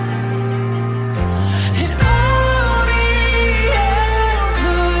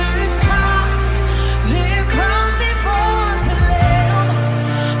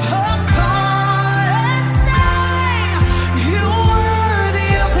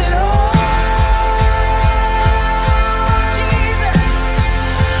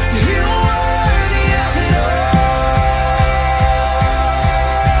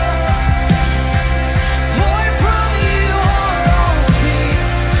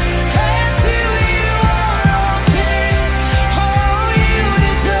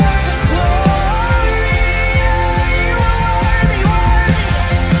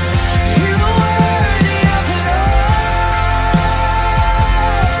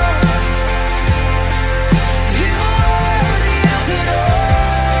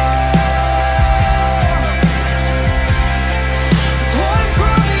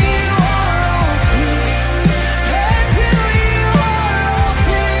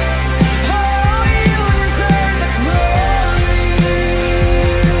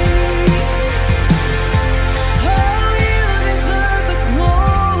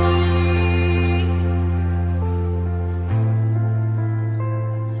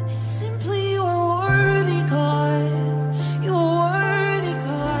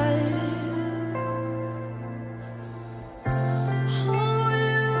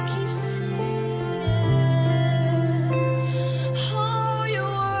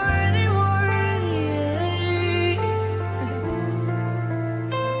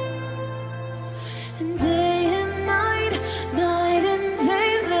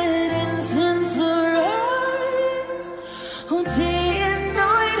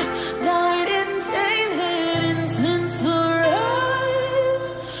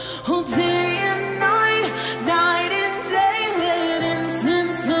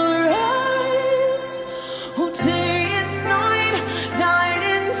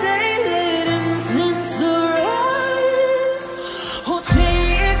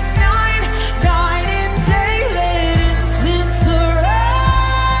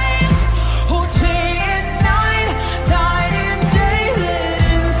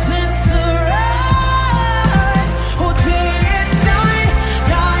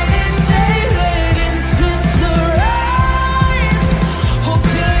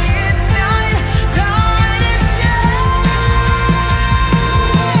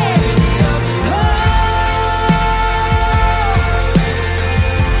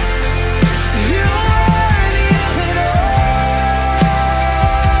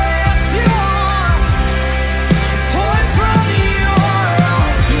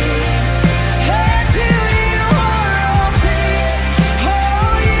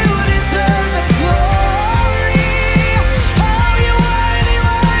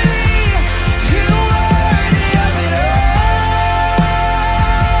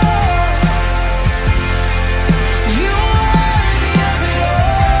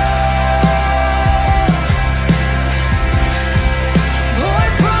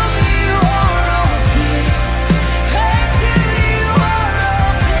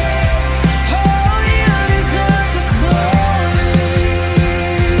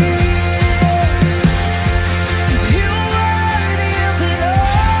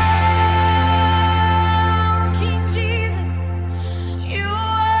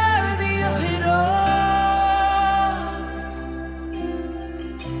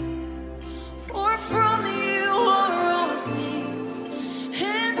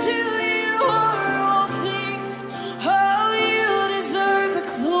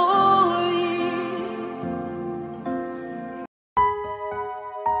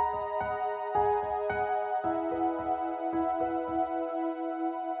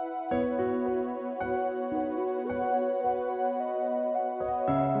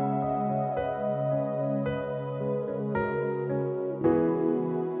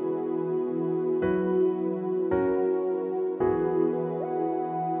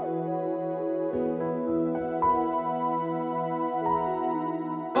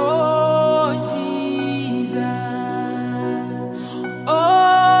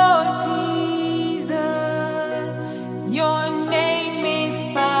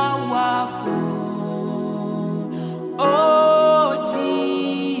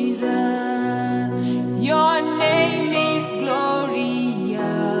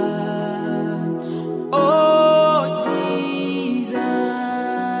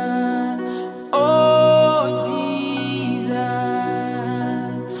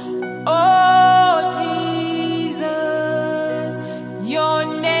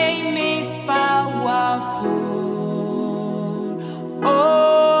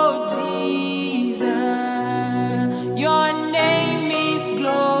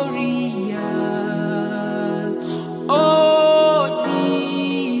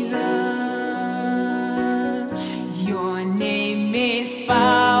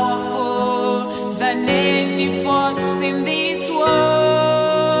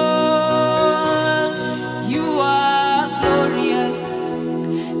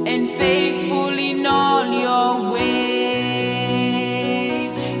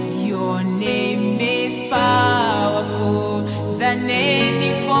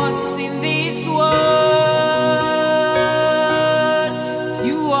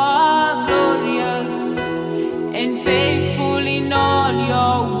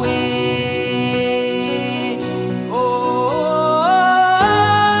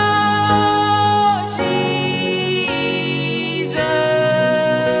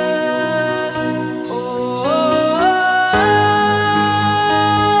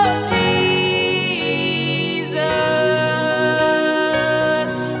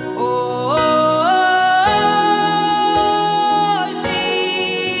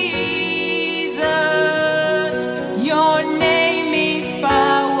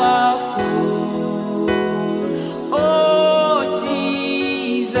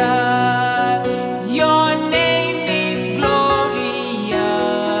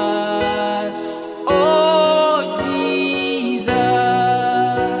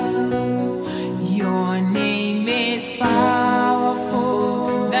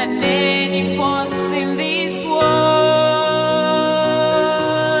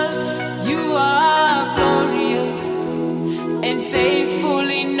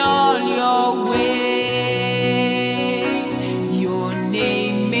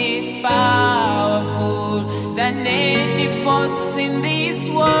force in this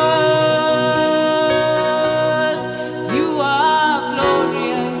world. You are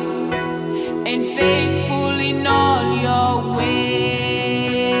glorious and faithful in all your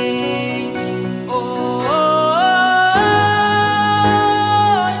ways. Oh,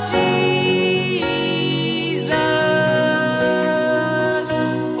 Jesus.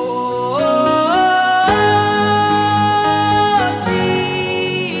 Oh,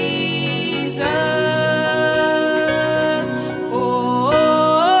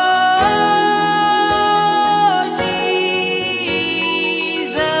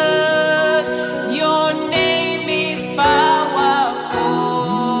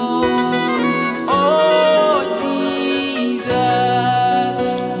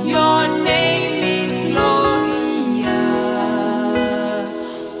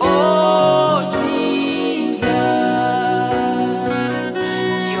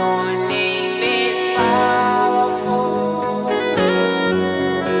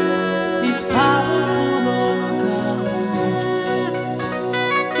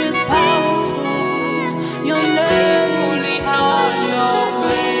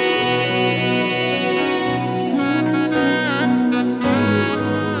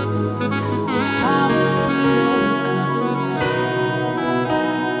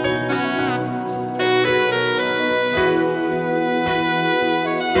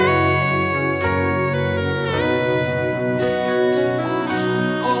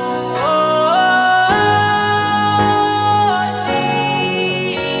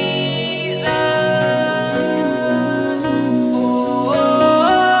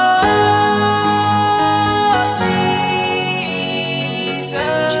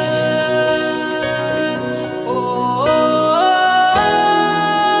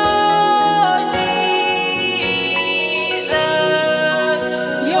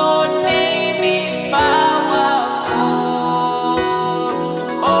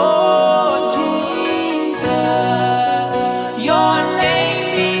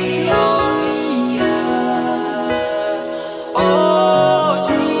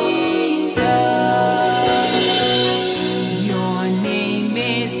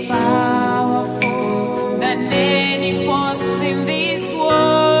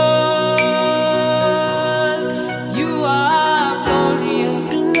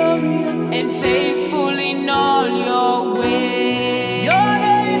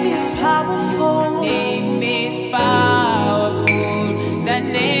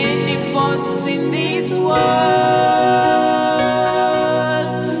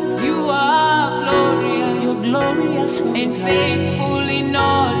 and faithful in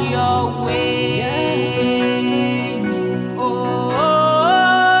all your ways. Oh,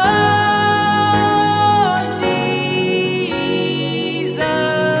 Jesus.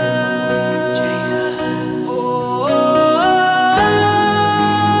 Jesus. Oh,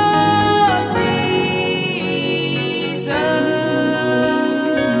 Jesus.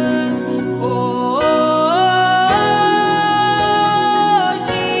 Oh,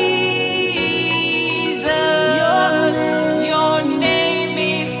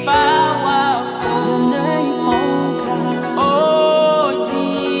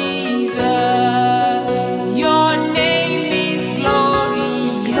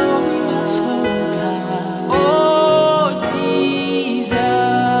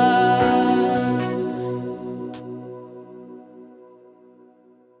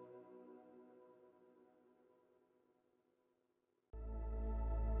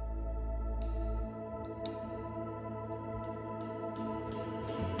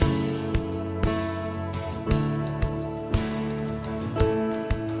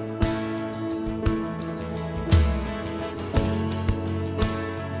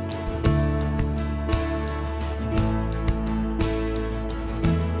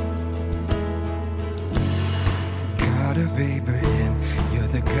 Abraham, you're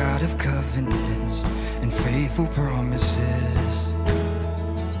the God of covenants and faithful promises.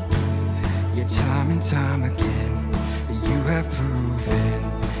 Yet time and time again, you have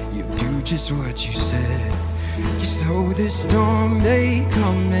proven you do just what you said. Yes, though the storm may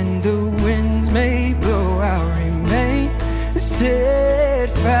come and the winds may blow, I'll remain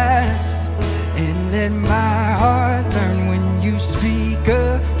steadfast and let my heart learn when you speak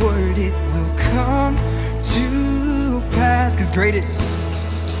a word, it will come to pass. 'Cause great is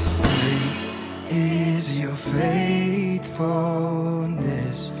your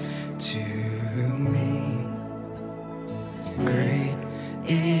faithfulness to me. Great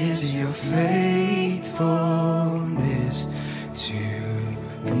is your faithfulness to,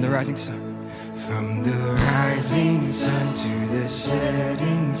 from the rising sun, From the rising sun to the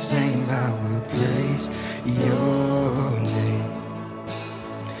setting same, I will praise your name.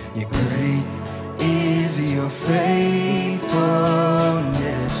 Your great is your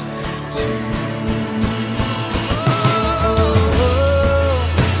faithfulness to me.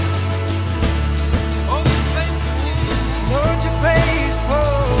 Oh, you're faithful, Lord, you're faithful.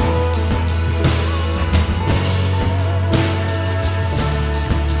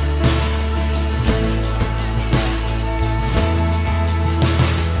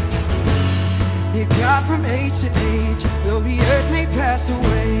 God from age to age, though the earth may pass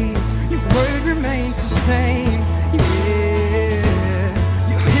away, your word remains the same. Yeah,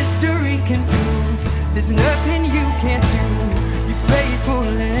 your history can prove there's nothing you can't do. You're faithful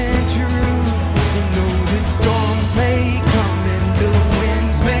and true. You know the storms may come and the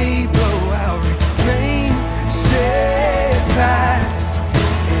winds may blow out, remain steadfast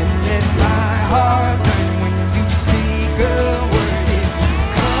and let my heart learn when you speak a word, it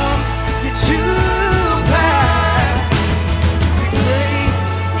come to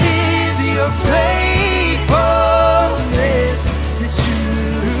your faithfulness to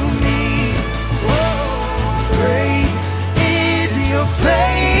me. Whoa. Great is your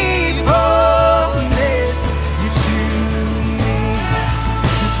faithfulness to me.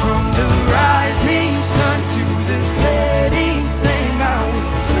 'Cause from the rising sun to the setting same, I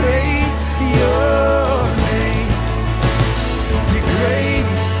will praise your name. Your great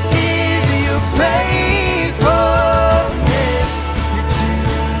is your faithfulness to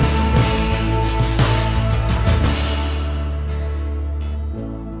me.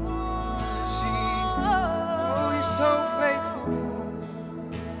 So faithful.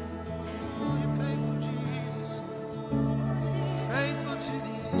 Oh, you're faithful, Jesus. Faithful to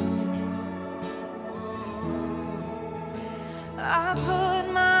the end. I put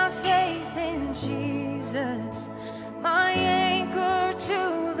my faith in Jesus, my anchor to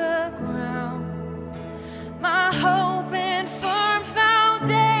the ground, my hope and firm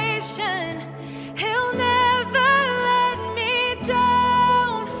foundation. He'll never let me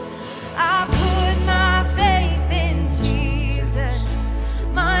down. I put my faith in Jesus,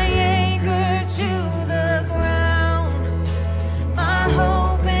 my anchor to the ground, my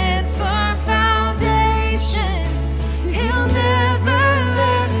hope and firm foundation. He'll never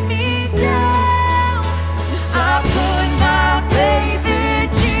let me down. I put my faith in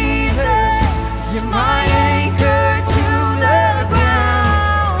Jesus. You're my anchor to the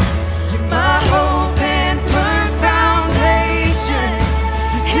ground. You're my hope and firm foundation.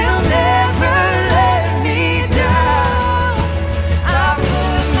 He'll never let me down. I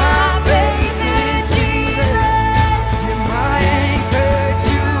put my faith in Jesus. You're my anchor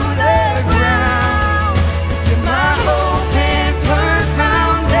to the ground. You're my hope and firm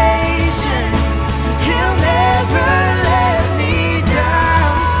foundation. He'll never let me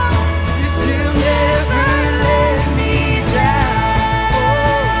down. He'll never let me down.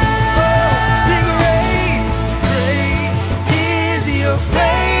 Sing, great, great is your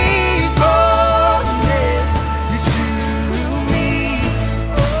faithfulness to me.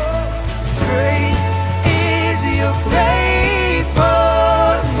 Great is your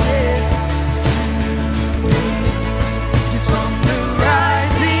faithfulness to me. 'Cause from the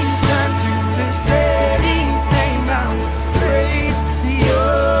rising sun to the setting same, I will praise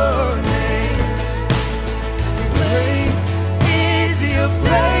your name. Great is your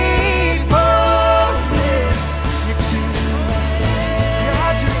faithfulness to me.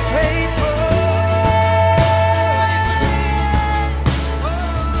 God, you're faithful.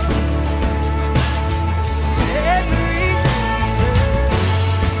 Every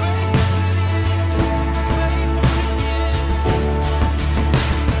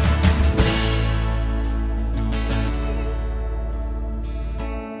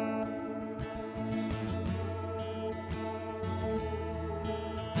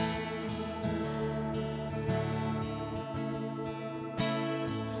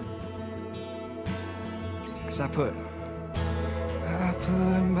Cause I put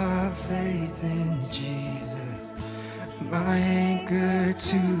my faith in Jesus, my anchor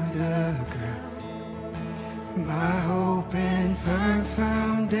to the ground, my hope and firm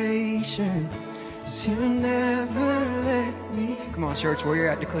foundation. 'Cause He'll never let me. Come on, church, where you're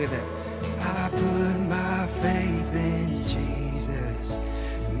at, declare that. I put my faith in Jesus,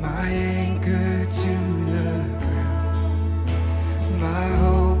 my anchor to the ground, my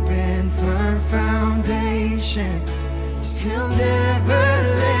hope and firm foundation. 'Cause He'll never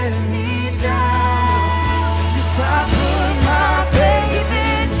let me down. 'Cause I put my faith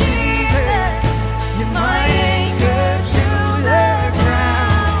in Jesus. You're my anchor to the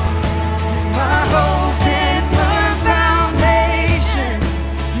ground. You're my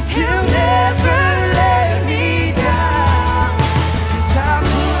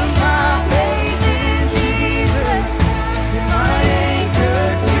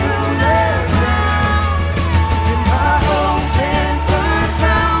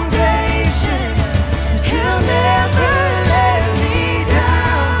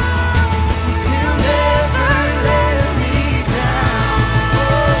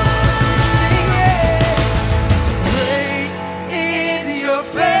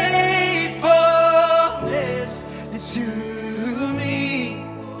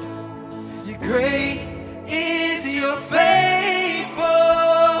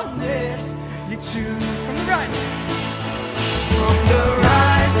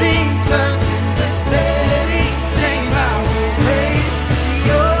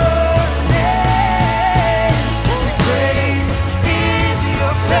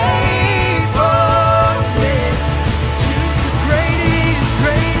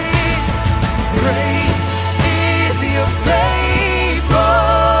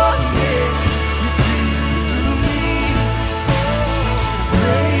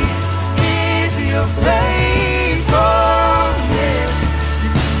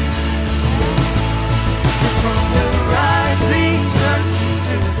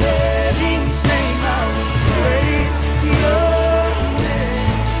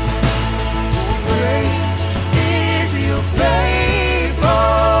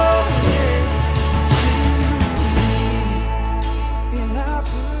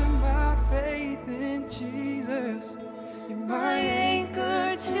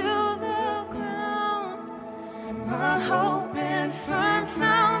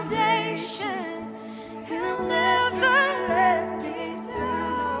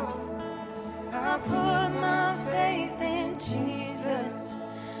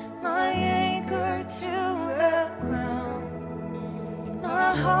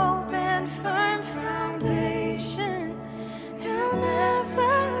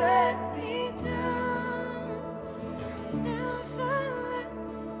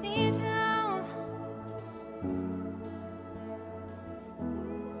me down.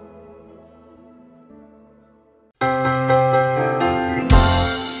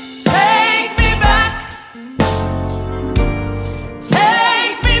 Take me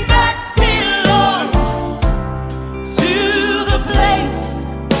back, dear Lord, to the place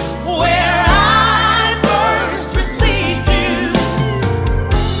where I first received you.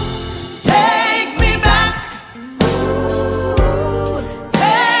 Take me back,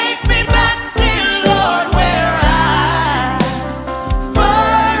 dear Lord, where I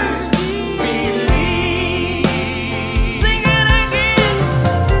first believed. Sing it again.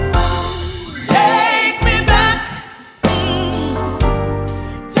 Take me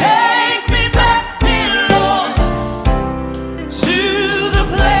back, dear Lord, to the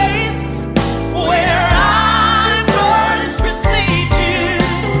place where I first received you.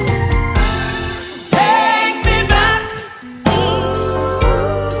 Take me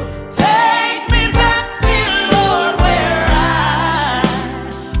back, dear Lord, where I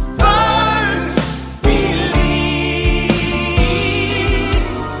first believed.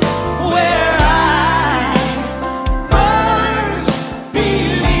 Where I first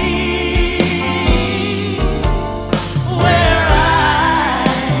believed. Where I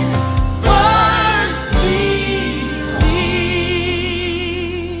first believed.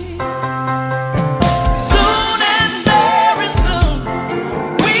 Soon and very soon,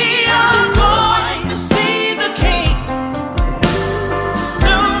 we are going to see the King.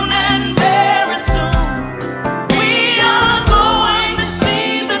 Soon and very soon, we are going to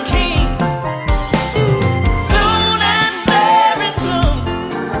see the King. Soon and very soon,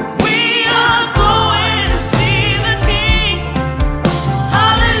 we are going to see the King.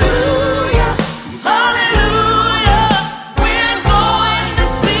 Hallelujah, hallelujah, we're going to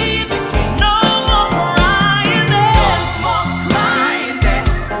see the King. No more crying there,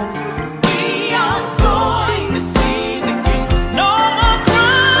 we are going to see the King. No more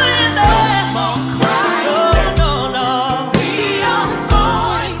crying there, no, we are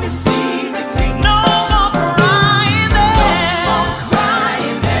going to see the King. No more crying there,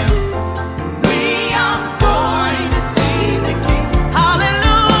 we are going to see the King.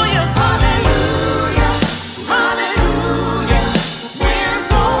 Hallelujah, hallelujah, hallelujah, we're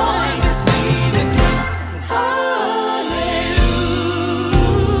going to see the King.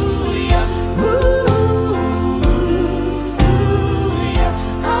 Hallelujah,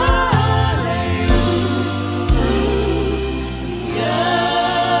 hallelujah.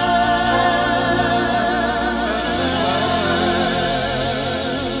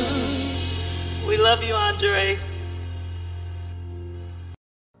 We love you, Andre.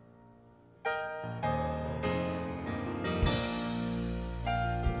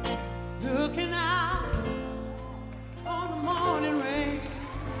 Looking out on the morning rain,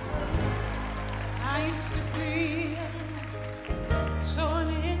 I used to feel so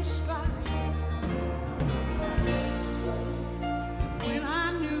uninspired. When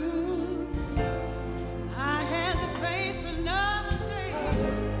I knew I had to face another day,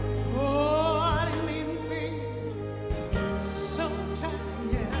 oh, it made me feel so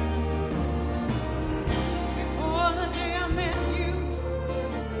tired. Before the day I met you,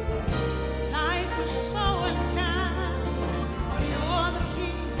 life was so unkind, but you're the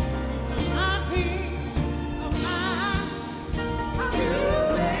key to my peace of mind. You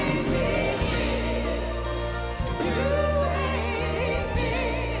make me feel, you make me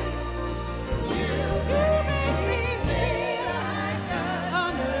feel, you make me feel like a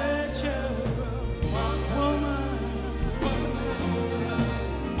natural woman.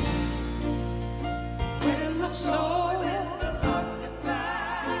 When my soul was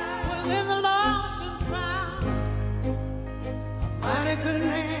in the lost and found, mighty good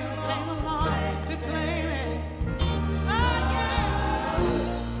man came along to claim it. Oh, yeah.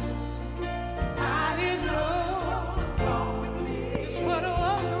 I didn't know just what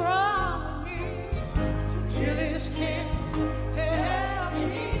was wrong with me till his kiss helped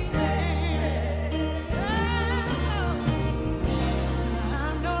me name it.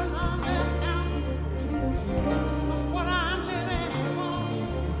 I'm no longer down for what I'm living for.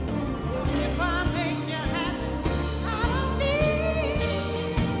 If I make you happy, I don't need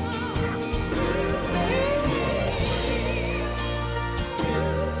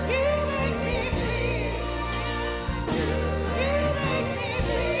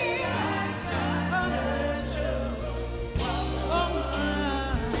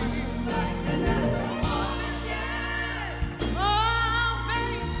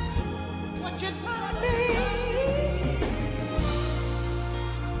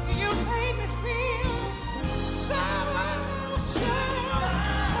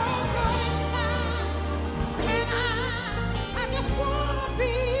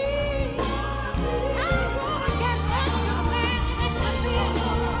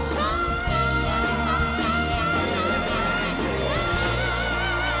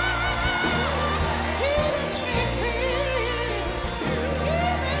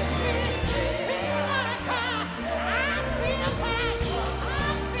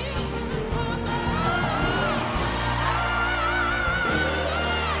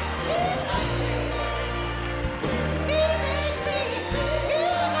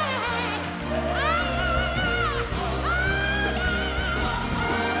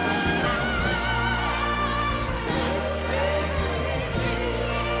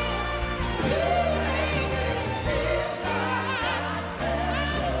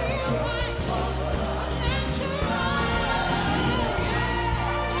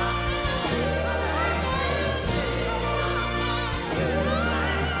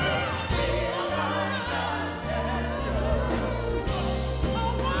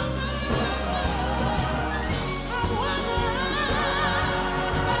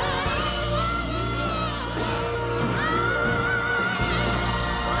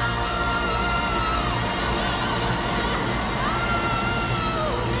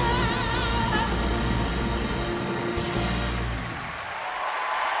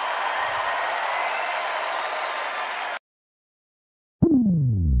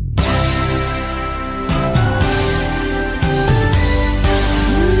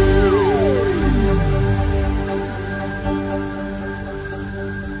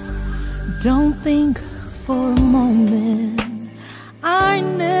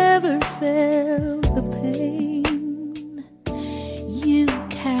felt the pain. You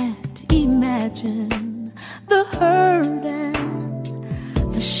can't imagine the hurt and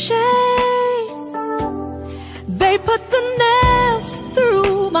the shame. They put the nails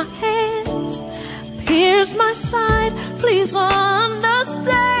through my hands, pierced my side. Please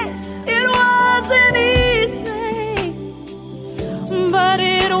understand, it wasn't easy, but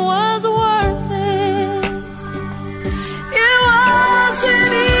it was worth it. It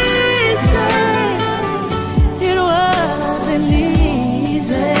wasn't easy. It wasn't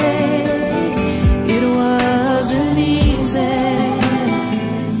easy. It wasn't easy,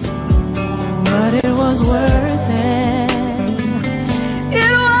 but it was worth it.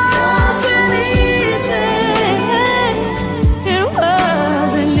 It wasn't easy. It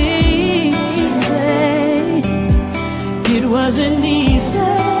wasn't easy. It wasn't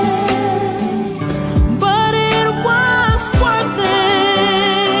easy, but it was worth it.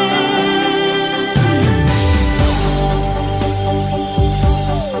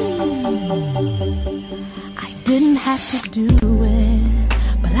 I didn't have to do it,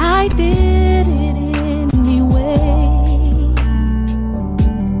 but I did it anyway.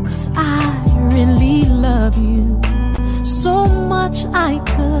 'Cause I really love you so much, I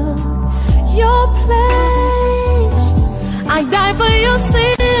took your place. I died for your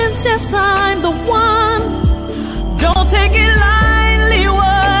sins, yes, I'm the one. Don't take it lightly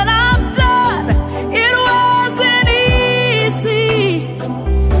what I've done. It wasn't easy,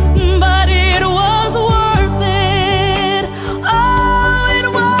 but it was worth it. Oh, it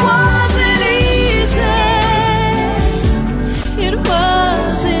wasn't easy. It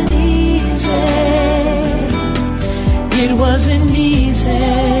wasn't easy. It wasn't easy,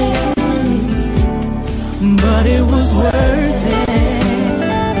 but it was worth it.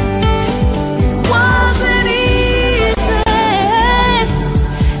 It wasn't easy.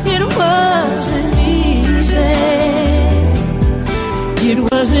 It wasn't easy. It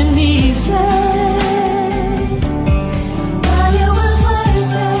wasn't easy, but it was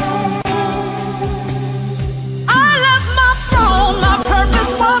worth it. I left my throne, my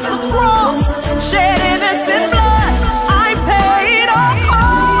purpose was the cross, shed innocent blood, I paid a cost.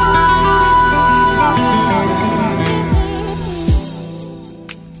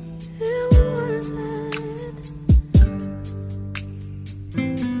 It was worth it.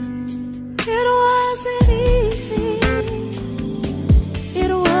 It wasn't easy.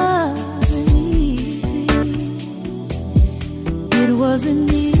 It wasn't easy. It wasn't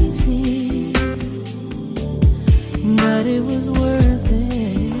easy, but it was worth it.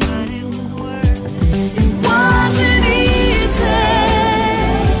 It wasn't easy.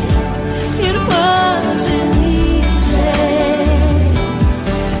 It wasn't easy.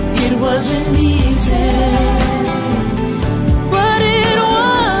 It wasn't easy, but it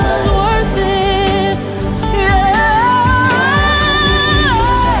was worth it. Yeah.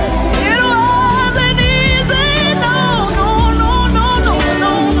 It wasn't easy. No, no, no, no, no,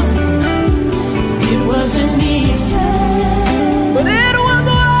 no. It wasn't easy, but it was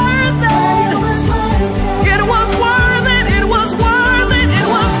worth it. It was worth it. It was worth it. It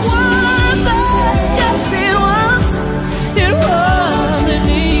was worth it. Yes, it was. It wasn't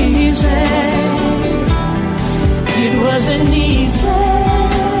easy. It wasn't easy,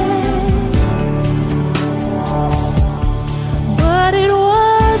 but it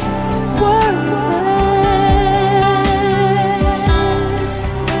was worth it.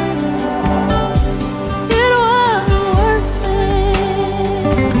 It was worth it.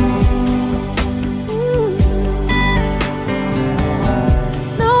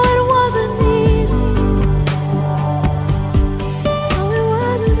 No, it wasn't easy. No, it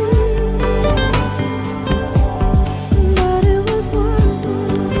wasn't easy, but it was worth it.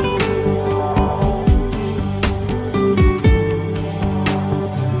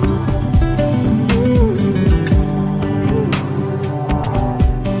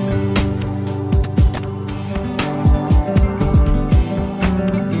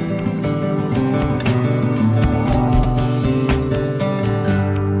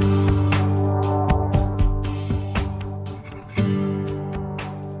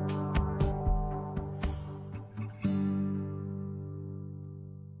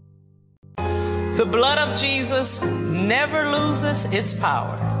 The blood of Jesus never loses its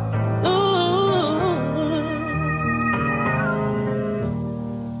power.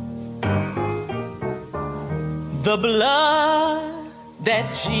 The blood that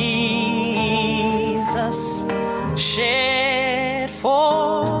Jesus shed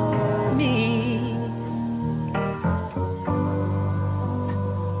for me,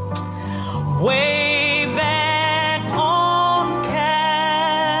 way back on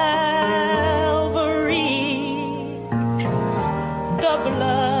Calvary.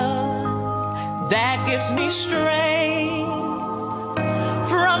 gives me strength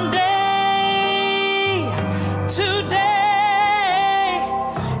from day to day.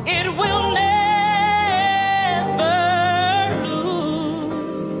 It will never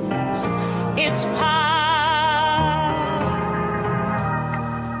lose its power.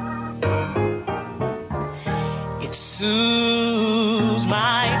 It soothes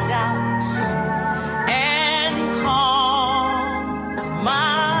my doubt.